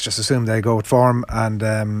Liverpool. Let's just assume they go with form,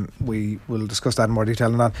 and we will discuss that in more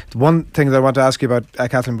detail. And the one thing that I want to ask you about,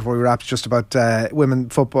 Kathleen, before we wrap, is just about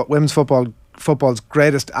women's football's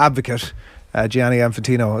greatest advocate, Gianni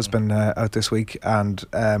Infantino, has been out this week, and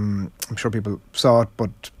I'm sure people saw it,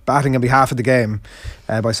 but batting on behalf of the game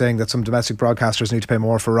by saying that some domestic broadcasters need to pay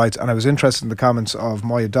more for rights. And I was interested in the comments of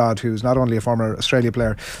Moya Dodd, who's not only a former Australia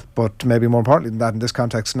player, but maybe more importantly than that in this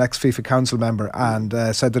context, an ex-FIFA council member, and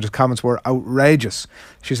said that his comments were outrageous.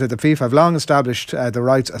 She said that FIFA have long established the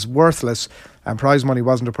rights as worthless, and prize money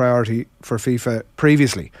wasn't a priority for FIFA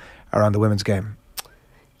previously around the women's game.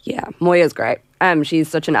 Yeah, Moya's great. She's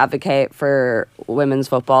such an advocate for women's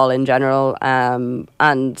football in general. And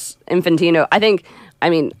Infantino, I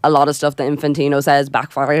mean, a lot of stuff that Infantino says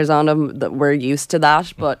backfires on him, that we're used to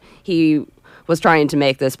that. But he was trying to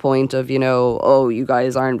make this point of, you know, oh, you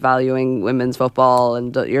guys aren't valuing women's football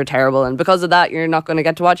and you're terrible. And because of that, you're not going to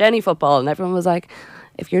get to watch any football. And everyone was like,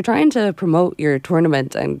 if you're trying to promote your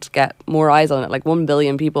tournament and get more eyes on it, like 1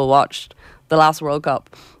 billion people watched the last World Cup,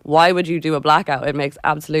 why would you do a blackout? It makes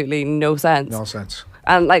absolutely no sense. No sense.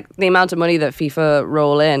 And like the amount of money that FIFA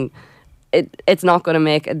roll in, it's not going to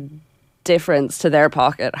make a difference to their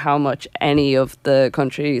pocket how much any of the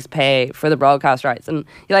countries pay for the broadcast rights. And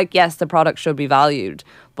you're like, yes, the product should be valued,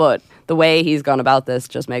 But the way he's gone about this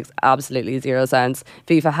just makes absolutely zero sense.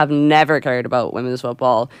 FIFA have never cared about women's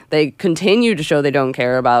football. They continue to show they don't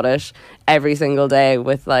care about it every single day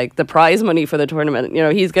with like the prize money for the tournament. You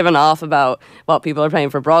know, he's given off about what people are paying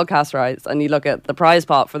for broadcast rights, and you look at the prize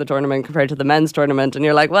pot for the tournament compared to the men's tournament, and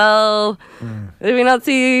you're like, well, did we not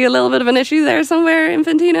see a little bit of an issue there somewhere,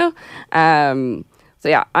 Infantino? So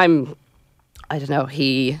yeah, I don't know,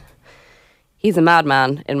 he's a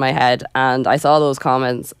madman in my head, and I saw those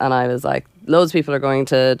comments and I was like, loads of people are going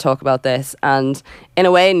to talk about this, and in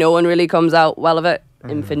a way no one really comes out well of it.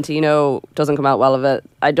 Infantino doesn't come out well of it.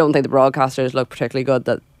 I don't think the broadcasters look particularly good,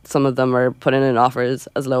 that some of them are putting in offers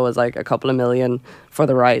as low as like a couple of million for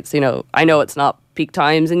the rights. You know, I know it's not peak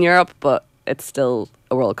times in Europe, but it's still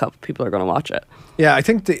a World Cup. People are going to watch it. Yeah, I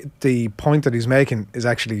think the point that he's making is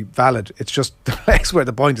actually valid. It's just the place where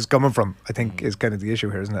the point is coming from, I think, is kind of the issue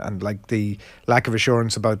here, isn't it? And like the lack of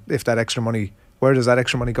assurance about if that extra money, where does that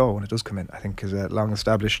extra money go when it does come in, I think is a long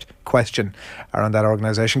established question around that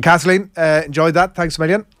organisation. Kathleen, enjoyed that. Thanks a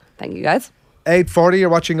million. Thank you, guys. 8:40, you're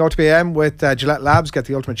watching OTB AM with Gillette Labs. Get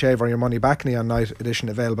the ultimate shave or your money back. Neon Night edition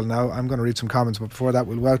available now. I'm going to read some comments, but before that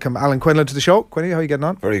we'll welcome Alan Quinlan to the show. Quinny, how are you getting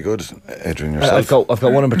on? Very good. Adrian, yourself? I've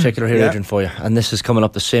got one in particular here, Adrian, for you, and this is coming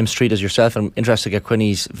up the same street as yourself. I'm interested to get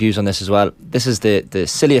Quinny's views on this as well. This is the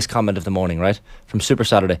silliest comment of the morning, right, from Super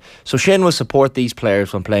Saturday. So Shane will support these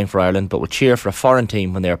players when playing for Ireland, but will cheer for a foreign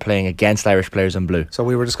team when they are playing against Irish players in blue. So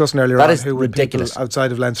we were discussing earlier that on is who would ridiculous. People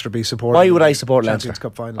outside of Leinster be supporting. Why would I support Leinster? Champions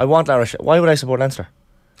Cup final. I want Irish. Why would I support Leinster?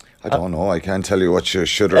 I don't know. I can't tell you what you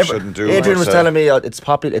should or shouldn't do. Adrian was telling me it's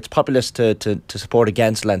populist to support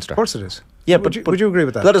against Leinster. Of course it is. Yeah, would you agree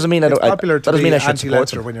with that? That doesn't mean it's popular that doesn't mean I should support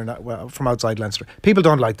them when you're not from outside Leinster. People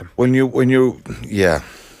don't like them. When you yeah,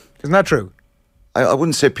 isn't that true? I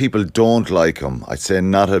wouldn't say people don't like them. I'd say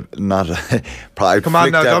not a. I'd Come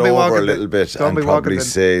on now, that don't be over walking a little bit don't and be probably walking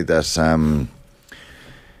say that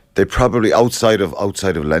they probably outside of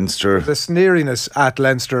Leinster. The sneeriness at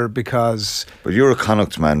Leinster because. But you're a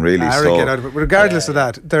Connacht man, really. So get out of it. Regardless of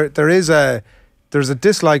that, there's a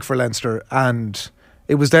dislike for Leinster, and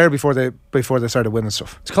it was there before they started winning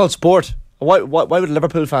stuff. It's called sport. Why would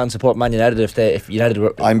Liverpool fans support Man United if United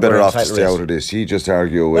were? I'm better off to stay out of this. You just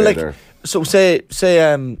argue away there. So say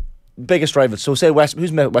biggest rival. So say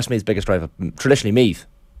who's Westmeath's biggest rival? Traditionally Meath.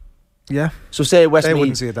 Yeah. So say Westmeath. They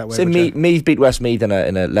wouldn't see it that way. Say Meath beat Westmeath in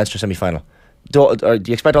a Leinster semi-final. Do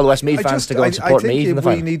you expect all the Westmeath fans to go and support Meath in the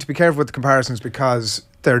final? We need to be careful with the comparisons because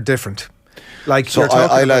they're different. Like so,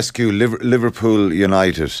 I'll ask you, Liverpool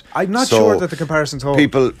United. I'm not sure that the comparisons hold.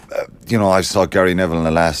 People, I saw Gary Neville in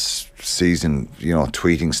the last season,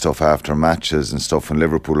 tweeting stuff after matches and stuff when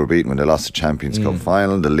Liverpool were beaten when they lost the Champions Cup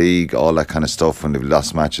final, the league, all that kind of stuff when they've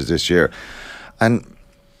lost matches this year. And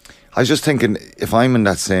I was just thinking, if I'm in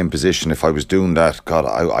that same position, if I was doing that, God,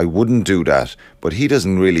 I wouldn't do that. But he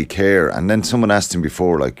doesn't really care. And then someone asked him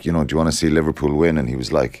before, like, do you want to see Liverpool win? And he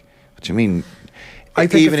was like, what do you mean? I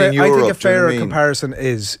think a fairer comparison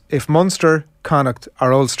is if Munster, Connacht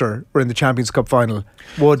or Ulster were in the Champions Cup final,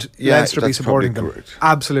 would Leinster be supporting them? Correct.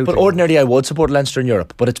 Absolutely. But ordinarily I would support Leinster in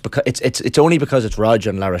Europe, but it's only because it's Roger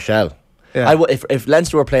and La Rochelle. Yeah. If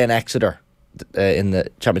Leinster were playing Exeter in the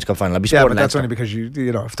Champions Cup final, I'd be supporting Leinster. That's only because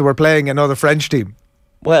if they were playing another French team.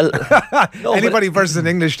 Well, anybody versus an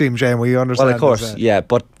English team, Shane, we understand. Well, of course,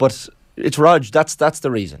 but it's Rog. That's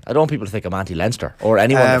the reason. I don't want people to think I'm anti-Leinster or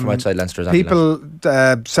anyone from outside Leinster is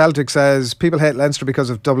anti-Leinster. Celtic says people hate Leinster because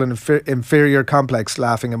of Dublin inferior complex,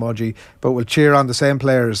 laughing emoji, but will cheer on the same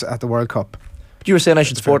players at the World Cup. But you were saying I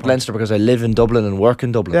should support Leinster because I live in Dublin and work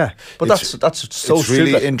in Dublin. Yeah, but that's so it's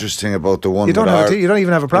really stupid. Interesting about the one. You don't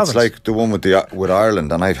even have a province. It's like the one with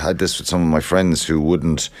Ireland, and I've had this with some of my friends who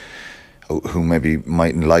maybe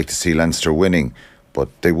mightn't like to see Leinster winning, but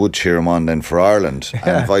they would cheer him on then for Ireland,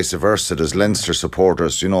 and vice versa. There's Leinster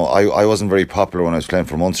supporters. I wasn't very popular when I was playing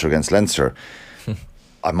for Munster against Leinster.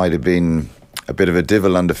 I might have been a bit of a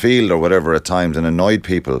divil on the field or whatever at times and annoyed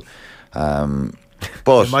people.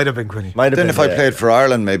 But it might have been Quinny. Then if I played for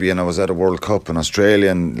Ireland maybe and I was at a World Cup in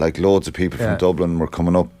Australia and like loads of people from Dublin were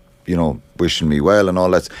coming up, wishing me well and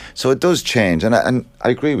all that. So it does change, and I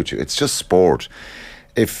agree with you. It's just sport.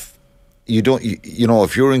 If you don't,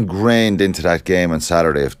 if you're ingrained into that game on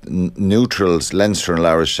Saturday, if neutrals, Leinster and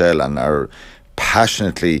La Rochelle, and are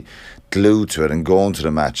passionately glued to it and going to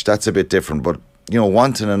the match, that's a bit different. But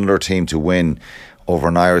wanting another team to win over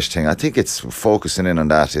an Irish thing, I think it's focusing in on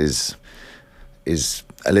that is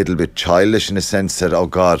a little bit childish in the sense that, oh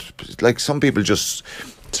God, like some people just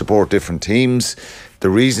support different teams. The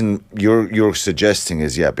reason you're suggesting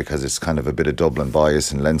is because it's kind of a bit of Dublin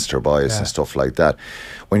bias and Leinster bias and stuff like that.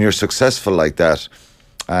 When you're successful like that,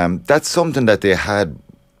 that's something that they had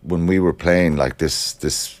when we were playing like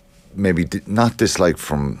this maybe not dislike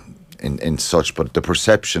from in such, but the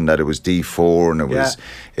perception that it was D4 and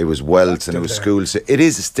it was Welts and it was schools. It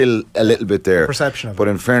is still a little bit there. Perception of but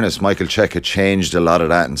in fairness, Michael Check had changed a lot of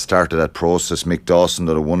that and started that process. Mick Dawson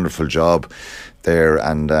did a wonderful job there,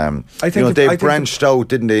 and I think they branched out,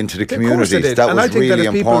 didn't they, into the communities. That was really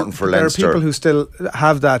important for Leinster. There are people who still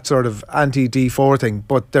have that sort of anti-D4 thing,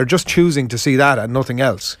 but they're just choosing to see that and nothing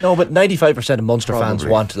else. No, but 95% of Munster fans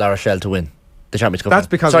want La Rochelle to win the Champions Cup. That's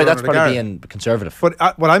because that's probably being conservative.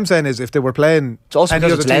 But what I'm saying is, if they were playing, it's also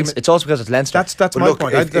because it's Leinster. That's my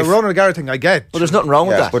point. The Ronan O'Gara thing, I get. But there's nothing wrong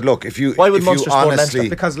with that. But look, why would Munster support Leinster?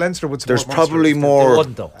 Because Leinster would support Munster.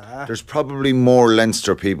 Munster. There's probably more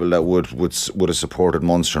Leinster people that would have supported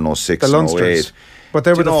Munster in 06 and 08. But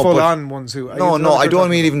they were the full-on ones who... No, I don't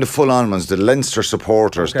mean even the full-on ones. The Leinster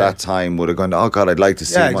supporters that time would have gone, oh God, I'd like to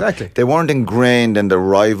see them. Exactly. They weren't ingrained in the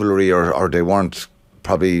rivalry, or they weren't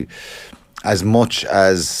probably as much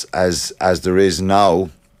as there is now.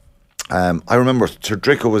 I remember Sir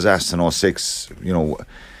Dricko was asked in 06,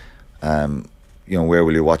 where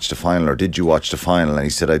will you watch the final, or did you watch the final? And he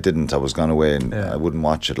said, I didn't. I was gone away and I wouldn't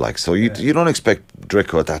watch it. So you don't expect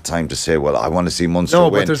Dricko at that time to say, well, I want to see Munster win. No,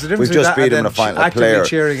 but there's a difference. We've just beat him in a final. Actively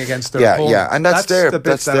cheering against their opponent. Yeah, and that's there.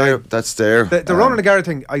 That's there. The Ronan O'Gara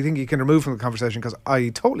thing, I think you can remove from the conversation, because I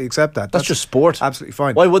totally accept that. That's just sport. Absolutely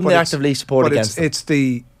fine. Why wouldn't they actively support against them?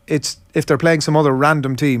 It's if they're playing some other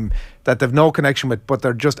random team that they've no connection with, but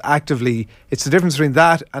they're just actively, it's the difference between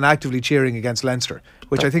that and actively cheering against Leinster,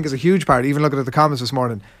 which I think is a huge part. Even looking at the comments this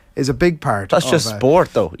morning, is a big part. That's just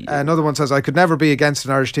sport, though. Another one says, I could never be against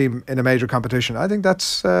an Irish team in a major competition. I think that's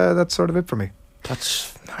sort of it for me.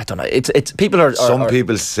 I don't know. It's people are. Some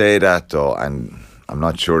people say that though, and I'm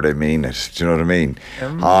not sure they mean it. Do you know what I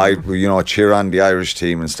mean? Cheer on the Irish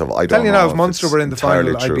team and stuff. I don't know. Tell you now, if Munster were in the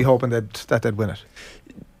final, I'd be hoping that they'd win it.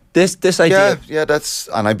 This idea, that's,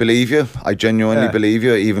 and I believe you. I genuinely believe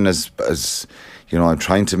you. Even as I'm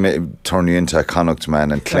trying to turn you into a Connacht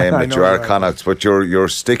man and claim that you are Connacht, but you're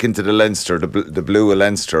sticking to the Leinster, the blue of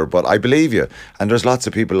Leinster. But I believe you, and there's lots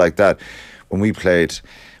of people like that. When we played,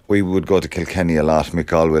 we would go to Kilkenny a lot. Mick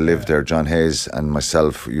Galway lived there. John Hayes and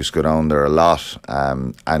myself used to go down there a lot.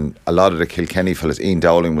 And a lot of the Kilkenny fellas, Ian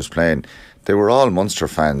Dowling was playing. They were all Munster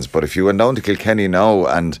fans. But if you went down to Kilkenny now,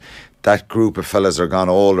 and that group of fellas are gone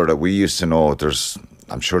older that we used to know,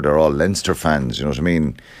 I'm sure they're all Leinster fans. You know what I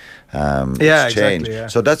mean? It's changed. Exactly,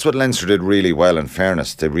 So that's what Leinster did really well. In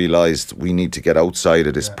fairness, they realised we need to get outside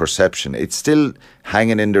of this perception. It's still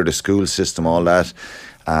hanging in there, the school system, all that.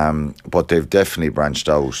 But they've definitely branched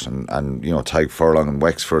out, and Tyke Furlong and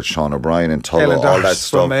Wexford, Sean O'Brien and Tullow, all that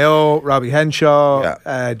stuff. Mayo, Robbie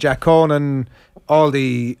Henshaw, Jack Conan, all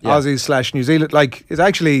the Aussies / New Zealand. Like, it's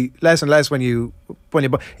actually less and less when you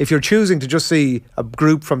if you're choosing to just see a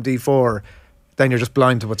group from D4, then you're just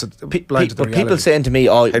blind to what's blind to the reality. People saying to me,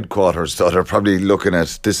 headquarters, so they're probably looking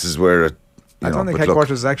at this is where it. I don't think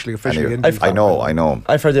headquarters is actually officially in. I know.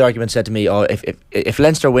 I've heard the argument said to me, if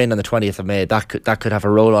Leinster win on the 20th of May, that could have a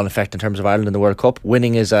roll-on effect in terms of Ireland in the World Cup.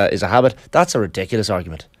 Winning is a habit. That's a ridiculous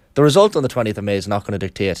argument. The result on the 20th of May is not going to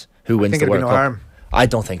dictate who wins the World Cup. Harm. I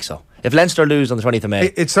don't think so. If Leinster lose on the 20th of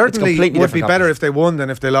May, it certainly would be better if they won than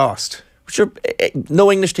if they lost. Sure, no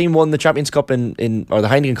English team won the Champions Cup or the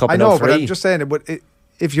Heineken Cup. I know, but I'm just saying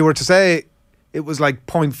if you were to say it was like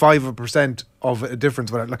 0.5% of a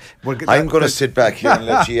difference. I'm going to sit back here and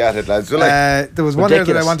let you at it, lads. There was one there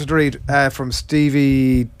that I wanted to read from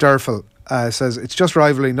Stevie Durfel. Says it's just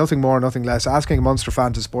rivalry, nothing more, nothing less. Asking a Munster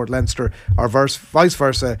fan to support Leinster or vice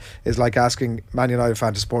versa is like asking Man United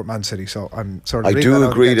fan to support Man City. So I'm sort of. I do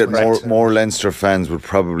agree that more Leinster fans would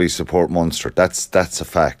probably support Munster. That's a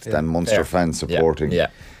fact. Than Munster fans supporting. Yeah.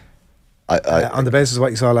 On the basis of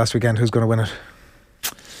what you saw last weekend, who's going to win it?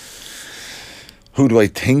 Who do I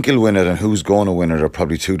think will win it and who's going to win it are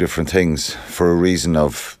probably two different things. For a reason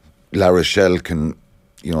of La Rochelle can.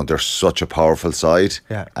 They're such a powerful side,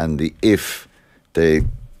 and if they, is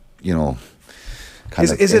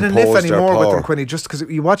it an if anymore with them, Quinny? Just because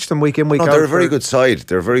you watch them week in, week out. They're a very good side.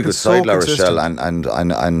 They're a very good side, La Rochelle,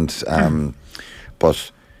 and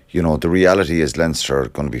but the reality is Leinster are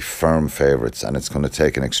going to be firm favourites, and it's going to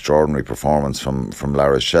take an extraordinary performance from La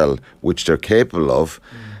Rochelle, which they're capable of.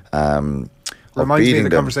 Reminds me of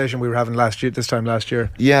the conversation we were having this time last year.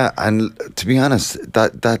 Yeah, and to be honest,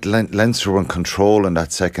 that Leinster were in control in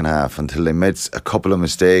that second half until they made a couple of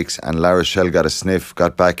mistakes, and La Rochelle got a sniff,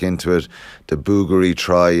 got back into it. The Bouguerie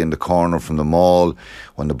try in the corner from the maul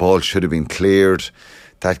when the ball should have been cleared,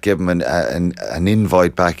 that gave them an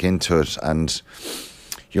invite back into it. And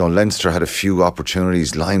Leinster had a few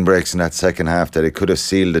opportunities, line breaks in that second half that it could have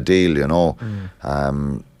sealed the deal.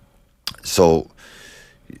 So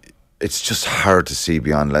it's just hard to see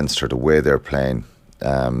beyond Leinster the way they're playing,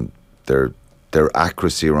 their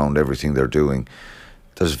accuracy around everything they're doing.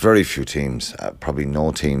 There's very few teams, probably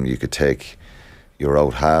no team you could take your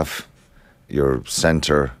out half, your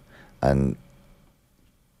centre and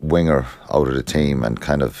winger out of the team and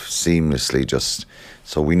kind of seamlessly just...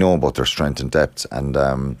 So we know about their strength and depth, and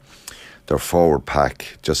their forward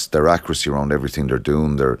pack, just their accuracy around everything they're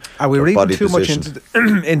doing. Are we reading too much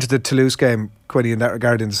into the Toulouse game, Quinny, in that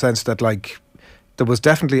regard, in the sense that, like, there was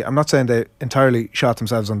definitely, I'm not saying they entirely shot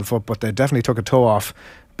themselves on the foot, but they definitely took a toe off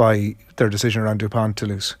by their decision around Dupont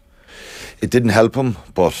Toulouse? It didn't help them,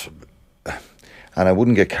 but, and I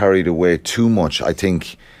wouldn't get carried away too much. I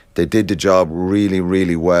think they did the job really,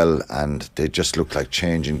 really well, and they just looked like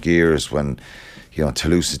changing gears when, you know,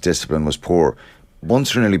 Toulouse's discipline was poor.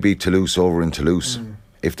 Munster nearly beat Toulouse over in Toulouse.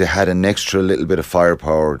 If they had an extra little bit of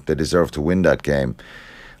firepower, they deserved to win that game.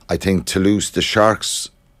 I think Toulouse, the Sharks,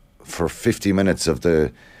 for 50 minutes of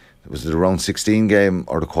was it the round 16 game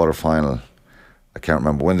or the quarter-final? I can't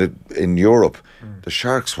remember. In Europe, the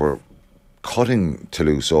Sharks were cutting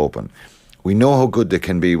Toulouse open. We know how good they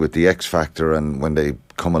can be with the X factor and when they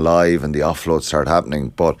come alive and the offloads start happening,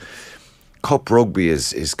 but Cup rugby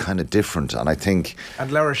is kind of different, and I think...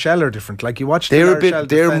 And La Rochelle are different. Like, you watch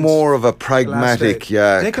they're more of a pragmatic,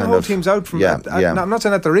 they can hold teams out from... I'm not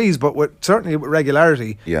saying at their ease, but certainly with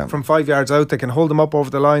regularity. From 5 yards out, they can hold them up over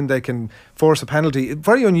the line, they can force a penalty.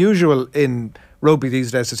 Very unusual in rugby these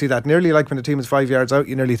days to see that. Nearly like when the team is 5 yards out,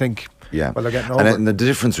 you nearly think, well, they're getting over. And the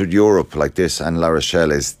difference with Europe like this and La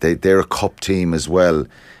Rochelle is they're a cup team as well,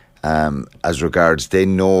 as regards they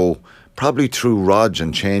know... Probably through Rog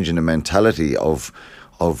and changing the mentality of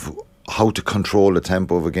how to control the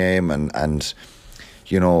tempo of a game and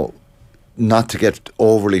you know, not to get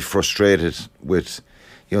overly frustrated with,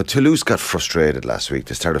 you know, Toulouse got frustrated last week.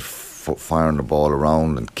 They started firing the ball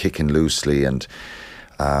around and kicking loosely, and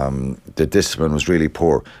the discipline was really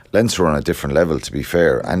poor. Leinster are on a different level, to be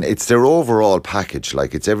fair, and it's their overall package.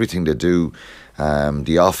 Like, it's everything they do,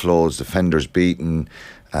 the offloads, defenders beaten,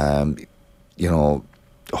 you know,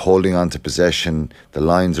 holding on to possession, the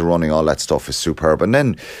lines are running, all that stuff is superb. And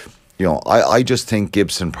then, you know, I just think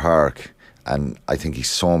Gibson Park, and I think he's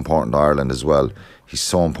so important to Ireland as well. He's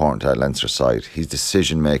so important to that Leinster side. He's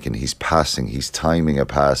decision making, he's passing, he's timing a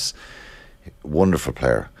pass. Wonderful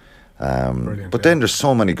player. But then there's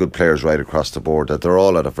so many good players right across the board that they're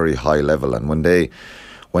all at a very high level, and when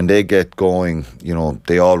they get going, you know,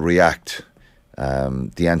 they all react.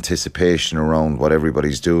 The anticipation around what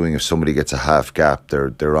everybody's doing. If somebody gets a half gap,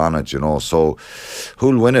 they're on it, you know. So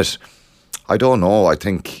who'll win it? I don't know. I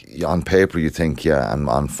think on paper you think, and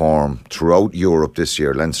on form throughout Europe this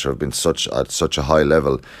year, Leinster have been at such a high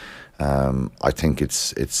level. I think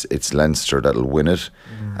it's Leinster that'll win it.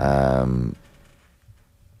 I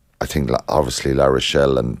think obviously La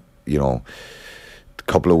Rochelle, and you know, a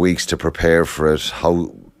couple of weeks to prepare for it.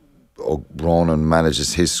 How Ronan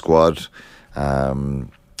manages his squad.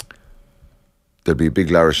 There'll be a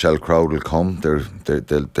big La Rochelle crowd will come.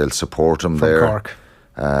 They'll support him there. Cork.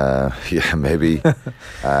 Yeah, maybe.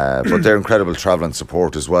 But they're incredible travelling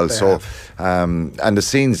support as well. And the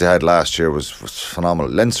scenes they had last year was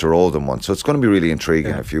phenomenal. Leinster owed them one, so it's going to be really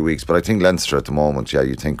intriguing in a few weeks. But I think Leinster at the moment,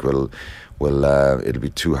 you think will it'll be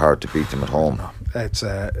too hard to beat them at home. It's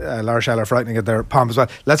La Rochelle are frightening at their pomp as well.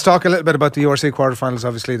 Let's talk a little bit about the URC quarterfinals.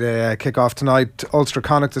 Obviously they kick off tonight. Ulster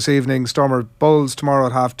Connacht this evening, Stormer Bulls tomorrow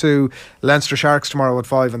at 2:30, Leinster Sharks tomorrow at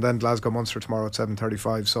 5, and then Glasgow Munster tomorrow at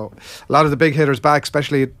 7:35. So a lot of the big hitters back,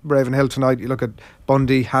 especially at Ravenhill tonight. You look at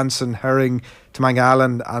Bundy, Hansen, Herring, Tamanga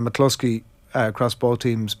Allen and McCluskey across both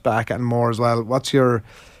teams back, and more as well. What's your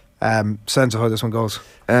sense of how this one goes?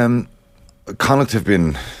 Connacht have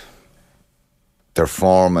been... Their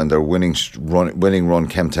form and their winning run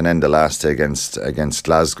came to an end the last day against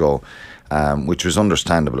Glasgow, which was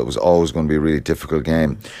understandable. It was always going to be a really difficult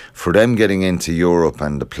game. For them getting into Europe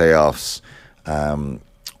and the playoffs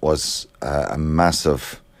was a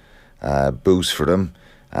massive boost for them,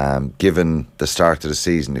 given the start of the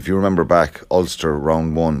season. If you remember back, Ulster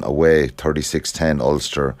round 1 away, 36-10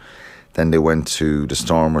 Ulster. Then they went to the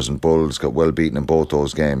Stormers and Bulls, got well beaten in both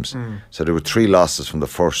those games. So there were 3 losses from the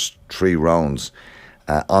first 3 rounds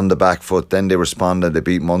on the back foot. Then they responded. They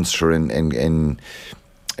beat Munster in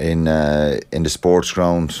the sports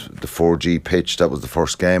ground, the 4G pitch. That was the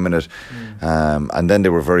first game in it. And then they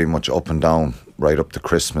were very much up and down right up to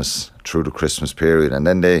Christmas, through the Christmas period. And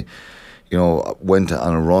then they, you know, went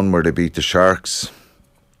on a run where they beat the Sharks,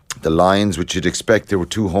 the Lions, which you'd expect. There were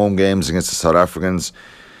 2 home games against the South Africans.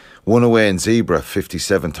 One away in Zebra,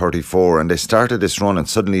 57-34, and they started this run, and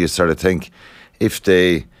suddenly you start to think, if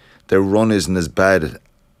the their run isn't as bad.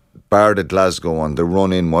 Bar the Glasgow one, the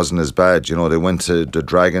run in wasn't as bad. You know, they went to the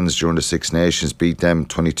Dragons during the Six Nations, beat them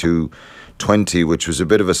 22-20, which was a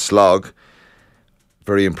bit of a slog.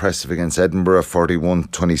 Very impressive against Edinburgh,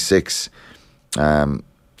 41-26, and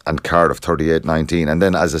Cardiff 38-19. And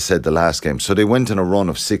then, as I said, the last game. So they went on a run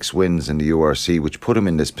of 6 wins in the URC, which put them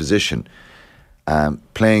in this position,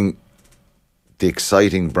 playing the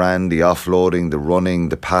exciting brand, the offloading, the running,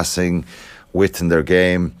 the passing, width in their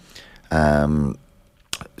game.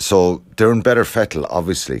 So they're in better fettle,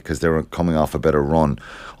 obviously, because they were coming off a better run.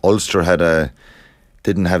 Ulster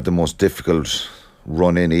didn't have the most difficult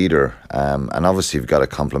run in either, and obviously you've got to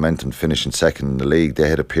compliment them finishing second in the league. They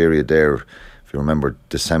had a period there, if you remember,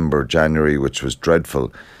 December, January, which was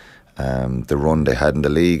dreadful, the run they had in the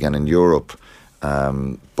league and in Europe.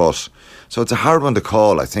 But so it's a hard one to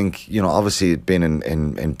call. I think, you know, obviously it being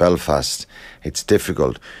in Belfast, it's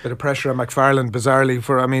difficult. Bit of pressure on McFarland, bizarrely,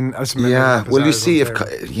 well, you see,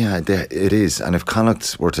 it is. And if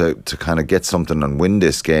Connacht were to kind of get something and win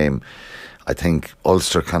this game, I think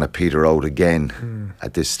Ulster kind of peter out again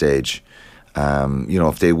at this stage. You know,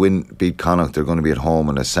 if they beat Connacht, they're going to be at home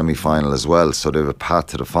in a semi-final as well, so they have a path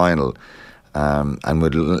to the final. And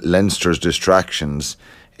with Leinster's distractions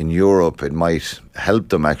in Europe, it might help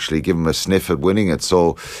them actually, give them a sniff at winning it.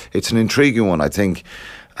 So it's an intriguing one. I think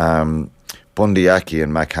Bundy Aki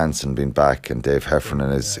and Mac Hansen being back and Dave Heffernan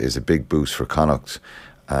is a big boost for Connacht.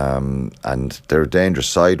 And they're a dangerous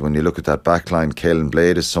side when you look at that backline. Caelan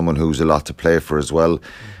Blade is someone who's a lot to play for as well,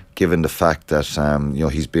 given the fact that you know,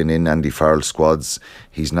 he's been in Andy Farrell's squads.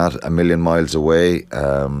 He's not a million miles away.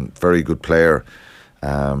 Very good player.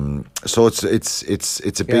 So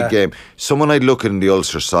it's a big game. Someone I'd look at in the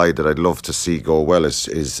Ulster side that I'd love to see go well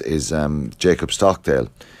is Jacob Stockdale,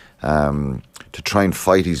 to try and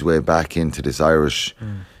fight his way back into this Irish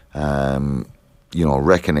you know,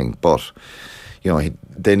 reckoning. But you know,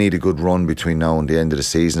 they need a good run between now and the end of the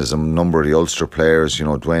season. There's a number of the Ulster players, you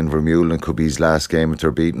know, Dwayne Vermeulen could be his last game if they're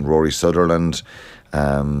beating Rory Sutherland.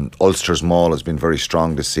 Ulster's maul has been very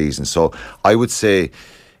strong this season. So I would say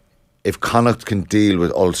if Connacht can deal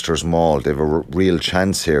with Ulster's maul, they have a real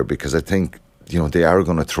chance here, because I think, you know, they are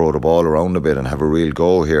going to throw the ball around a bit and have a real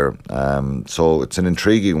go here. So it's an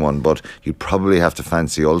intriguing one, but you'd probably have to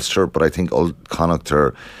fancy Ulster. But I think Connacht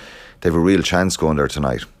they have a real chance going there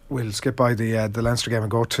tonight. We'll skip by the Leinster game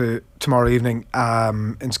and go to tomorrow evening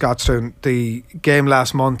in Scottstown. The game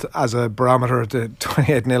last month as a barometer, the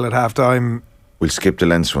 28-0 at half-time. We'll skip the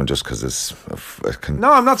Leinster one just because it's...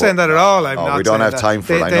 No, I'm not saying that at all. We don't have time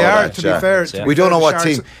for it. They are, to be fair. We don't know what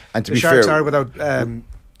team. And to be fair... The Sharks are without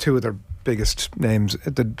two of their biggest names, two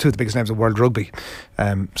of the biggest names of world rugby.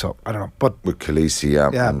 So, I don't know. But with Khaleesi, yeah.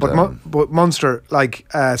 Yeah, but Munster, like,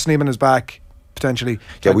 Sneeman is back. Potentially.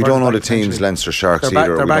 Yeah, we don't know the teams, Leinster Sharks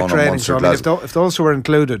either. They're back training, so I mean, if those who were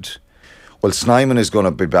included. Well, Snyman is going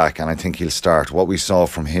to be back, and I think he'll start. What we saw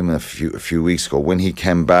from him a few weeks ago, when he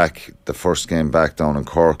came back, the first game back down in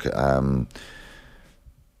Cork, I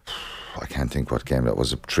can't think what game that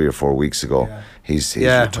was, 3 or 4 weeks ago. Yeah. His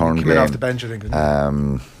return he came game. off the bench, I think.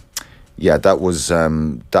 That was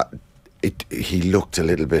he looked a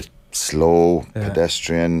little bit slow,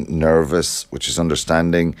 pedestrian, nervous, which is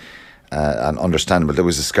understanding. And understandable. There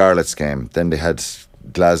was a Scarlets game. Then they had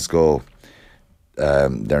Glasgow,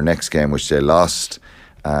 their next game, which they lost.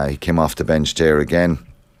 He came off the bench there again.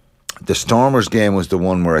 The Stormers game was the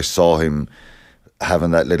one where I saw him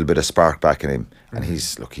having that little bit of spark back in him. And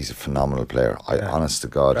he's a phenomenal player. Honest to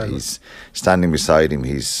God, he's standing beside him.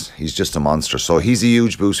 He's just a monster. So he's a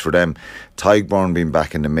huge boost for them. Tygburn being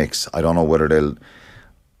back in the mix. I don't know whether they'll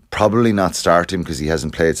probably not start him because he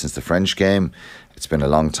hasn't played since the French game. It's been a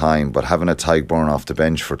long time, but having a Tygburn off the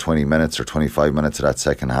bench for 20 minutes or 25 minutes of that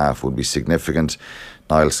second half would be significant.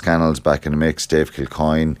 Niall Scannell's back in the mix, Dave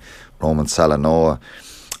Kilcoyne, Roman Salanoa.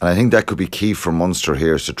 And I think that could be key for Munster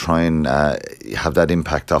here, is to try and have that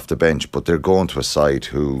impact off the bench. But they're going to a side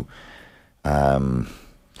who they're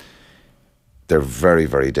very,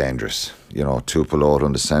 very dangerous. You know, Tupelo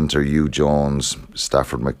in the centre, Hugh Jones,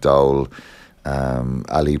 Stafford McDowell,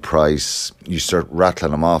 Ali Price. You start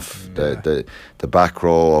rattling them off. The back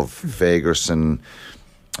row of Fagerson,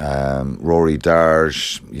 Rory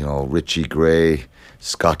Darge, you know, Richie Gray,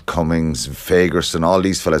 Scott Cummings, Fagerson, all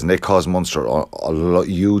these fellas, and they caused Munster a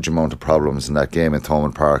huge amount of problems in that game in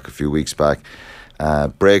Thomond Park a few weeks back.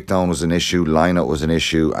 Breakdown was an issue, line-out was an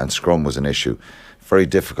issue, and scrum was an issue. Very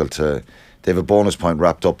difficult to... They have a bonus point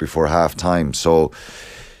wrapped up before half-time, so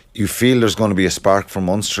you feel there's going to be a spark from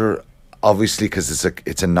Munster, obviously, because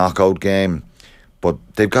it's a knockout game. But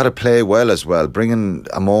they've got to play well as well, bringing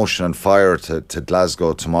emotion and fire to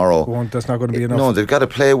Glasgow tomorrow. That's not going to be enough. No, they've got to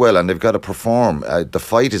play well and they've got to perform. The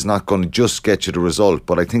fight is not going to just get you the result,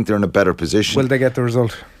 but I think they're in a better position. Will they get the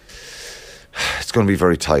result? It's going to be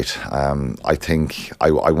very tight. I think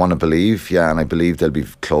I want to believe, and I believe they'll be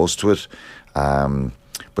close to it.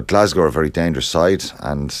 But Glasgow are a very dangerous side,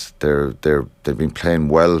 and they've been playing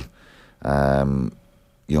well.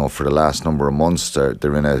 For the last number of months,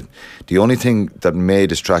 they're in the only thing that may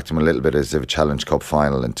distract them a little bit is they have a Challenge Cup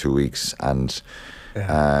final in 2 weeks, and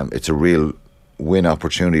it's a real win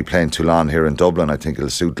opportunity playing Toulon here in Dublin. I think it'll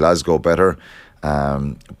suit Glasgow better,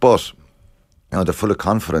 but they're full of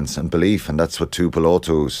confidence and belief, and that's what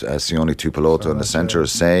Sione Tupeloto in the centre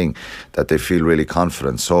is saying, that they feel really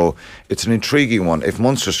confident. So it's an intriguing one. If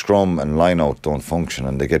Munster scrum and line-out don't function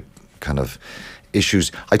and they get kind of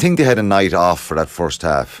issues, I think they had a night off for that first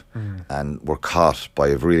half and were caught by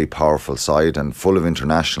a really powerful side and full of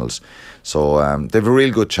internationals. So they have a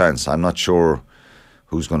real good chance. I'm not sure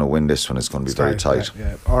who's going to win this one. It's going to be very tight.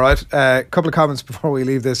 Yeah. All right, a couple of comments before we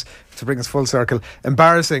leave this to bring us full circle.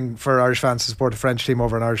 Embarrassing for Irish fans to support a French team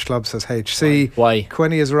over an Irish club, says HC. Why?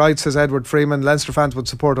 Quinny is right, says Edward Freeman. Leinster fans would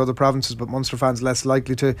support other provinces, but Munster fans less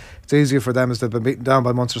likely to. It's easier for them as they've been beaten down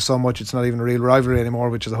by Munster so much it's not even a real rivalry anymore,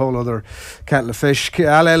 which is a whole other kettle of fish.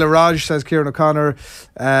 Al Raj, says Kieran O'Connor.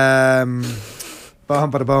 I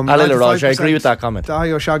agree with that comment.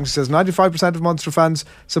 Dahi O'Shaughnessy says 95% of Munster fans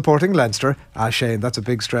supporting Leinster. Shane, that's a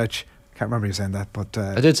big stretch. Can't remember you saying that, but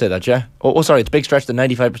I did say that, yeah. Sorry, it's a big stretch that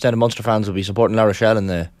 95% of Munster fans will be supporting La Rochelle in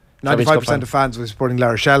the 95% of fans will be supporting La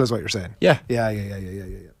Rochelle, is what you're saying. Yeah.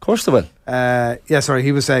 Of course they will. Sorry,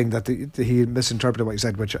 he was saying that he misinterpreted what you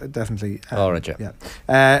said, which definitely. All right, yeah.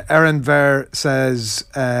 Aaron Ver says,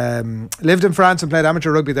 lived in France and played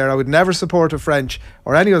amateur rugby there. I would never support a French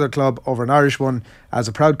or any other club over an Irish one. As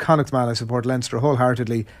a proud Connacht man, I support Leinster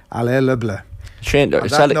wholeheartedly. Allez le bleu. Shane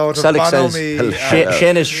says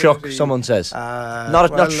Shane is shook, someone says.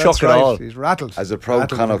 Not shook at all. He's rattled. As a proud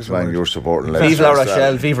Connacht man, you're supporting Leinster. Vive La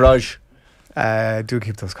Rochelle, vive Raj. Do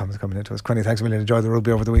keep those comments coming into us. Quinny, thanks a million. Enjoy the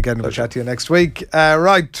rugby over the weekend. We'll chat to you next week.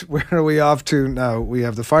 Right, where are we off to now? We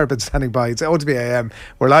have the Firepit standing by. It's OTB AM.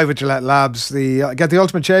 We're live at Gillette Labs. Get the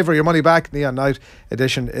ultimate shave or your money back. Neon Night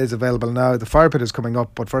edition is available now. The Firepit is coming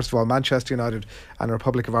up, but first of all, Manchester United and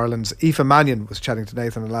Republic of Ireland's Aoife Mannion was chatting to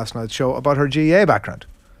Nathan on last night's show about her GAA background.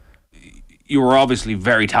 You were obviously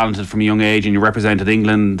very talented from a young age and you represented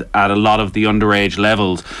England at a lot of the underage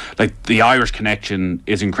levels. Like, the Irish connection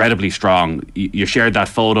is incredibly strong. You shared that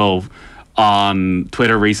photo on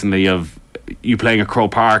Twitter recently of you playing at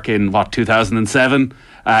Croke Park in 2007,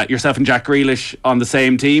 yourself and Jack Grealish on the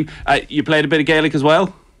same team. You played a bit of Gaelic as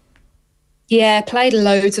well? Yeah, I played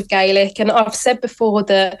loads of Gaelic, and I've said before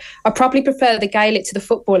that I probably prefer the Gaelic to the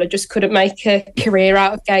football. I just couldn't make a career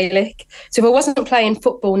out of Gaelic. So if I wasn't playing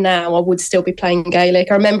football now, I would still be playing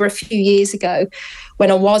Gaelic. I remember a few years ago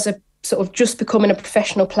when I was sort of just becoming a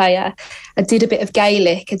professional player, I did a bit of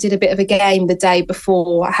Gaelic. I did a bit of a game the day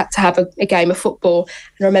before I had to have a game of football.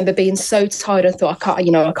 And I remember being so tired and thought,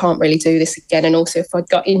 I can't really do this again. And also if I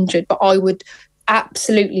got injured, but I would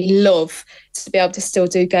absolutely love to be able to still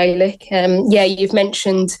do Gaelic. You've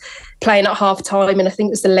mentioned playing at half time, and I think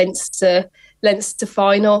it was the Leinster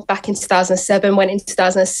final back in 2007, went in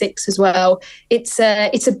 2006 as well. It's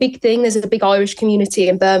a big thing. There's a big Irish community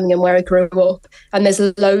in Birmingham where I grew up, and there's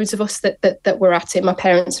loads of us that were at it. My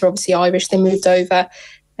parents are obviously Irish. They moved over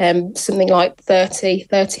something like 30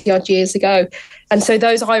 odd years ago. And so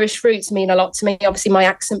those Irish roots mean a lot to me. Obviously my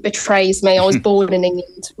accent betrays me. I was born in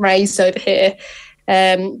England, raised over here.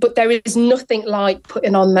 But there is nothing like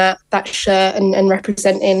putting on that shirt and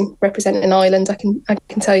representing Ireland. I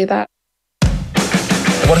can tell you that.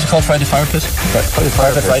 What is it called? Friday Firepit?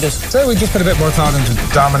 Firepit Fridays. So we just put a bit more thought into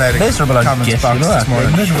dominating miserable comments box this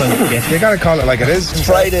morning. You gotta call it like it is. It's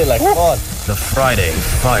Friday, like what? The Friday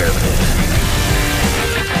Firepit.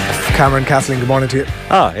 Cameron, Kathleen, good morning to you.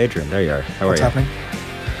 Adrian, there you are. What's happening?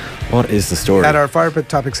 What is the story? Had our Firepit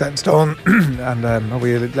topic set in stone, and are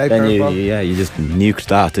we late there? You just nuked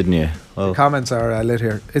that, didn't you? Well, the comments are lit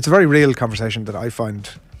here. It's a very real conversation that I find.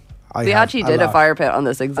 We actually did a Firepit on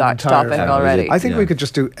this exact topic already. I think we could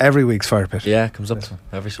just do every week's Firepit. Yeah, it comes up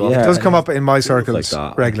every so often. It does come up in my circles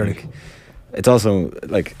like regularly. It's also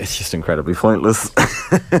it's just incredibly pointless.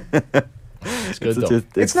 It's good though.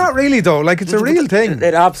 It's not really though. Like, it's a real thing.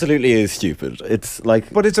 It absolutely is stupid. It's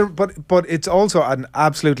like, but it's also an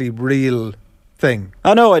absolutely real thing.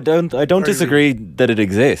 Oh no, I don't disagree that it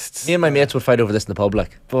exists. Me and my mates would fight over this in the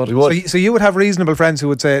public. But we would. So you would have reasonable friends who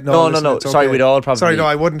would say no. No. Sorry, we'd all probably. Sorry, no,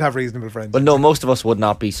 I wouldn't have reasonable friends. Well, no, most of us would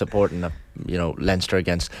not be supporting Leinster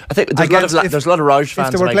against. I think there's a lot of Raj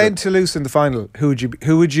fans. If they were playing Toulouse in the final,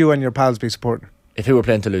 who would you and your pals be supporting? If who were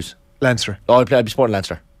playing Toulouse, Leinster. Oh, I'd be supporting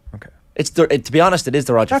Leinster. Okay. To be honest, it is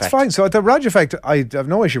the Raj effect. That's fine. So the Raj effect, I have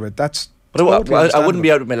no issue with. That's. But I wouldn't be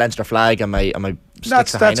out with my Leinster flag and my.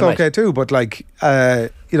 That's okay too. But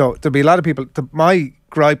there'd be a lot of people. My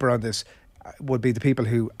gripe around this would be the people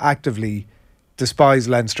who actively despise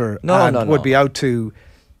Leinster would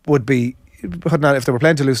be putting on, if they were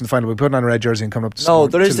playing Toulouse in the final, would be putting on a red jersey and coming up to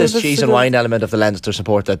support. No, there is this cheese and wine element of the Leinster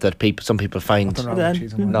support that some people find.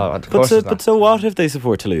 No, but so what if they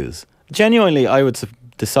support Toulouse? Genuinely, I would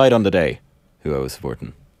decide on the day who I was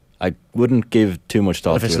supporting. I wouldn't give too much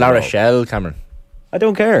thought to it. If it's La Rochelle, Cameron, I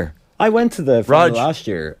don't care. I went to the final last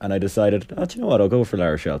year and I decided, do you know what? I'll go for La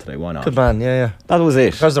Rochelle today. Why not? Good man, yeah. That was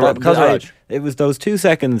it. Because Raj. It was those 2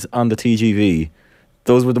 seconds on the TGV.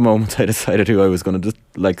 Those were the moments I decided who I was going to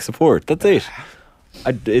just support. That's it.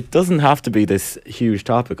 It doesn't have to be this huge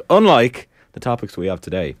topic, unlike the topics we have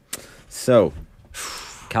today. So,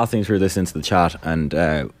 Kathleen threw this into the chat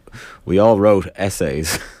and we all wrote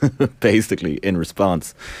essays basically in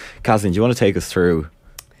response. Kathleen, do you want to take us through?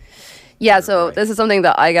 Yeah, so this is something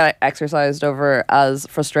that I got exercised over, as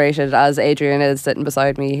frustrated as Adrian is sitting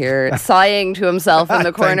beside me here, sighing to himself in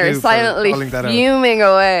the corner, silently fuming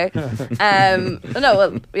away.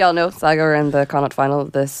 We all know Sligo are in the Connacht final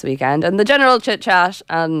this weekend, and the general chit-chat,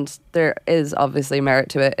 and there is obviously merit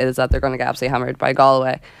to it, is that they're going to get absolutely hammered by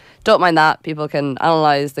Galway. Don't mind that. People can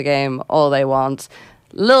analyse the game all they want.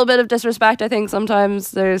 Little bit of disrespect, I think.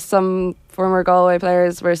 Sometimes there's some former Galway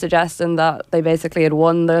players were suggesting that they basically had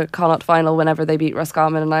won the Connacht final whenever they beat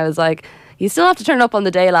Roscommon, and I was like, you still have to turn up on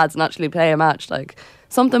the day, lads, and actually play a match. Like,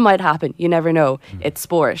 something might happen, you never know. It's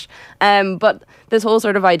sport. But this whole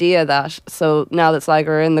sort of idea that, so now that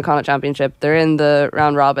Sligo are in the Connacht Championship, they're in the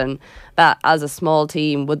round robin, that as a small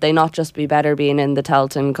team, would they not just be better being in the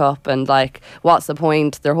Telton Cup? And like, what's the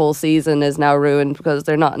point? Their whole season is now ruined because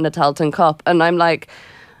they're not in the Telton Cup. And I'm like,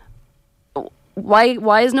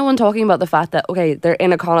 why is no one talking about the fact that, okay, they're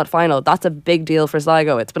in a Connacht final? That's a big deal for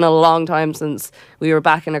Sligo. It's been a long time since we were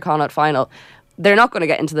back in a Connacht final. They're not going to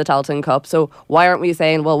get into the Telton Cup, so why aren't we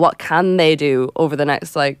saying, well, what can they do over the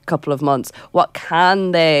next couple of months? What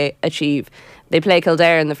can they achieve? They play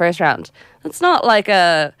Kildare in the first round. It's not like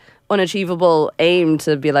a unachievable aim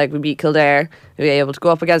to be like, we beat Kildare, we'll be able to go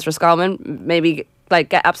up against Roscommon, maybe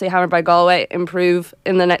get absolutely hammered by Galway, improve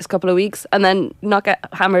in the next couple of weeks, and then not get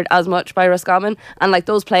hammered as much by Roscommon. And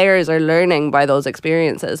those players are learning by those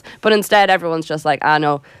experiences. But instead, everyone's just like,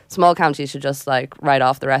 no, small counties should just write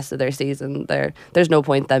off the rest of their season. There's no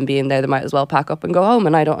point them being there. They might as well pack up and go home.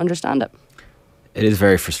 And I don't understand it. It is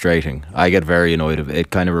very frustrating. I get very annoyed of it. It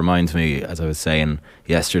kind of reminds me, as I was saying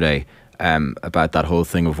yesterday, about that whole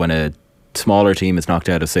thing of when a smaller team is knocked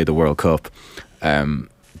out of, say, the World Cup, and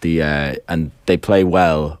they play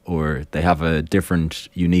well, or they have a different,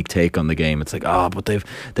 unique take on the game. It's like, but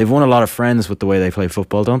they've won a lot of friends with the way they play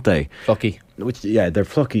football, don't they? Plucky. They're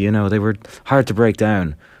plucky. They were hard to break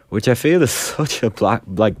down, which I feel is such a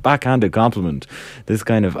backhanded compliment. This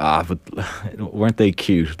kind of but weren't they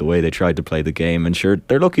cute the way they tried to play the game? And sure,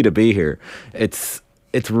 they're lucky to be here. It's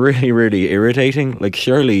really, really irritating.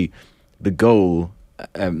 Surely the goal,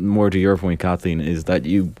 more to your point, Kathleen, is that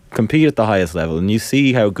you compete at the highest level and you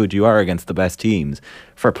see how good you are against the best teams.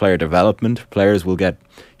 For player development, players will get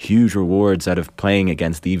huge rewards out of playing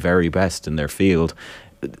against the very best in their field.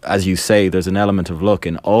 As you say, there's an element of luck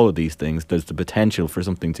in all of these things. There's the potential for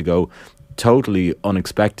something to go totally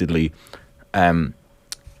unexpectedly, a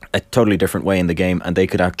totally different way in the game, and they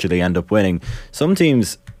could actually end up winning. Some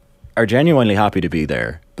teams are genuinely happy to be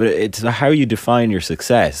there, but it's how you define your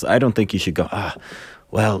success. I don't think you should go,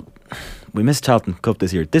 well, we missed Telton Cup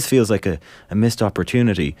this year. This feels like a missed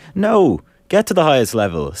opportunity. No, get to the highest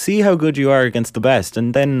level. See how good you are against the best,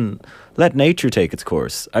 and then let nature take its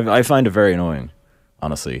course. I find it very annoying,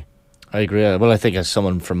 honestly. I agree. Well, I think as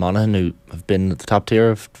someone from Monaghan who have been at the top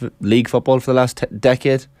tier of league football for the last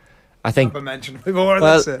decade, I think. I mentioned before.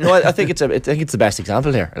 I think it's the best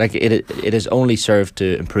example here. It has only served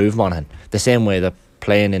to improve Monaghan, the same way that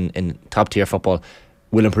playing in top tier football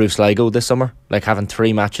will improve Sligo this summer. Having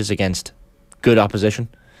 3 matches against good opposition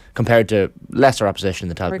compared to lesser opposition in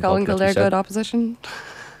the Telton Cup. Are we calling Kildare good opposition?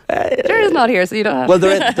 Jerry's not here, so you don't have. Well,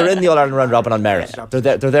 they're in the All Ireland round robin on merit.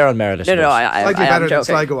 They're there on merit. No, I slightly better than joking.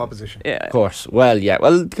 Sligo opposition. Yeah, of course. Well, yeah.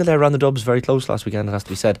 Well, Kildare ran the Dubs very close last weekend. It has to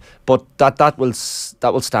be said, but that will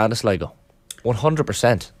stand a Sligo,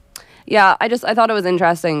 100%. Yeah, I thought it was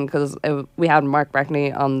interesting because we had Mark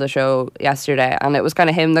Breckney on the show yesterday, and it was kind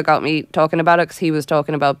of him that got me talking about it, because he was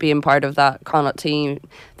talking about being part of that Connacht team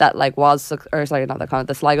that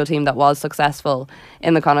the Sligo team that was successful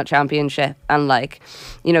in the Connacht Championship, and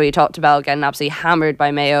he talked about getting absolutely hammered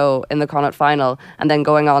by Mayo in the Connacht final and then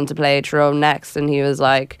going on to play Tyrone next, and he was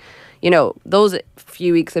like, those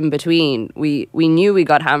few weeks in between, we knew we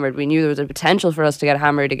got hammered. We knew there was a potential for us to get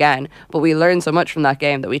hammered again, but we learned so much from that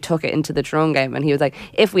game that we took it into the Tyrone game. And he was like,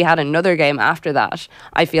 if we had another game after that,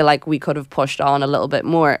 I feel like we could have pushed on a little bit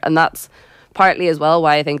more. And that's partly as well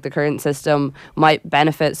why I think the current system might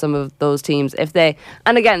benefit some of those teams if they,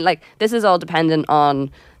 and again, this is all dependent on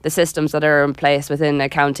the systems that are in place within a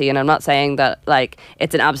county, and I'm not saying that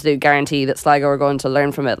it's an absolute guarantee that Sligo are going to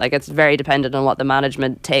learn from it. It's very dependent on what the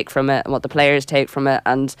management take from it and what the players take from it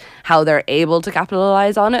and how they're able to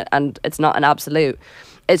capitalise on it, and it's not an absolute.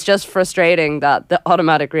 It's just frustrating that the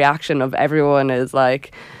automatic reaction of everyone is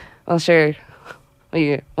like, well, sure,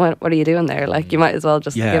 what are you doing there? You might as well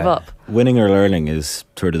just give up. Winning or learning is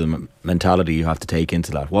sort of the mentality you have to take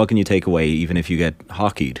into that. What can you take away even if you get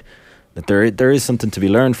hockeyed? That there is something to be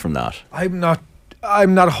learned from that. I'm not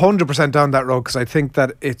 100% down that road, because I think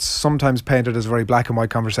that it's sometimes painted as a very black and white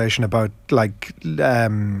conversation about lower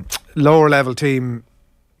level team,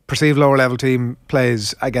 perceived lower level team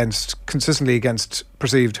plays consistently against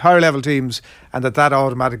perceived higher level teams, and that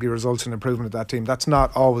automatically results in improvement of that team. That's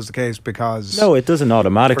not always the case, because no, it doesn't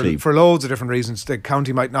automatically. For loads of different reasons, the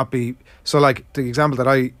county might not be. So the example that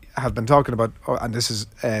I have been talking about, and this is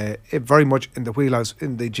very much in the wheelhouse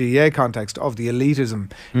in the GAA context of the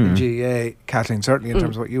elitism in GAA, Kathleen, certainly in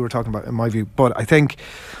terms of what you were talking about, in my view. But I think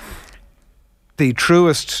the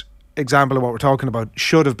truest example of what we're talking about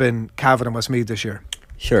should have been Cavan and Westmeath this year.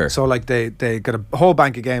 Sure. So they got a whole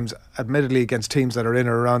bank of games, admittedly against teams that are in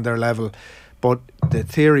or around their level, but the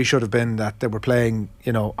theory should have been that they were playing,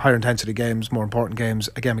 higher intensity games, more important games,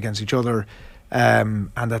 again against each other,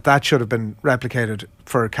 and that should have been replicated.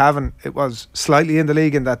 For Cavan, it was slightly in the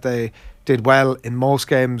league in that they did well in most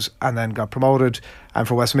games and then got promoted, and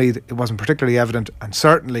for Westmeath it wasn't particularly evident, and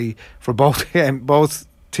certainly for both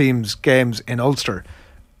teams' games in Ulster,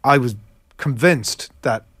 I was convinced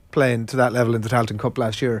that playing to that level in the Tailteann Cup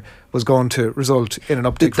last year was going to result in an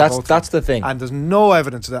uptick for both. That's the thing, and there's no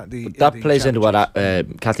evidence of that. That plays into what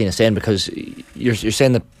Kathleen is saying, because you're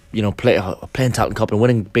saying that playing Tailteann Cup and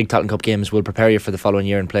winning big Tailteann Cup games will prepare you for the following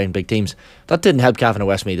year and playing big teams. That didn't help Cavan and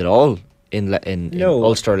Westmeath at all in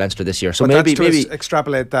Ulster or Leinster this year. So but maybe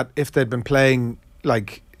extrapolate that if they'd been playing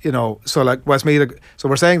Westmeath. So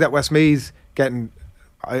we're saying that Westmeath getting,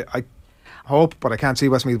 I hope, but I can't see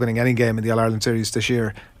Westmeath winning any game in the All-Ireland Series this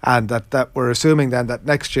year, and that we're assuming then that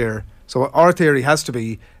next year, so our theory has to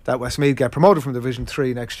be that Westmeath get promoted from Division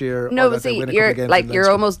 3 next year. No, but see, you're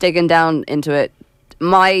almost digging down into it.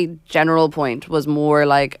 My general point was more an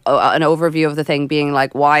overview of the thing being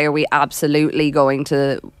why are we absolutely going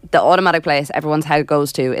to, the automatic place everyone's head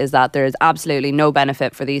goes to is that there is absolutely no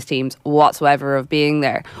benefit for these teams whatsoever of being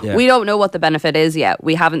there. Yeah. We don't know what the benefit is yet.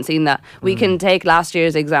 We haven't seen that. We can take last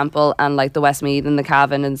year's example and the Westmeath and the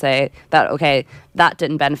Cavan and say that, okay, that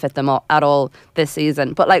didn't benefit them at all this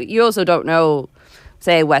season. But you also don't know,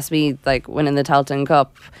 say Westmeath winning the Tailteann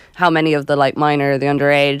Cup, how many of the the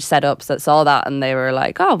underage setups that saw that and they were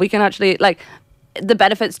we can actually the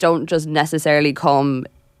benefits don't just necessarily come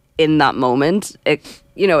in that moment. It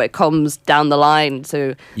comes down the line.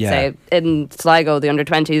 So say in Sligo, the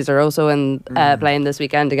under-20s are also playing this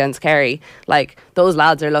weekend against Kerry. Those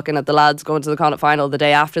lads are looking at the lads going to the Connacht final the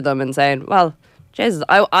day after them and saying, well, Jesus,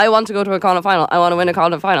 I want to go to a Connacht final. I want to win a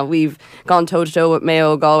Connacht final. We've gone toe-to-toe with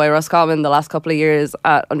Mayo, Galway, Roscommon the last couple of years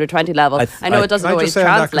at under-20 level. I know it doesn't always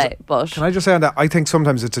translate, but... Can I just say on that, I think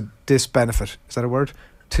sometimes it's a disbenefit, is that a word?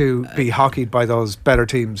 To be hockeyed by those better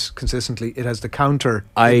teams consistently. It has the counter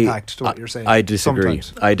impact to what you're saying. I disagree.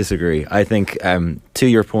 I think, to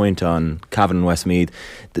your point on Cavan and Westmeath,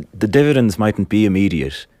 the dividends mightn't be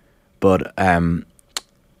immediate, but...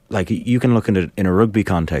 you can look at it in a rugby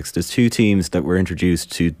context. There's two teams that were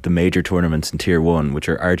introduced to the major tournaments in Tier 1, which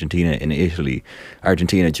are Argentina and Italy.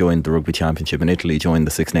 Argentina joined the Rugby Championship and Italy joined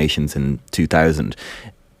the Six Nations in 2000.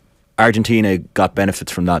 Argentina got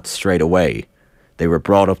benefits from that straight away. They were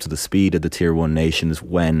brought up to the speed of the Tier 1 nations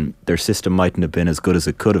when their system mightn't have been as good as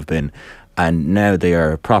it could have been. And now they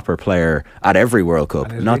are a proper player at every World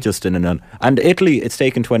Cup, not just in and Italy, it's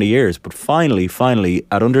taken 20 years, but finally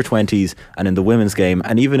at under-20s and in the women's game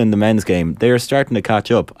and even in the men's game, they're starting to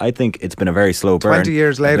catch up. I think it's been a very slow burn. 20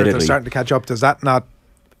 years later, they're starting to catch up. Does that not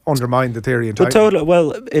undermine the theory entirely?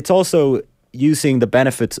 Well, it's also you seeing the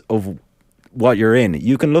benefits of what you're in.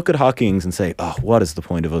 You can look at Hockings and say, oh, what is the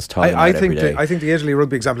point of us talking about every day? I think the Italy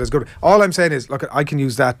rugby example is good. All I'm saying is, look, I can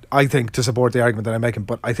use that, I think, to support the argument that I'm making,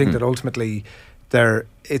 but I think that ultimately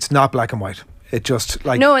it's not black and white. It just,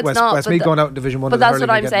 like, no, it's not. Westmeath going out in Division 1 but that's what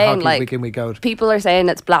I'm saying, like, week in, week out. People are saying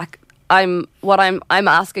it's black. I'm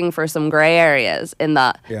asking for some grey areas in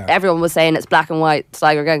that. Everyone was saying it's black and white.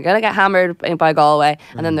 Sligo are going to get hammered by Galway,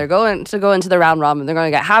 and then they're going to go into the round robin. They're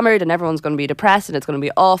going to get hammered, and everyone's going to be depressed, and it's going to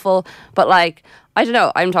be awful. But, like, I don't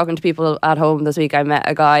know. I'm talking to people at home this week. I met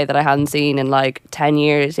a guy that I hadn't seen in like 10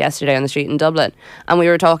 years yesterday on the street in Dublin, and we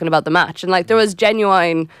were talking about the match, and like there was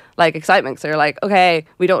genuine like excitement. So they're like, okay,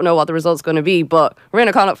 we don't know what the result's going to be, but we're in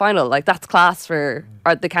a Connacht final. Like, that's class for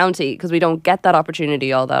the county, because we don't get that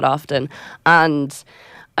opportunity all that often. And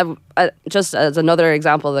just as another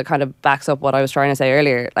example that kind of backs up what I was trying to say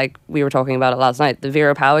earlier, like we were talking about it last night, the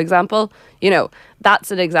Vera Pauw example, you know, that's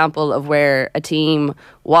an example of where a team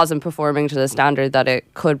wasn't performing to the standard that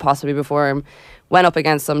it could possibly perform, went up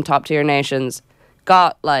against some top tier nations,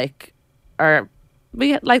 got there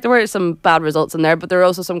were some bad results in there, but there were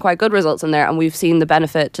also some quite good results in there, and we've seen the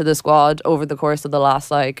benefit to the squad over the course of the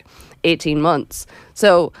last 18 months.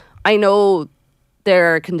 So I know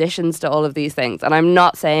there are conditions to all of these things, and I'm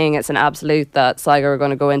not saying it's an absolute that Sligo are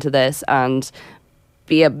going to go into this and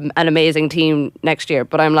be an amazing team next year,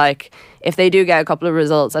 but I'm like, if they do get a couple of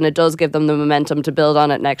results and it does give them the momentum to build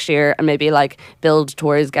on it next year and maybe build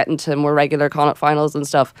towards getting to more regular Connacht finals and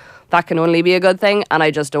stuff, that can only be a good thing. And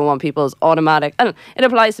I just don't want people's automatic, and it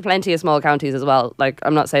applies to plenty of small counties as well. Like,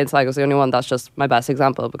 I'm not saying Sligo's the only one, that's just my best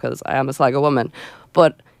example because I am a Sligo woman,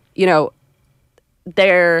 but you know,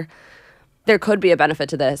 there could be a benefit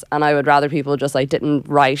to this, and I would rather people just didn't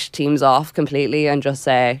write teams off completely and just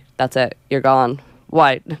say, that's it, you're gone.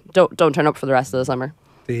 Why? Don't turn up for the rest of the summer.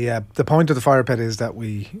 The point of the fire pit is that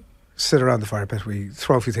we sit around the fire pit, we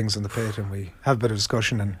throw a few things in the pit, and we have a bit of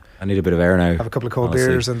discussion, and I need a bit of air now. Have a couple of cold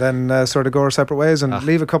beers, and then sort of go our separate ways and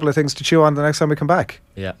leave a couple of things to chew on the next time we come back.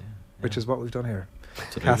 Yeah. Which is what we've done here.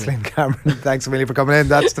 Absolutely. Kathleen, Cameron, thanks a million for coming in.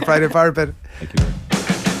 That's the Friday Fire Pit. Thank you.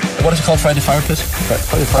 What is it called? Friday Fire Pit?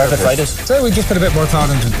 Fire Pit Fridays. So we just put a bit more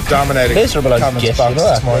thought into dominating. Miserable like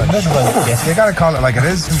this morning. You gotta call it like it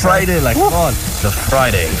is. It's Friday, come on. The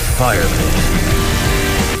Friday Fire Pit.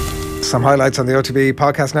 Some highlights on the OTB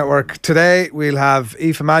Podcast Network. Today we'll have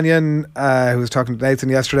Aoife Mannion, who was talking to Nathan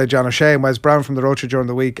yesterday, John O'Shea and Wes Brown from the Rocha during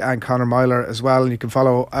the week, and Conor Myler as well. And you can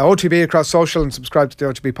follow OTB across social and subscribe to the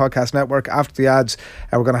OTB Podcast Network. After the ads,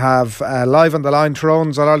 we're going to have live on the line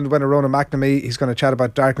Tyrone's All-Ireland winner Ronan McNamee. He's going to chat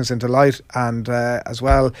about darkness into light, and as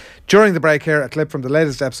well during the break here, a clip from the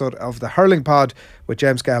latest episode of the Hurling Pod with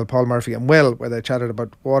James Gale, Paul Murphy and Will, where they chatted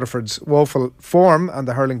about Waterford's woeful form. And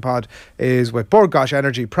the Hurling Pod is with Bord Gáis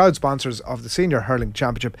Energy, proud sponsors of the Senior Hurling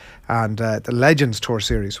Championship and the Legends Tour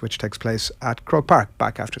Series, which takes place at Croke Park.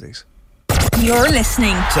 Back after these. You're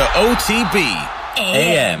listening to OTB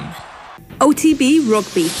AM. OTB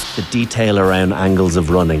Rugby. The detail around angles of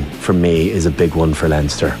running, for me, is a big one for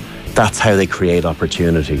Leinster. That's how they create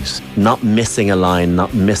opportunities. Not missing a line,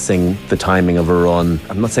 not missing the timing of a run.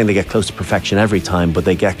 I'm not saying they get close to perfection every time, but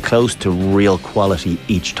they get close to real quality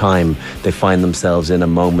each time they find themselves in a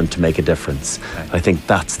moment to make a difference. I think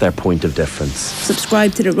that's their point of difference.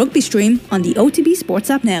 Subscribe to the Rugby Stream on the OTB Sports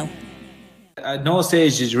app now. At no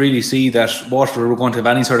stage did you really see that Waterford were going to have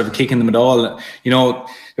any sort of a kick in them at all. You know,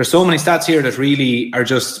 there's so many stats here that really are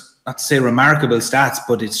just, not to say remarkable stats,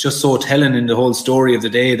 but it's just so telling in the whole story of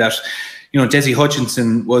the day that, you know, Desi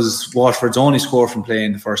Hutchinson was Waterford's only score from play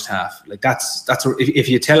in the first half. Like that's if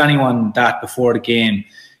you tell anyone that before the game,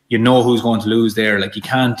 you know who's going to lose there. Like you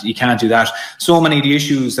can't do that. So many of the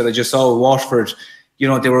issues that I just saw with Waterford, you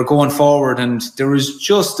know, they were going forward and there was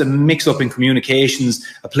just a mix-up in communications.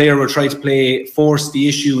 A player would try to force the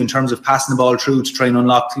issue in terms of passing the ball through to try and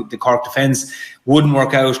unlock the Cork defence. Wouldn't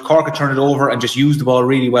work out. Cork would turn it over and just use the ball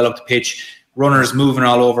really well up the pitch. Runners moving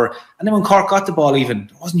all over. And then when Cork got the ball even,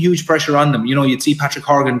 there wasn't huge pressure on them. You know, you'd see Patrick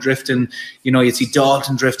Horgan drifting, you know, you'd see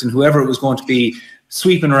Dalton drifting, whoever it was going to be,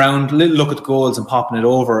 sweeping around, little look at the goals and popping it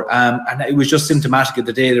over. And it was just symptomatic of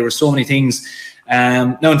the day. There were so many things.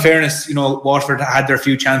 Now, in fairness, you know, Waterford had their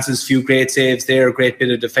few chances, few great saves there, a great bit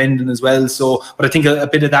of defending as well. So, but I think a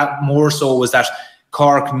bit of that more so was that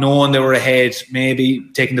Cork, knowing they were ahead, maybe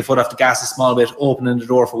taking the foot off the gas a small bit, opening the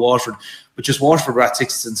door for Waterford. But just Waterford were at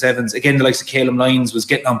 6s and 7s. Again, the likes of Calum Lyons was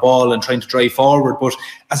getting on ball and trying to drive forward. But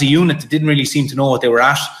as a unit, they didn't really seem to know what they were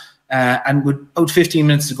at. And with about 15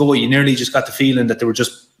 minutes to go, you nearly just got the feeling that they were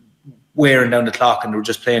just wearing down the clock and they were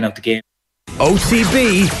just playing out the game.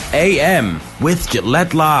 OTB AM with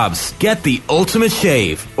Gillette Labs. Get the ultimate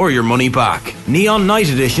shave or your money back. Neon Night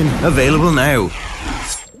Edition available now.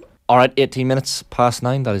 Alright, 18 minutes past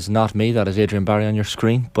 9. That is not me, that is Adrian Barry on your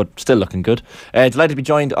screen, but still looking good. Delighted to be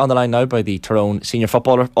joined on the line now by the Tyrone senior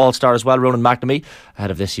footballer, all-star as well, Ronan McNamee,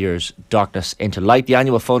 ahead of this year's Darkness into Light, the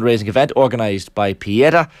annual fundraising event organised by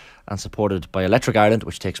Pieta and supported by Electric Ireland,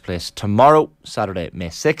 which takes place tomorrow, Saturday, May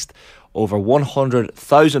 6th. Over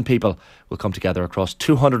 100,000 people will come together across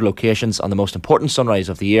 200 locations on the most important sunrise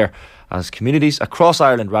of the year as communities across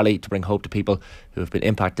Ireland rally to bring hope to people who have been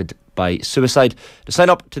impacted by suicide. To sign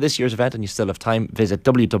up to this year's event, and you still have time, visit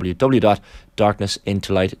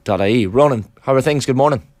www.darknessintolight.ie. Ronan, how are things? Good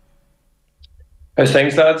morning. How's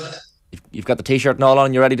things, lads? You've got the t-shirt and all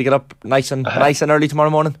on, you're ready to get up nice and early tomorrow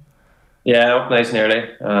morning? Yeah, up nice and early,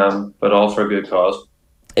 but all for a good cause.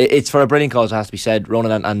 It's for a brilliant cause, it has to be said,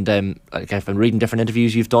 Ronan, and like I've been reading different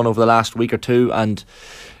interviews you've done over the last week or two, and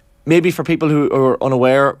maybe for people who are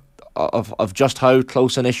unaware of just how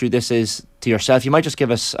close an issue this is to yourself, you might just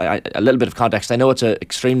give us a little bit of context. I know it's an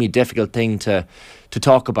extremely difficult thing to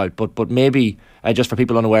talk about, but maybe just for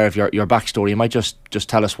people unaware of your backstory, you might just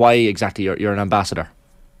tell us why exactly you're an ambassador.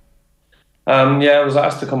 Yeah, I was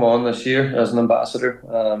asked to come on this year as an ambassador,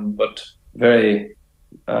 but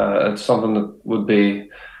it's something that would be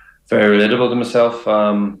very relatable to myself.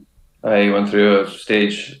 I went through a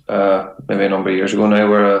stage maybe a number of years ago now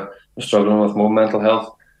where I was struggling with more mental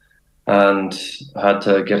health and I had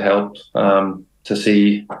to get help to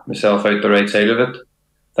see myself out the right side of it.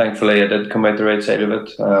 Thankfully, I did come out the right side of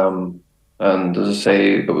it. And as I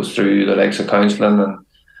say, it was through the likes of counselling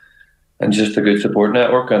and just a good support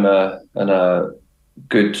network and a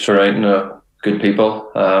good surrounding of good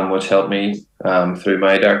people, which helped me through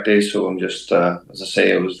my dark days. So I'm just, as I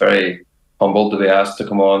say, I was very humbled to be asked to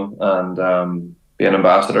come on and be an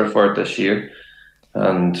ambassador for it this year.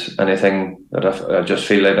 And anything that I just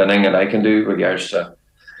feel like anything that I can do regards to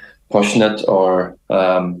pushing it or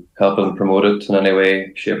helping promote it in any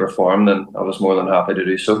way, shape or form, then I was more than happy to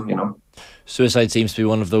do so, you know. Suicide seems to be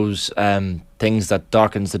one of those things that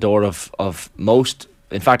darkens the door of most,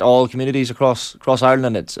 in fact, all communities across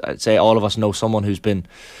Ireland, and I'd say all of us know someone who's been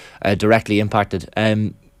directly impacted.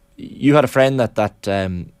 You had a friend that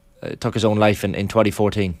took his own life in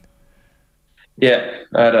 2014. Yeah,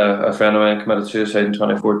 I had a friend of mine committed suicide in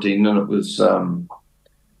 2014, and it was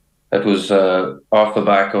off the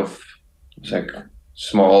back of like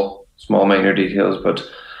small minor details. But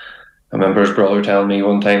I remember his brother telling me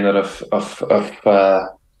one time that if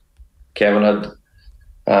Kevin had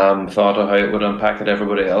thought of how it would have impacted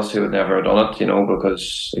everybody else, he would never have done it, you know,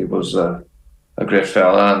 because he was a great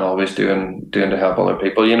fella and always doing to help other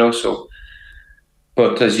people, you know. So,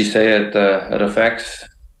 but as you say, it affects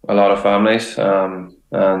a lot of families, and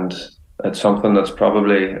it's something that's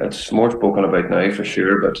it's more spoken about now for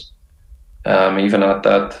sure, but even at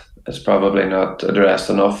that, it's probably not addressed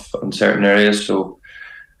enough in certain areas. So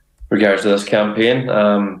regards to this campaign,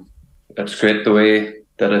 it's great the way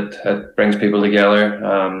that it brings people together,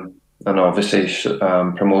 and obviously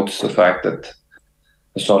promotes the fact that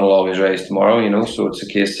the sun will always rise tomorrow, you know. So it's a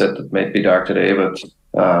case that it might be dark today, but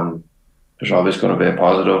there's always going to be a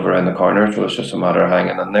positive around the corner, so it's just a matter of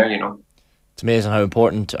hanging in there, you know. It's amazing how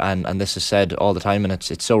important, and this is said all the time, and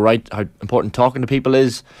it's so right, how important talking to people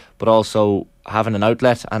is, but also having an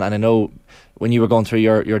outlet. And I know when you were going through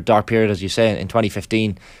your dark period, as you say, in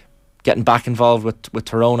 2015, getting back involved with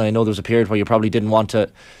Tyrone, I know there was a period where you probably didn't want to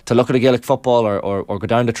look at a Gaelic football or go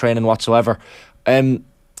down to training whatsoever.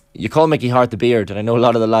 You call Mickey Hart the Beard, and I know a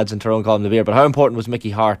lot of the lads in Tyrone call him the Beard, but how important was Mickey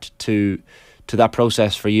Hart to that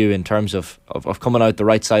process for you in terms of coming out the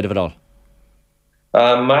right side of it all?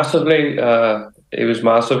 Massively. It was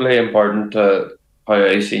massively important to how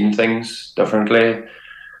I seen things differently,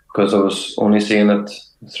 because I was only seeing it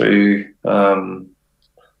through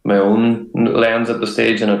my own lens at the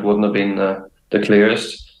stage, and it wouldn't have been the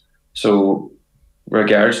clearest. So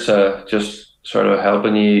regards to just sort of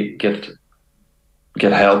helping you get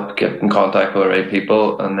help, get in contact with the right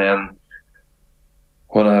people, and then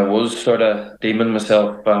when I was sort of deeming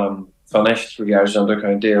myself finished regards to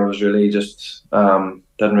Undercounty, I was really just didn't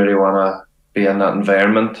really want to be in that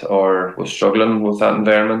environment or was struggling with that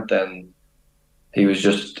environment. Then he was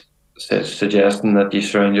just suggesting that you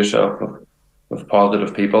surround yourself with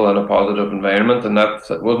positive people and a positive environment, and that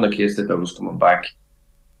wasn't a case that I was coming back.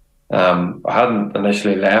 I hadn't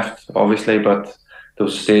initially left, obviously, but there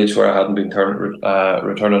was a stage where I hadn't been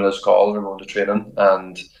returning his calls or going to training,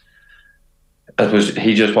 and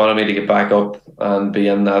he just wanted me to get back up and be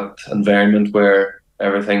in that environment where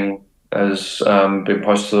everything is being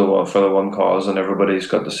pushed for the one cause and everybody's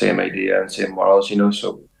got the same idea and same morals, you know.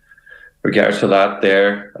 So regards to that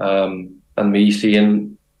there, and me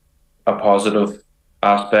seeing a positive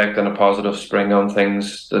aspect and a positive spring on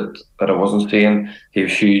things that I wasn't seeing. He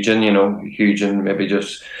was huge in maybe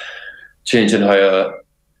just changing how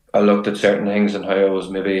I looked at certain things and how I was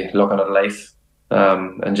maybe looking at life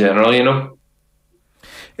in general.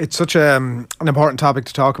 It's such an important topic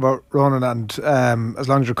to talk about, Ronan, and as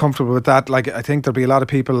long as you're comfortable with that, like, I think there'll be a lot of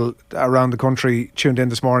people around the country tuned in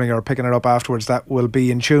this morning or picking it up afterwards that will be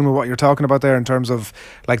in tune with what you're talking about there in terms of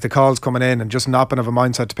like the calls coming in and just not being of a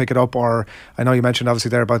mindset to pick it up. Or I know you mentioned obviously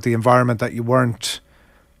there about the environment that it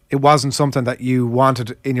wasn't something that you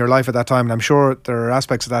wanted in your life at that time, and I'm sure there are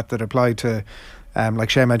aspects of that apply to like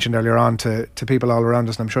Shay mentioned earlier on to people all around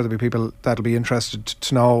us, and I'm sure there'll be people that'll be interested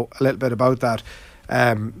to know a little bit about that.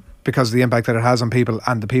 Because of the impact that it has on people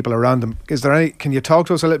and the people around them. Can you talk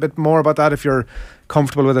to us a little bit more about that if you're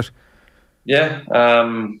comfortable with it? Yeah.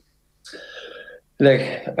 I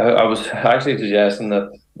was actually suggesting that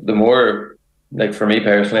the more, like for me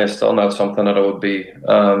personally, it's still not something that I would be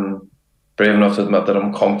brave enough to admit that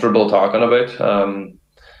I'm comfortable talking about,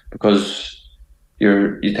 because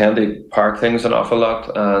you tend to park things an awful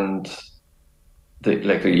lot, and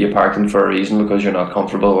you park them for a reason because you're not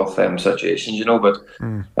comfortable with them situations, but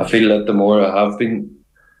I feel that the more I have been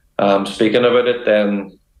speaking about it,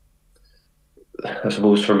 then I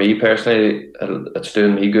suppose for me personally it's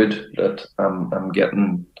doing me good that I'm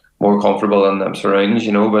getting more comfortable in them surroundings,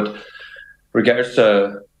 but regards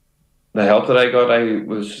to the help that I got, I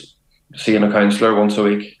was seeing a counsellor once a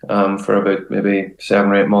week for about maybe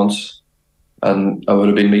 7 or 8 months, and I would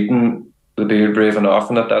have been meeting the beard brave and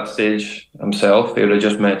often at that stage himself. He would have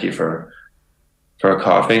just met you for a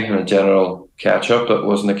coffee and a general catch up. It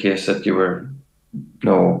wasn't a case that you were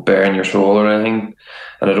bearing your soul or anything,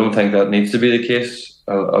 and I don't think that needs to be the case.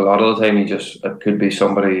 A lot of the time it could be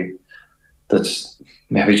somebody that's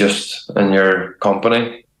maybe just in your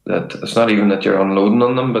company, that it's not even that you're unloading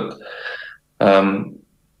on them, but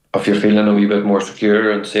if you're feeling a wee bit more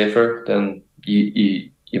secure and safer, then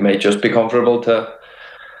you might just be comfortable to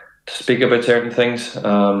speak about certain things,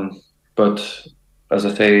 but as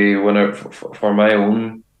I say, for my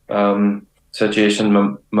own situation,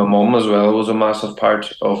 my mum as well was a massive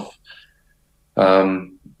part of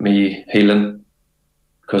me healing,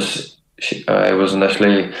 because I was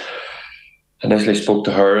initially spoke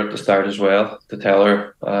to her at the start as well to tell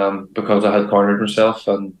her, because I had cornered myself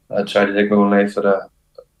and I tried to take my own life, that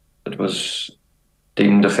it was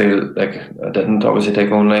deemed to feel like I didn't obviously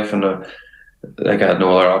take my own life, and I had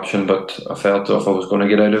no other option, but I felt if I was going to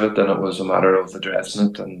get out of it, then it was a matter of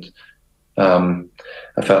addressing it, and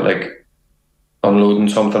I felt like unloading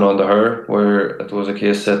something onto her, where it was a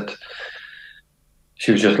case that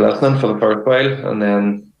she was just listening for the first while, and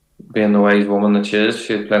then being the wise woman that she is,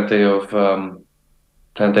 she had plenty of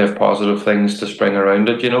positive things to spring around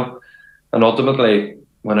it, and ultimately,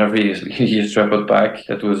 whenever you strip it back,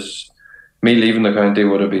 it was me leaving the county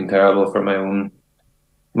would have been terrible for my own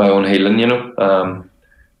healing, and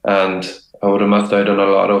I would have missed out on a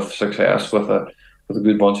lot of success with a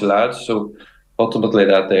good bunch of lads. So ultimately,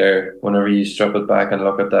 that there, whenever you strip it back and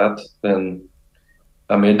look at that, then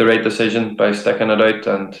I made the right decision by sticking it out,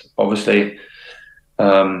 and obviously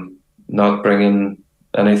not bringing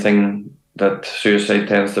anything that suicide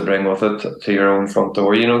tends to bring with it to your own front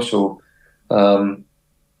door, So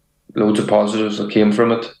loads of positives that came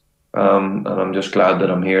from it, and I'm just glad that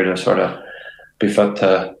I'm here to sort of be fit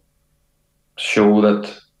to show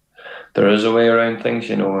that there is a way around things,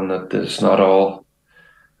 and that it's not all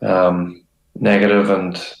negative,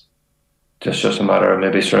 and just a matter of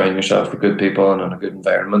maybe surrounding yourself with good people and in a good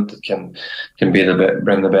environment that can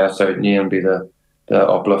bring the best out in you and be the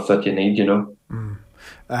uplift that you need,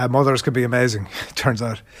 Mothers could be amazing, it turns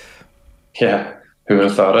out. Yeah, who would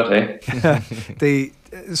have thought it, eh?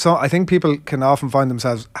 So I think people can often find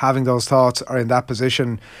themselves having those thoughts or in that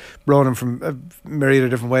position, Ronan, from a myriad of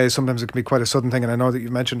different ways. Sometimes it can be quite a sudden thing, and I know that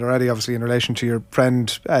you've mentioned already, obviously, in relation to your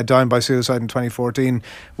friend dying by suicide in 2014.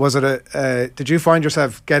 Was it did you find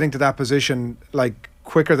yourself getting to that position like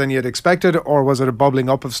quicker than you had expected, or was it a bubbling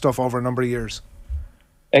up of stuff over a number of years?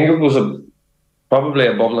 I think it was probably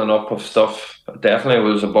a bubbling up of stuff. Definitely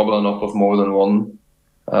it was a bubbling up of more than one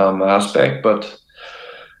aspect, but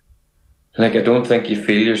I don't think you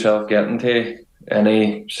feel yourself getting to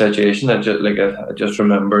any situation. I just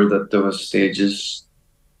remember that there was stages,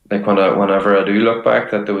 whenever I do look back,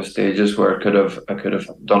 that there was stages where I could have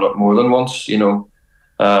done it more than once,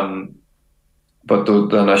 But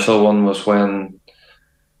the initial one was when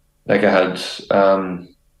I had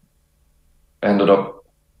ended up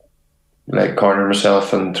cornering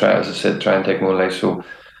myself and try and take my own life. So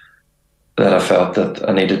then I felt that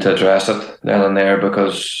I needed to address it then and there,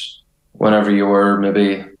 because whenever you were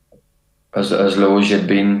maybe as low as you'd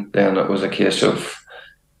been, then it was a case of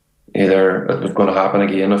either it was going to happen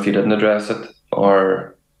again if you didn't address it,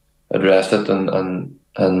 or address it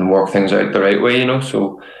and work things out the right way, you know.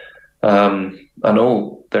 So I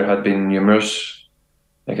know there had been numerous,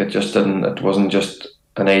 like it wasn't just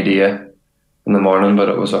an idea in the morning, but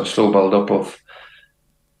it was a slow build up of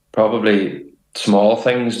probably small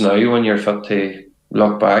things now when you're fit to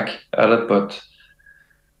look back at it, but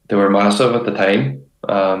they were massive at the time.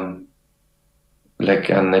 And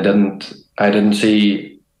I didn't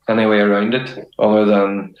see any way around it other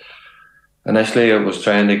than initially I was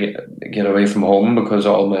trying to get away from home, because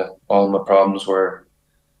all my problems were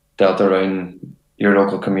dealt around your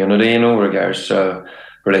local community, you know, regards to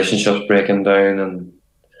relationships breaking down and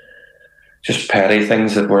just petty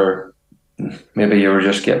things that were, maybe you were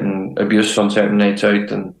just getting abuse on certain nights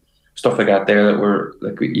out and stuff like that there that were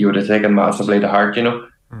like you would have taken massively to heart, you know.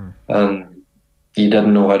 And you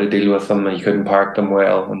didn't know how to deal with them and you couldn't park them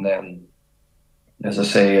well. And then, as I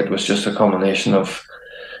say, it was just a combination of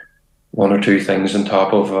one or two things on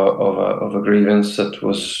top of a grievance that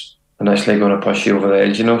was initially going to push you over the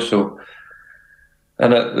edge, you know. So,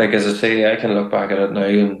 and like as I say, I can look back at it now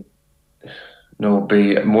and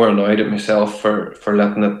be more annoyed at myself for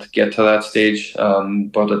letting it get to that stage.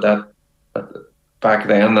 But back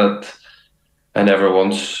then, that I never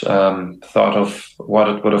once thought of what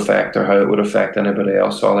it would affect or how it would affect anybody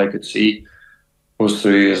else. All I could see was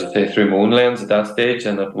through, as I say, through my own lens at that stage,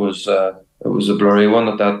 and it was a blurry one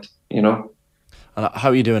at that, you know. And how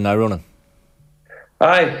are you doing now, Ronan?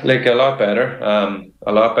 Aye, like a lot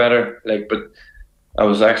better. Like, but I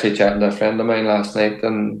was actually chatting to a friend of mine last night,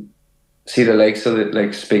 and see the likes of it,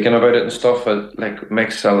 like speaking about it and stuff. It like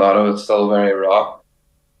makes a lot of it still very raw.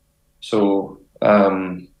 So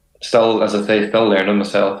still, as I say, still learning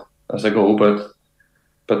myself as I go,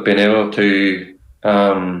 but being able to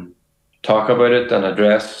talk about it and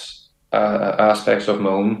address aspects of my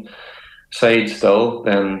own side still,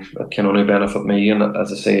 then it can only benefit me. And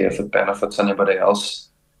as I say, if it benefits anybody else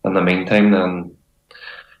in the meantime, then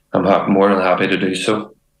I'm more than happy to do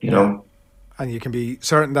so, you know. And you can be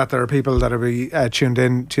certain that there are people that will be tuned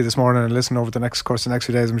in to you this morning and listen over the next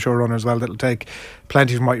few days. I'm sure, Ronan, as well, that'll take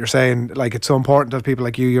plenty from what you're saying. Like, it's so important that people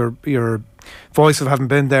like you, your voice of having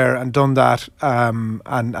been there and done that,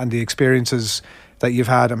 and the experiences that you've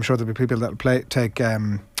had. I'm sure there'll be people that will take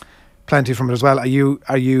plenty from it as well. Are you?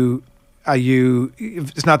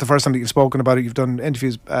 It's not the first time that you've spoken about it. You've done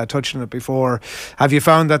interviews touching it before. Have you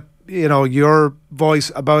found that, you know, your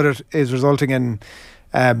voice about it is resulting in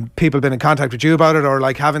people been in contact with you about it, or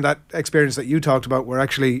like having that experience that you talked about where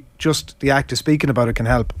actually just the act of speaking about it can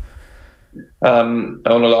help? On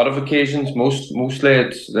a lot of occasions, mostly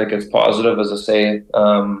it's positive, as I say.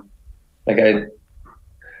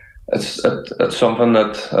 It's something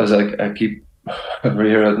that, as I keep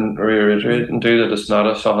reiterating to, that it's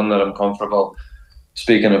not something that I'm comfortable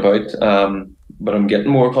speaking about, but I'm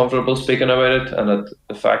getting more comfortable speaking about it. And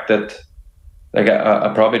the fact that, like,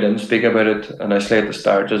 I probably didn't speak about it initially at the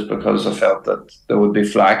start just because I felt that there would be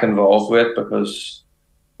flack involved with it, because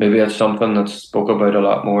maybe it's something that's spoke about a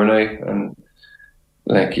lot more now, and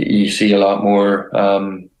like you see a lot more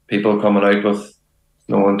people coming out with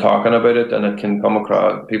no one talking about it, and it can come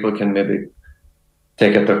across, people can maybe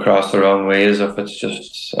take it across the wrong way, as if it's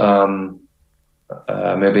just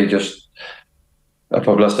maybe just a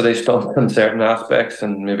publicity stunt in certain aspects,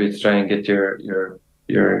 and maybe to try and get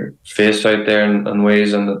your face out there in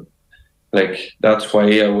ways, and like that's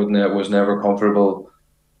why I was never comfortable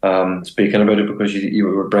speaking about it, because you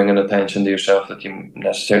were bringing attention to yourself that you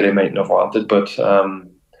necessarily mightn't have wanted. But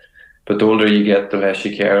the older you get, the less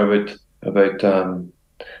you care about the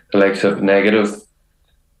likes of negative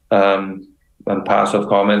and passive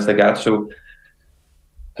comments like that. So,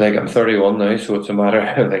 like, I'm 31 now, so it's a matter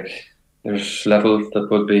of, like, there's little that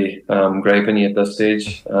would be griping you at this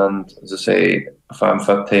stage, and as I say, if I'm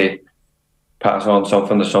fit to pass on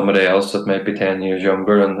something to somebody else that might be 10 years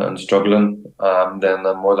younger and struggling, then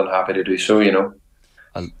I'm more than happy to do so, you know.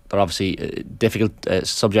 They're obviously difficult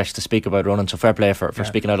subjects to speak about, Ronan, so fair play for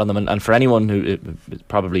speaking out on them. And for anyone who is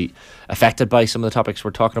probably affected by some of the topics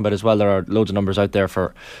we're talking about as well, there are loads of numbers out there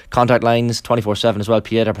for contact lines 24/7 as well.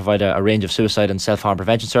 Pieta provide a range of suicide and self-harm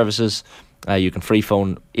prevention services. You can free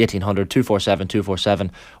phone 1800 247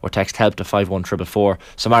 247 or text help to 51444.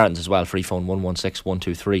 Samaritans as well, free phone 116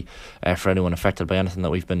 123 for anyone affected by anything that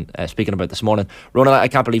we've been speaking about this morning. Ronan, I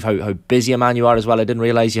can't believe how busy a man you are as well. I didn't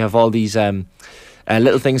realise you have all these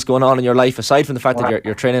little things going on in your life, aside from the fact that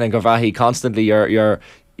you're training in Garvahi constantly.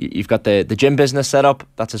 You've got the gym business set up,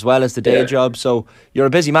 that's as well as the day job, so you're a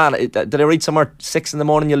busy man. Did I read somewhere 6 in the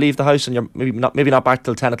morning you leave the house and you're maybe not back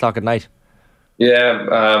till 10 o'clock at night?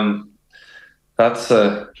 Yeah, that's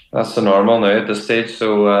the normal now at this stage.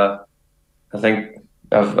 So I think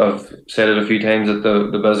I've said it a few times that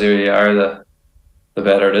the busier you are, the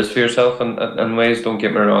better it is for yourself. In ways, don't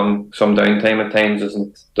get me wrong. Some downtime at times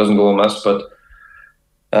doesn't go amiss, but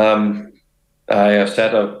I have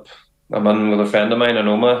set up. I'm in with a friend of mine in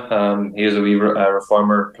Oma. He has a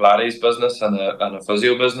reformer Pilates business and a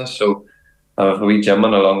physio business. So I have a wee gym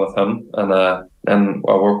in along with him, and I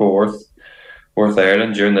work with Worth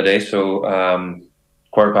Ireland during the day. So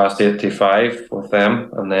 8:15 to 5 with them,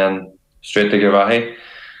 and then straight to Gavahi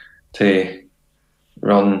to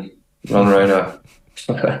run around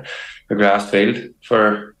a grass field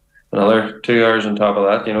for another 2 hours on top of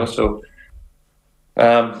that. So.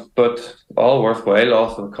 But all worthwhile,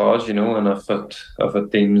 all for the cause, and if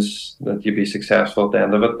it deems that you be successful at the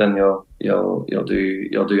end of it, then you'll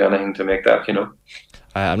do anything to make that,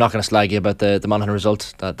 I'm not going to slag you about the Monaghan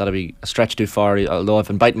result. That'll be a stretch too far. Although I've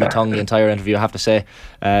been biting my tongue the entire interview, I have to say.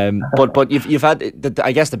 But you've had,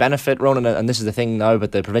 I guess, the benefit, Ronan, and this is the thing now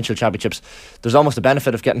about the provincial championships. There's almost a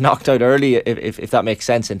benefit of getting knocked out early, if that makes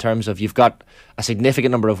sense, in terms of you've got a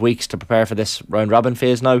significant number of weeks to prepare for this round robin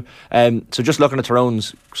phase now. So just looking at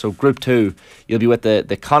Tyrone's, so Group 2, you'll be with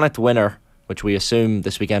the Connacht winner, which we assume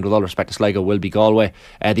this weekend, with all respect to Sligo, will be Galway.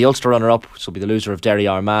 The Ulster runner-up, which will be the loser of Derry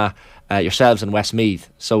Armagh, yourselves and Westmeath.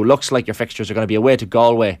 So looks like your fixtures are going to be away to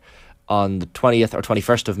Galway on the 20th or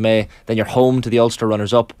 21st of May. Then you're home to the Ulster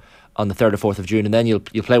runners-up on the 3rd or 4th of June, and then you'll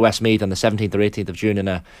play Westmeath on the 17th or 18th of June in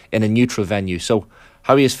a neutral venue. So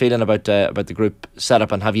how are you feeling about the group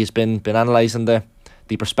setup, and have you been analysing the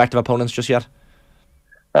prospective opponents just yet?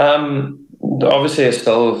 Obviously it's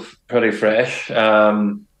still pretty fresh,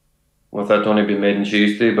 with that only being made on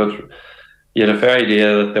Tuesday, but you had a fair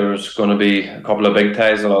idea that there was going to be a couple of big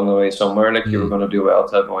ties along the way somewhere. Like you were going to do well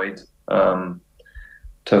to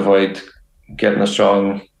avoid getting a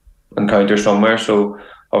strong encounter somewhere. So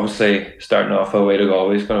obviously starting off away to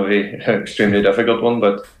Galway is going to be an extremely difficult one.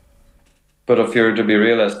 But if you're to be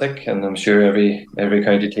realistic, and I'm sure every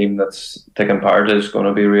county team that's taking part is going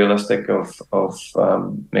to be realistic of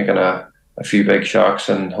making a few big shocks,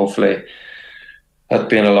 and hopefully it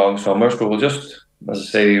being a long summer. So we'll just, as I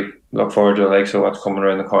say, look forward to the likes of what's coming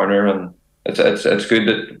around the corner, and it's good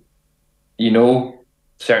that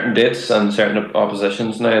certain dates and certain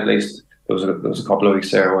oppositions now. At least there was a couple of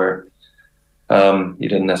weeks there where you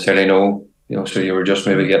didn't necessarily know, so you were just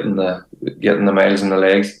maybe getting the miles in the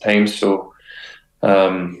legs at times. So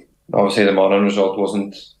obviously the Monaghan result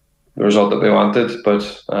wasn't the result that we wanted, but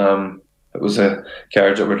it was a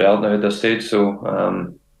cards that were dealt now at this stage.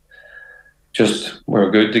 So just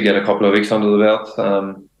we're good to get a couple of weeks under the belt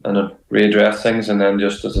and readdress things, and then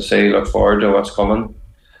just, as I say, look forward to what's coming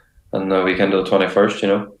on the weekend of the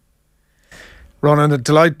 21st, Ronan, a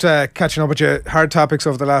delight catching up with you. Hard topics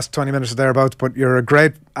over the last 20 minutes or thereabouts, but you're a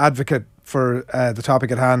great advocate for the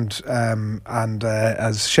topic at hand, and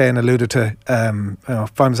as Shane alluded to,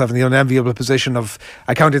 find myself in the unenviable position of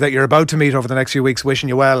a county that you're about to meet over the next few weeks. Wishing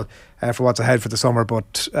you well for what's ahead for the summer,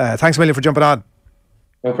 but thanks a million for jumping on.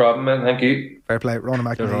 No problem, man. Thank you. Fair play. Ronan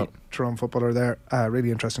McNamee, Tyrone footballer there.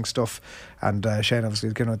 Really interesting stuff. And Shane obviously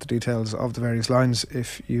has given out the details of the various lines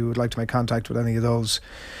if you would like to make contact with any of those.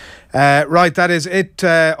 Right, that is it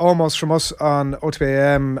almost from us on OTB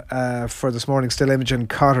AM for this morning. Still Imogen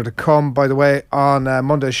Cotter to come. By the way, on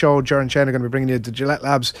Monday's show, Adrian Shane are going to be bringing you the Gillette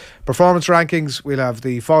Labs performance rankings. We'll have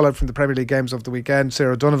the fallout from the Premier League games of the weekend.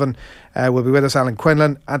 Sarah Donovan will be with us, Alan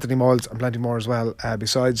Quinlan, Anthony Moyles, and plenty more as well.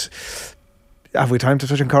 Besides, have we time to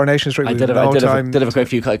touch on Coronation Street? I did have a quick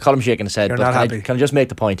few. Colm shaking his head. You're but not happy. Can I just make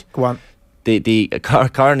the point? Go on. The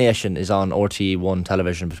Coronation is on RTE1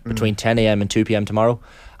 television between 10 AM and 2 PM tomorrow,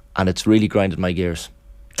 and it's really grinded my gears.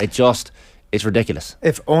 It's ridiculous.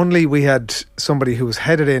 If only we had somebody who was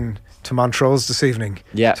headed in to Montrose this evening,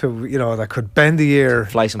 that could bend the ear,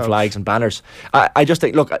 fly some flags and banners. I just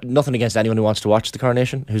think, look, nothing against anyone who wants to watch the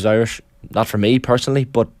Coronation who's Irish. Not for me personally,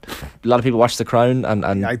 but a lot of people watch The Crown and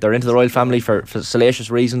they're into the royal family for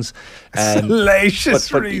salacious reasons.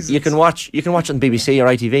 Salacious reasons. You can watch it on BBC or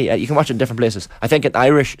ITV. You can watch it in different places. I think an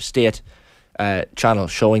Irish state channel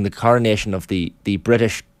showing the coronation of the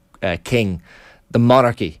British king, the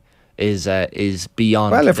monarchy, is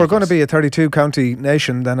beyond. Well, if ridiculous. we're going to be a 32 county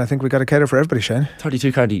nation, then I think we've got to cater for everybody, Shane.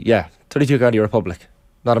 32 county republic,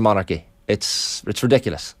 not a monarchy. It's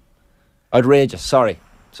ridiculous, outrageous.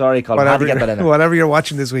 Sorry, Colm. I had to get that in there. Whatever you're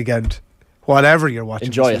watching this weekend,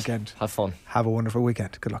 enjoy this weekend. Have fun. Have a wonderful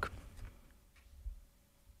weekend. Good luck.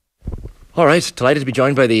 All right, delighted to be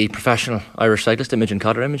joined by the professional Irish cyclist Imogen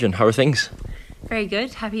Cotter. Imogen, how are things? Very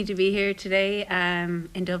good. Happy to be here today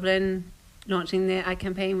in Dublin. launching the ad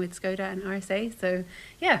campaign with Skoda and RSA. So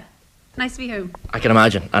yeah, nice to be home. I can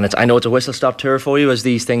imagine, and I know it's a whistle-stop tour for you, as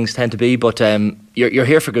these things tend to be, but you're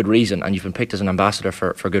here for good reason, and you've been picked as an ambassador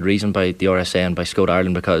for good reason by the RSA and by Skoda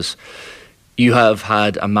Ireland, because you have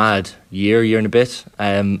had a mad year and a bit.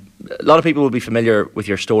 A lot of people will be familiar with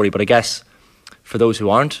your story, but I guess for those who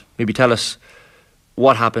aren't, maybe tell us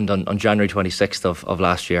what happened on January 26th of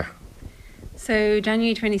last year. So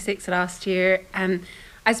January 26th last year,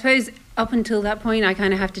 I suppose up until that point, I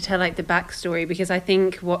kind of have to tell like the backstory, because I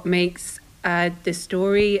think what makes the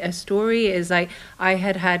story a story is like I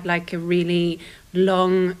had like a really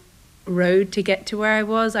long road to get to where I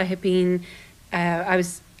was. I had been, I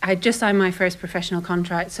had just signed my first professional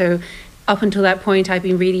contract. So up until that point, I'd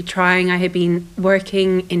been really trying. I had been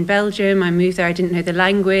working in Belgium. I moved there. I didn't know the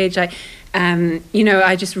language.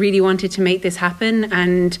 I just really wanted to make this happen.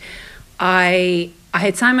 And I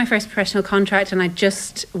had signed my first professional contract, and I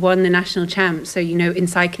just won the national champs. So, in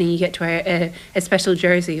cycling, you get to wear a special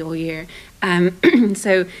jersey all year.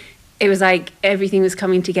 So it was like everything was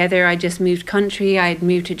coming together. I just moved country. I had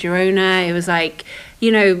moved to Girona. It was like,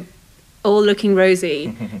 all looking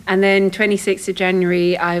rosy. And then 26th of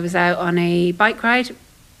January, I was out on a bike ride,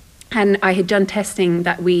 and I had done testing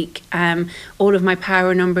that week. All of my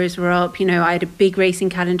power numbers were up. I had a big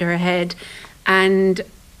racing calendar ahead, and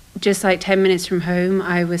just like 10 minutes from home,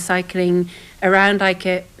 I was cycling around like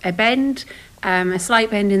a bend, a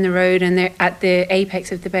slight bend in the road, and there at the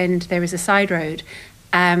apex of the bend there was a side road,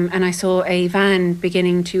 and I saw a van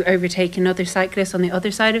beginning to overtake another cyclist on the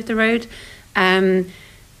other side of the road, and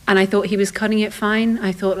I thought he was cutting it fine.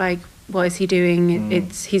 I thought, like, what is he doing?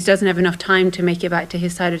 He doesn't have enough time to make it back to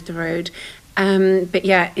his side of the road. But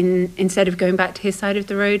yeah, instead of going back to his side of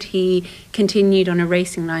the road, he continued on a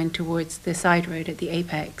racing line towards the side road at the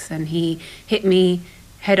apex, and he hit me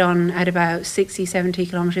head on at about 60, 70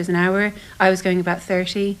 kilometres an hour. I was going about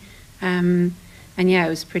 30. And yeah, it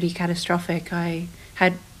was pretty catastrophic. I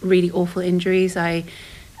had really awful injuries. I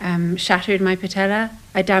shattered my patella.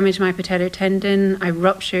 I damaged my patellar tendon. I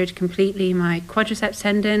ruptured completely my quadriceps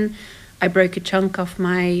tendon. I broke a chunk off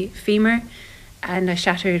my femur, and I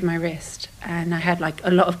shattered my wrist. And I had like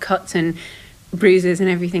a lot of cuts and bruises and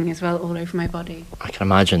everything as well all over my body. I can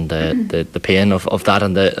imagine the pain of that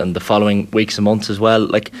and the following weeks and months as well.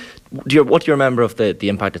 Like, what do you remember of the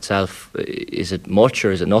impact itself? Is it much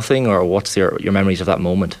or is it nothing, or what's your memories of that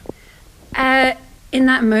moment? In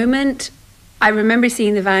that moment, I remember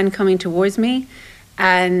seeing the van coming towards me,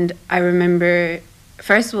 and I remember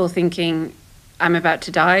first of all thinking I'm about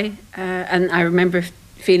to die, and I remember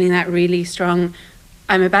feeling that really strong,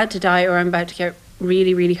 I'm about to die or I'm about to get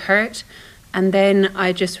really, really hurt. And then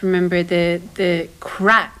I just remember the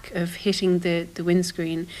crack of hitting the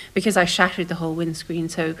windscreen, because I shattered the whole windscreen.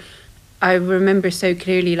 So I remember so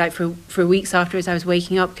clearly, like for weeks afterwards, I was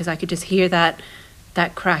waking up because I could just hear that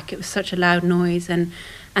crack. It was such a loud noise.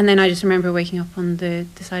 And then I just remember waking up on the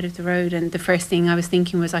side of the road, and the first thing I was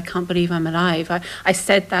thinking was, I can't believe I'm alive. I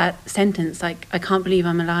said that sentence, like, I can't believe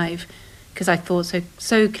I'm alive, because I thought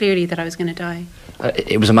so clearly that I was going to die.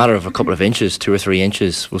 It was a matter of a couple of inches, 2 or 3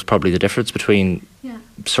 inches was probably the difference between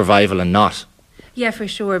survival and not. Yeah, for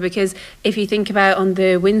sure, because if you think about on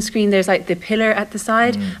the windscreen, there's like the pillar at the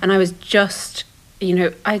side, and I was just,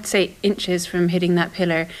 I'd say inches from hitting that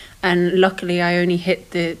pillar, and luckily I only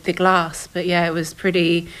hit the glass. But yeah, it was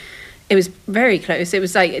very close. It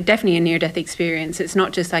was like definitely a near-death experience. It's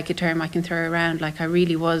not just like a term I can throw around. Like, I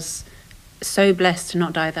really was so blessed to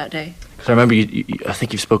not die that day. Because I remember I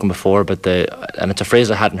think you've spoken before about and it's a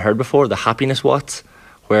phrase I hadn't heard before, the happiness watts,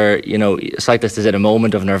 where a cyclist is in a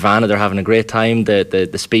moment of nirvana, they're having a great time, the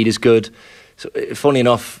speed is good. So funny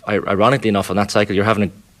enough, ironically enough, on that cycle, you're having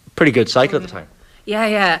a pretty good cycle at the time.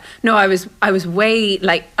 Yeah. No, I was way,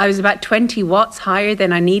 like, I was about 20 watts higher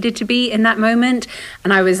than I needed to be in that moment.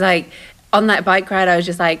 And I was like, on that bike ride, I was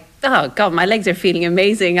just like, oh God, my legs are feeling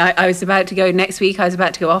amazing. I was about to go next week, I was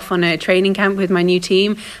about to go off on a training camp with my new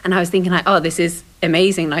team. And I was thinking like, oh, this is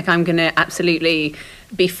amazing. Like, I'm going to absolutely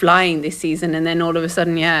be flying this season. And then all of a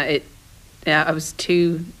sudden, I was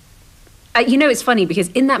too... it's funny, because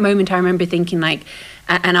in that moment I remember thinking like,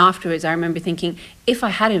 and afterwards I remember thinking, if I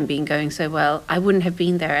hadn't been going so well, I wouldn't have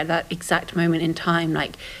been there at that exact moment in time.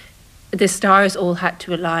 Like, the stars all had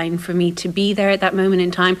to align for me to be there at that moment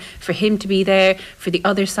in time, for him to be there, for the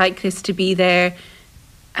other cyclists to be there.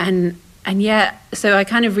 And yeah, so I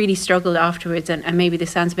kind of really struggled afterwards, and maybe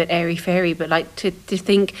this sounds a bit airy-fairy, but like to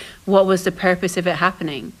think, what was the purpose of it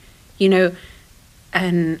happening?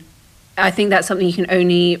 And I think that's something you can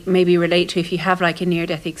only maybe relate to if you have like a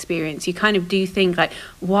near-death experience. You kind of do think like,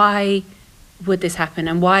 why would this happen,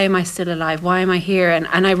 and why am I still alive? Why am I here?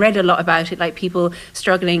 And I read a lot about it, like people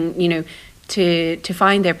struggling, you know, to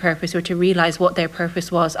find their purpose or to realise what their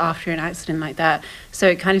purpose was after an accident like that. So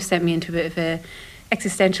it kind of sent me into a bit of a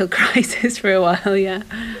existential crisis for a while. Yeah.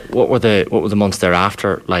 What were the months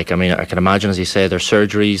thereafter like? I mean, I can imagine, as you say, there's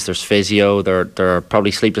surgeries, there's physio, there are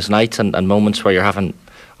probably sleepless nights and moments where you're having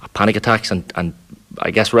panic attacks and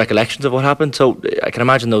I guess recollections of what happened. So I can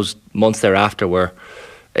imagine those months thereafter were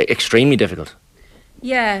extremely difficult.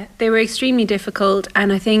 Yeah, they were extremely difficult,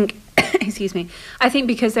 and I think excuse me, I think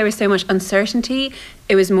because there was so much uncertainty,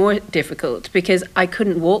 it was more difficult because I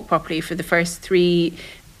couldn't walk properly for the first three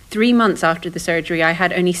months after the surgery. I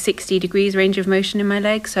had only 60 degrees range of motion in my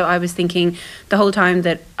leg, so I was thinking the whole time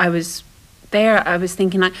that I was there, I was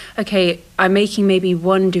thinking like, okay, I'm making maybe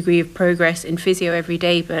 1 degree of progress in physio every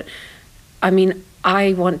day, but I mean,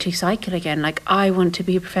 I want to cycle again. Like, I want to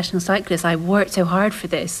be a professional cyclist. I worked so hard for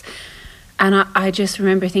this. And I just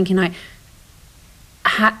remember thinking I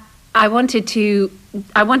wanted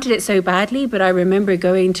it so badly, but I remember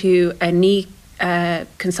going to a knee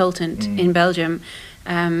consultant in Belgium.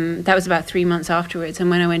 That was about 3 months afterwards. And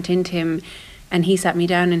when I went into him and he sat me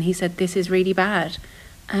down and he said, this is really bad.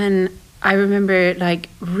 And I remember like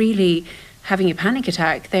really having a panic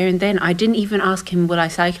attack there and then. I didn't even ask him, will I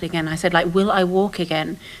cycle again? I said, like, will I walk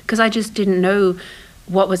again? Because I just didn't know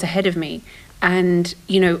what was ahead of me. And,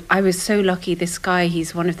 you know, I was so lucky. This guy,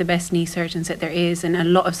 he's one of the best knee surgeons that there is, and a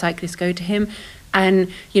lot of cyclists go to him.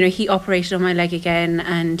 And, you know, he operated on my leg again,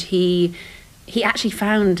 and he actually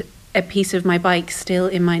found a piece of my bike still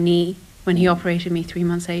in my knee when he operated me 3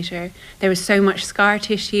 months later. There was so much scar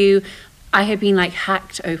tissue. I had been like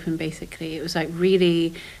hacked open, basically. It was like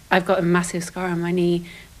really, I've got a massive scar on my knee.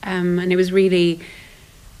 And it was really,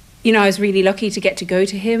 you know, I was really lucky to get to go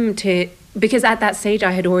to him because at that stage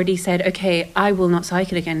I had already said, okay, I will not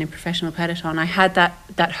cycle again in professional peloton. I had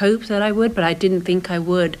that hope that I would, but I didn't think I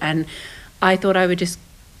would. And I thought I would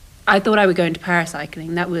go into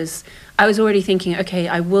paracycling. I was already thinking, okay,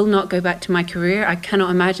 I will not go back to my career. I cannot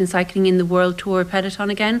imagine cycling in the World Tour peloton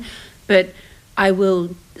again, but I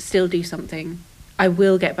will still do something. I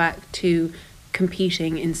will get back to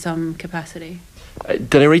competing in some capacity.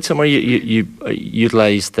 Did I read somewhere you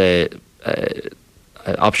utilised the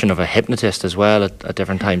option of a hypnotist as well at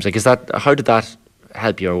different times? Like, how did that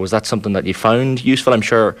help you, or was that something that you found useful? I'm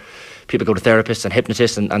sure people go to therapists and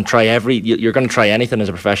hypnotists and try you're going to try anything as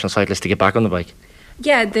a professional cyclist to get back on the bike.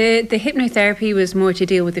 Yeah, the hypnotherapy was more to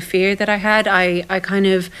deal with the fear that I had.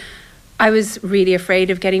 I was really afraid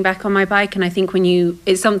of getting back on my bike, and I think when you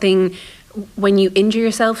injure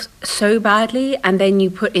yourself so badly and then you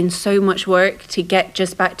put in so much work to get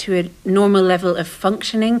just back to a normal level of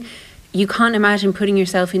functioning, you can't imagine putting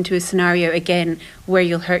yourself into a scenario again where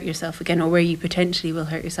you'll hurt yourself again, or where you potentially will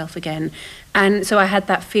hurt yourself again. And so I had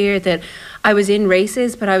that fear that I was in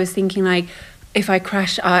races, but I was thinking like, if I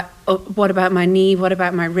crash, what about my knee? What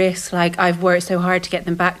about my wrist? Like, I've worked so hard to get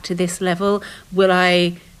them back to this level. Will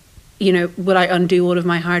I undo all of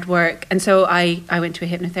my hard work? And so I went to a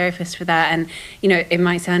hypnotherapist for that. And, you know, it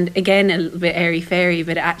might sound, again, a little bit airy-fairy,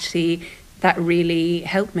 but actually that really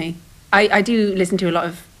helped me. I do listen to a lot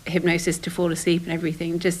of hypnosis to fall asleep and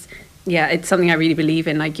everything. Just, yeah, it's something I really believe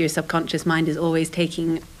in. Like, your subconscious mind is always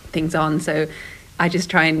taking things on. So I just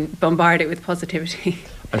try and bombard it with positivity.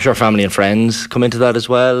 I'm sure family and friends come into that as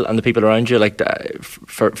well, and the people around you, like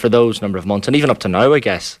for those number of months, and even up to now, I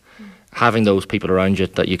guess, having those people around you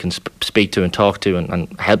that you can speak to and talk to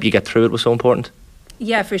and help you get through it was so important.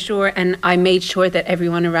 Yeah, for sure. And I made sure that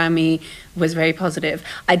everyone around me was very positive.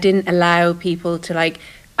 I didn't allow people to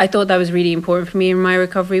I thought that was really important for me in my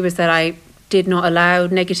recovery, was that I did not allow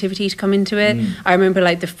negativity to come into it. I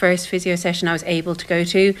remember the first physio session I was able to go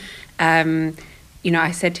to, you know,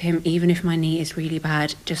 I said to him, even if my knee is really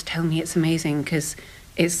bad, just tell me it's amazing, because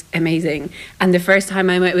it's amazing. And the first time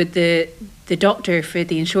I went with the doctor for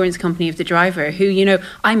the insurance company of the driver, who, you know,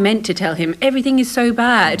 I meant to tell him everything is so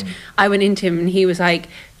bad. I went into him and he was like,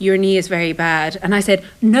 your knee is very bad. And I said,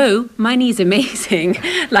 no, my knee is amazing.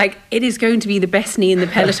 It is going to be the best knee in the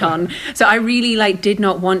peloton. So I really did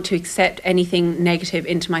not want to accept anything negative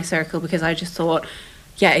into my circle, because I just thought,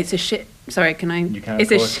 yeah, it's a shit. Sorry, can I? You can,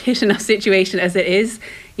 it's a shit enough situation as it is.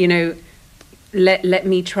 You know, let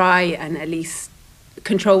me try and at least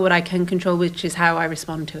control what I can control, which is how I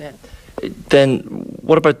respond to it. Then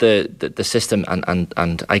what about the system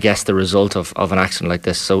and I guess the result of an accident like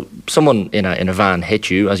this? So someone in a van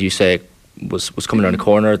hit you, as you say, was coming around a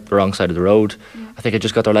corner the wrong side of the road. Yeah. I think I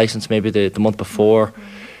just got their licence maybe the month before.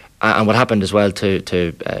 And what happened as well to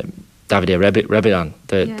Davide Rebillon,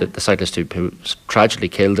 the cyclist who was tragically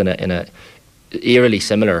killed in a eerily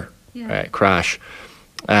similar crash.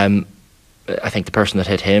 I think the person that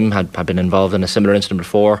hit him had been involved in a similar incident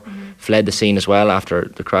before, fled the scene as well after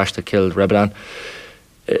the crash that killed Rebelan.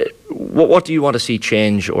 What do you want to see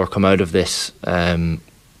change or come out of this?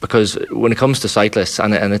 Because when it comes to cyclists,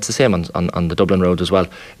 and it's the same on the Dublin road as well,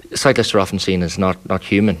 cyclists are often seen as not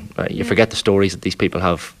human. Right? You forget the stories that these people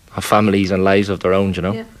have families and lives of their own, you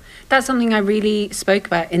know? Yeah. That's something I really spoke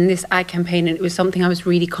about in this ad campaign, and it was something I was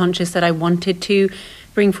really conscious that I wanted to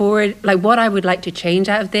bring forward. Like, what I would like to change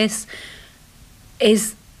out of this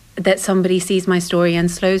is that somebody sees my story and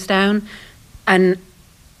slows down. And,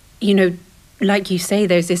 you know, like you say,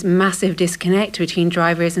 there's this massive disconnect between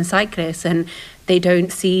drivers and cyclists, and they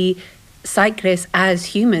don't see cyclists as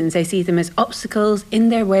humans. They see them as obstacles in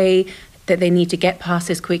their way that they need to get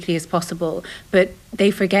past as quickly as possible. But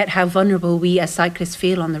they forget how vulnerable we as cyclists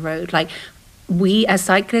feel on the road. Like, we as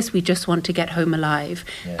cyclists, we just want to get home alive.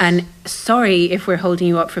 Yes. And sorry if we're holding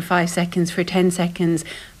you up for 5 seconds, for 10 seconds,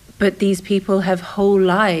 but these people have whole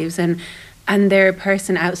lives, and they're a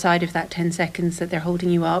person outside of that 10 seconds that they're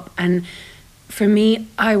holding you up. And for me,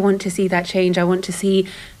 I want to see that change. I want to see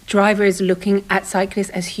drivers looking at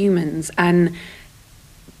cyclists as humans and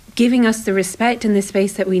giving us the respect and the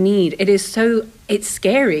space that we need. It's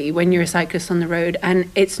scary when you're a cyclist on the road,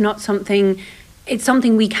 and it's something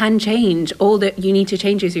we can change. All that you need to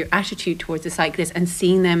change is your attitude towards the cyclist and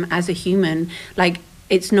seeing them as a human. Like,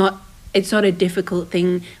 it's not a difficult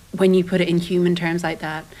thing when you put it in human terms like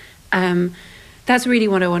that. That's really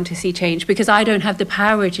what I want to see change, because I don't have the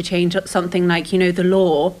power to change something like, you know, the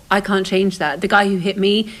law. I can't change that. The guy who hit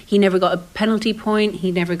me, he never got a penalty point,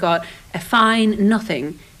 he never got a fine,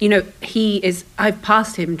 nothing. You know, I've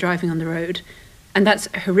passed him driving on the road, and that's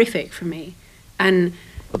horrific for me. And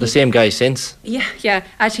but the same guy since? Yeah.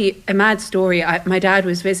 Actually, a mad story. My dad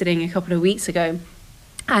was visiting a couple of weeks ago,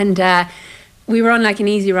 and we were on like an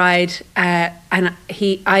easy ride, and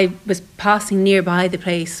I was passing nearby the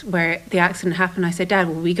place where the accident happened. I said, Dad,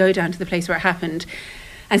 will we go down to the place where it happened?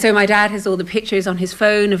 And so my dad has all the pictures on his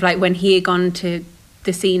phone of like when he had gone to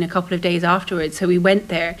the scene a couple of days afterwards. So we went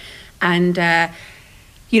there, and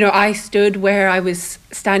you know, I stood where I was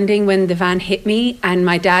standing when the van hit me, and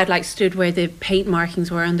my dad like stood where the paint markings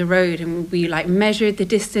were on the road, and we like measured the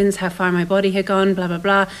distance, how far my body had gone, blah blah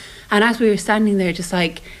blah. And as we were standing there, just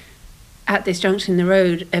like at this junction in the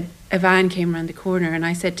road, a van came around the corner, and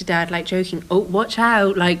I said to Dad, like joking, "Oh, watch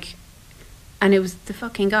out!" Like, and it was the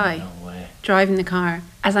fucking guy driving the car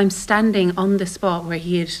as I'm standing on the spot where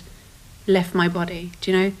he had left my body.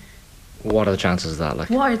 Do you know? What are the chances of that?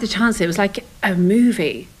 Like, what are the chances? It was like a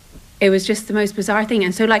movie. It was just the most bizarre thing.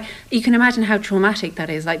 And so, like, you can imagine how traumatic that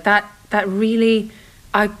is. Like, that really,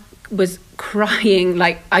 I was crying,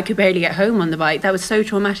 like I could barely get home on the bike. That was so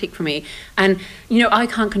traumatic for me. And, you know, I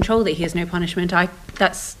can't control that he has no punishment.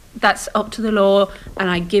 That's up to the law, and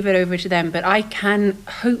I give it over to them. But I can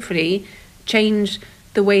hopefully change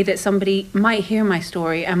the way that somebody might hear my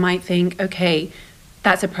story and might think, okay,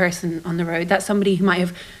 that's a person on the road. That's somebody who might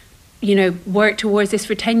have, you know, worked towards this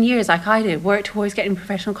for 10 years like I did, worked towards getting a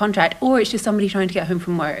professional contract, or it's just somebody trying to get home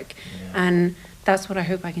from work. Yeah. And that's what I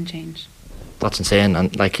hope I can change. That's insane.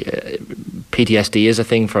 And like PTSD is a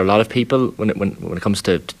thing for a lot of people when it comes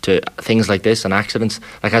to things like this and accidents.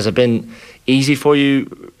 Like, has it been easy for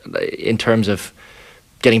you in terms of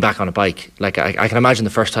getting back on a bike? Like, I can imagine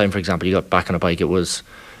the first time, for example, you got back on a bike, it was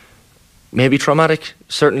maybe traumatic,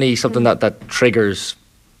 certainly something that triggers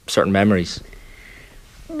certain memories.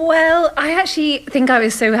 Well, I actually think I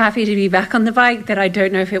was so happy to be back on the bike that I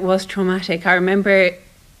don't know if it was traumatic. I remember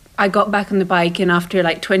I got back on the bike, and after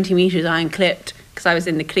like 20 metres I unclipped, because I was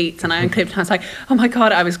in the cleats, and I unclipped and I was like, oh my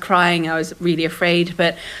God, I was crying. I was really afraid.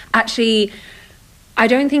 But actually, I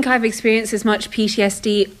don't think I've experienced as much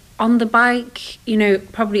PTSD on the bike, you know,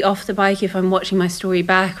 probably off the bike. If I'm watching my story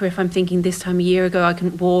back, or if I'm thinking this time a year ago I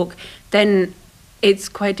couldn't walk, then it's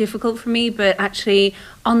quite difficult for me. But actually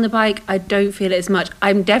on the bike I don't feel it as much.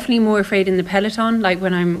 I'm definitely more afraid in the peloton, like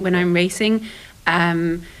when I'm racing,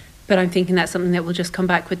 but I'm thinking that's something that will just come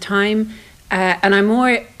back with time. And I'm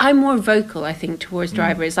more vocal, I think, towards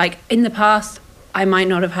drivers. Like in the past I might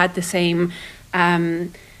not have had the same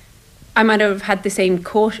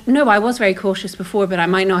caution. No, I was very cautious before, but I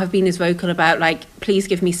might not have been as vocal about like, please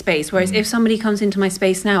give me space. Whereas if somebody comes into my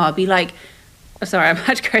space now, I'll be like, oh, sorry, I'm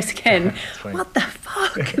about to curse again. What the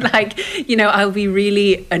fuck? Like, you know, I'll be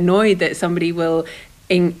really annoyed that somebody will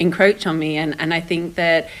encroach on me. And I think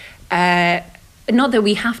that, not that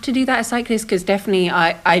we have to do that as cyclists, because definitely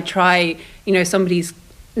I try, you know, somebody's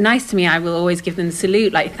nice to me, I will always give them the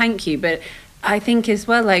salute, like, thank you. But I think as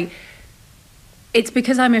well, like, it's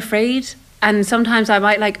because I'm afraid And sometimes I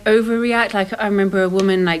might like overreact. Like I remember a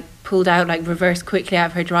woman like pulled out, like reversed quickly out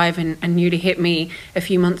of her drive and nearly hit me a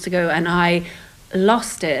few months ago, and I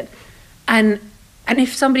lost it. And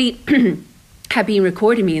if somebody had been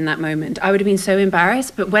recording me in that moment, I would have been so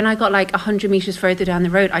embarrassed. But when I got like 100 meters further down the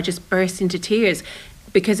road, I just burst into tears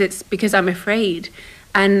because I'm afraid.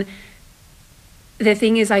 And the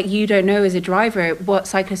thing is, like, you don't know as a driver what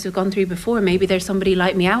cyclists have gone through before. Maybe there's somebody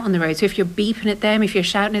like me out on the road. So if you're beeping at them, if you're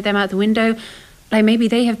shouting at them out the window, like maybe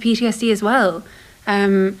they have PTSD as well.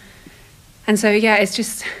 And so, yeah, it's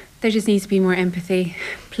just, there just needs to be more empathy,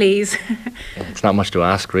 please. It's not much to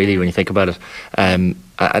ask, really, when you think about it. And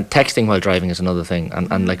texting while driving is another thing.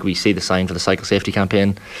 And like we see the sign for the cycle safety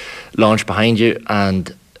campaign launched behind you.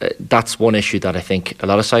 And that's one issue that I think a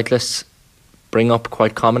lot of cyclists bring up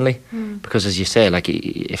quite commonly, because as you say, like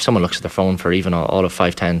if someone looks at their phone for even all of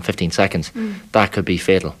 5, 10, 15 seconds, that could be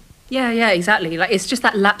fatal. Yeah, exactly. Like it's just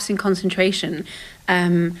that lapse in concentration.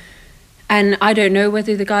 And I don't know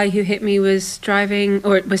whether the guy who hit me was driving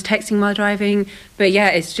or was texting while driving, but yeah,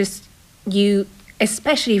 it's just you,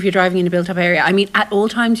 especially if you're driving in a built up area. I mean, at all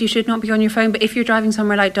times you should not be on your phone, but if you're driving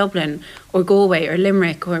somewhere like Dublin or Galway or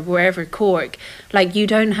Limerick or wherever, Cork, like you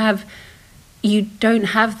don't have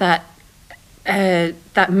that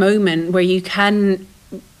that moment where you can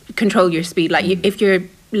control your speed. Like if you're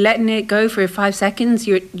letting it go for 5 seconds,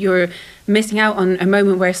 you're missing out on a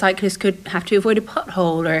moment where cyclists could have to avoid a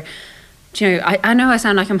pothole. Or, you know, I know I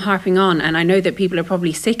sound like I'm harping on, and I know that people are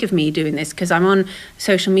probably sick of me doing this because I'm on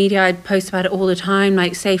social media, I post about it all the time,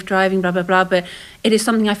 like safe driving, blah blah blah, but it is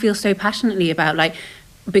something I feel so passionately about, like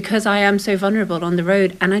because I am so vulnerable on the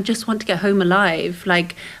road and I just want to get home alive.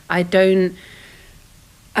 Like I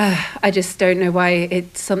just don't know why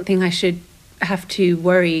it's something I should have to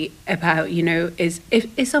worry about, you know, is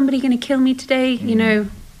somebody going to kill me today? You know,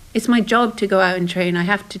 it's my job to go out and train. I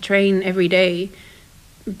have to train every day,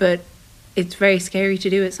 but it's very scary to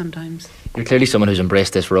do it sometimes. You're clearly someone who's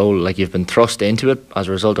embraced this role, like you've been thrust into it as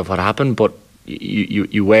a result of what happened, but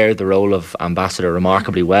you wear the role of ambassador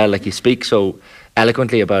remarkably well. Like you speak so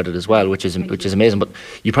eloquently about it as well, which is amazing, but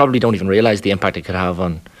you probably don't even realise the impact it could have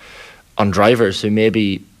on drivers who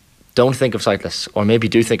maybe don't think of cyclists, or maybe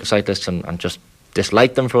do think of cyclists and just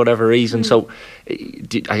dislike them for whatever reason. So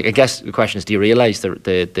I guess the question is, do you realise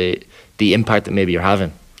the impact that maybe you're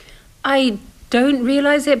having? I don't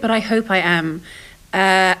realise it, but I hope I am.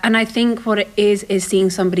 And I think what it is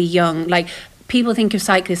seeing somebody young. Like, people think of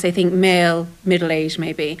cyclists, they think male, middle-aged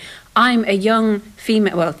maybe. I'm a young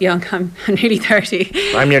female, well, young, I'm nearly 30.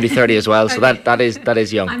 I'm nearly 30 as well, so that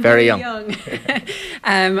is young, I'm very young.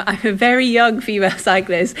 I'm a very young female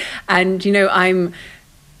cyclist, and, you know,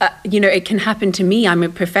 it can happen to me. I'm a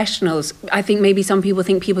professional. I think maybe some people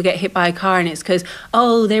think people get hit by a car and it's because,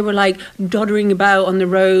 they were like doddering about on the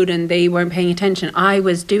road and they weren't paying attention. I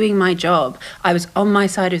was doing my job. I was on my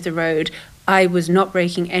side of the road. I was not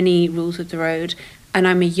breaking any rules of the road, and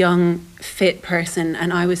I'm a young, fit person,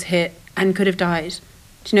 and I was hit and could have died.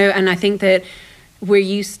 Do you know? And I think that we're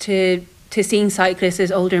used to seeing cyclists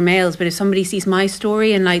as older males, but if somebody sees my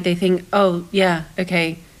story and like they think, oh yeah,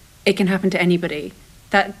 okay, it can happen to anybody.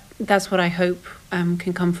 That's what I hope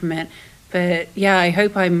can come from it. But yeah, I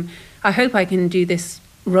hope I can do this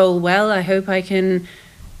role well. I hope I can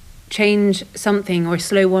change something or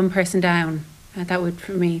slow one person down. That would,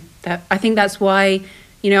 for me, I think that's why,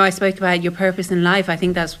 you know, I spoke about your purpose in life. I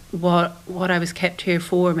think that's what I was kept here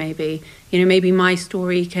for, maybe. You know, maybe my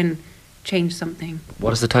story can change something.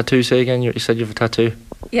 What does the tattoo say again? You said you have a tattoo?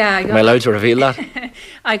 Yeah. Am I allowed to reveal that?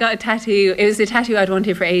 I got a tattoo. It was a tattoo I'd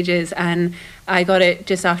wanted for ages, and I got it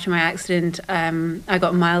just after my accident. I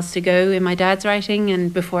got miles to go in my dad's writing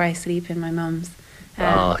and before I sleep in my mum's.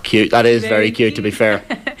 Cute. That is very cute, to be fair.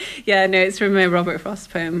 Yeah, no, it's from a Robert Frost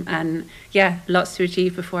poem, and yeah, lots to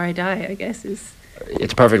achieve before I die, I guess is.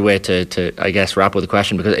 It's a perfect way to I guess, wrap with a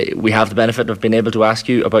question, because we have the benefit of being able to ask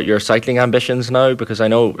you about your cycling ambitions now, because I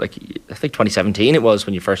know, like, I think 2017 it was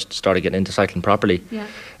when you first started getting into cycling properly. Yeah.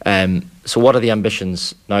 So what are the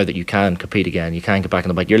ambitions now that you can compete again? You can get back on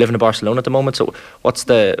the bike. You're living in Barcelona at the moment, so what's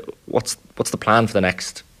the plan for the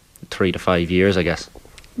next 3 to 5 years, I guess?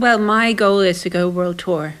 Well, my goal is to go world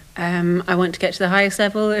tour. I want to get to the highest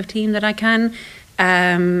level of team that I can.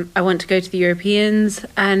 I want to go to the Europeans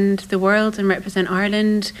and the world and represent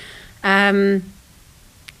Ireland. But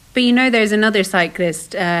you know, there's another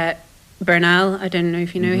cyclist, Bernal. I don't know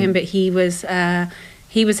if you know him, but he was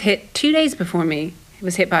hit 2 days before me. He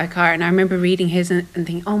was hit by a car, and I remember reading his and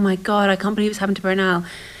thinking, "Oh my God, I can't believe it's happened to Bernal."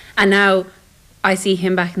 And now I see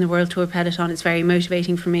him back in the world tour peloton. It's very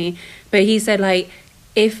motivating for me. But he said, like,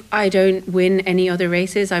 if I don't win any other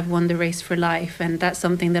races, I've won the race for life. And that's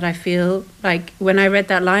something that I feel like when I read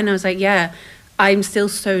that line, I was like, yeah, I'm still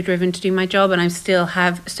so driven to do my job and I still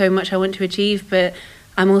have so much I want to achieve. But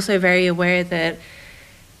I'm also very aware that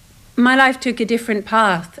my life took a different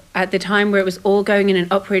path at the time where it was all going in an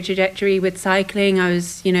upward trajectory with cycling. I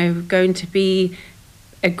was, going to be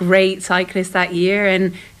a great cyclist that year,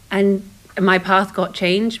 and my path got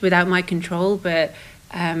changed without my control. But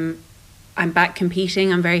I'm back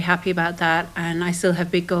competing. I'm very happy about that, and I still have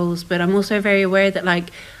big goals. But I'm also very aware that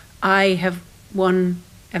I have won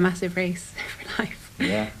a massive race for life.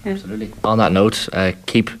 Yeah, absolutely. On that note,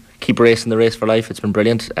 keep racing the race for life. It's been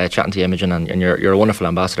brilliant chatting to you, Imogen, and you're a wonderful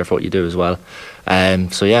ambassador for what you do as well.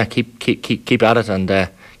 So yeah, keep at it and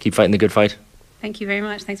keep fighting the good fight. Thank you very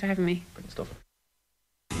much. Thanks for having me. Brilliant stuff.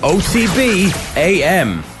 OTB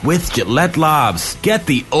AM with Gillette Labs. Get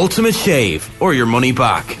the ultimate shave or your money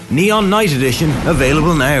back. Neon Night Edition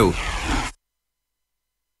available now.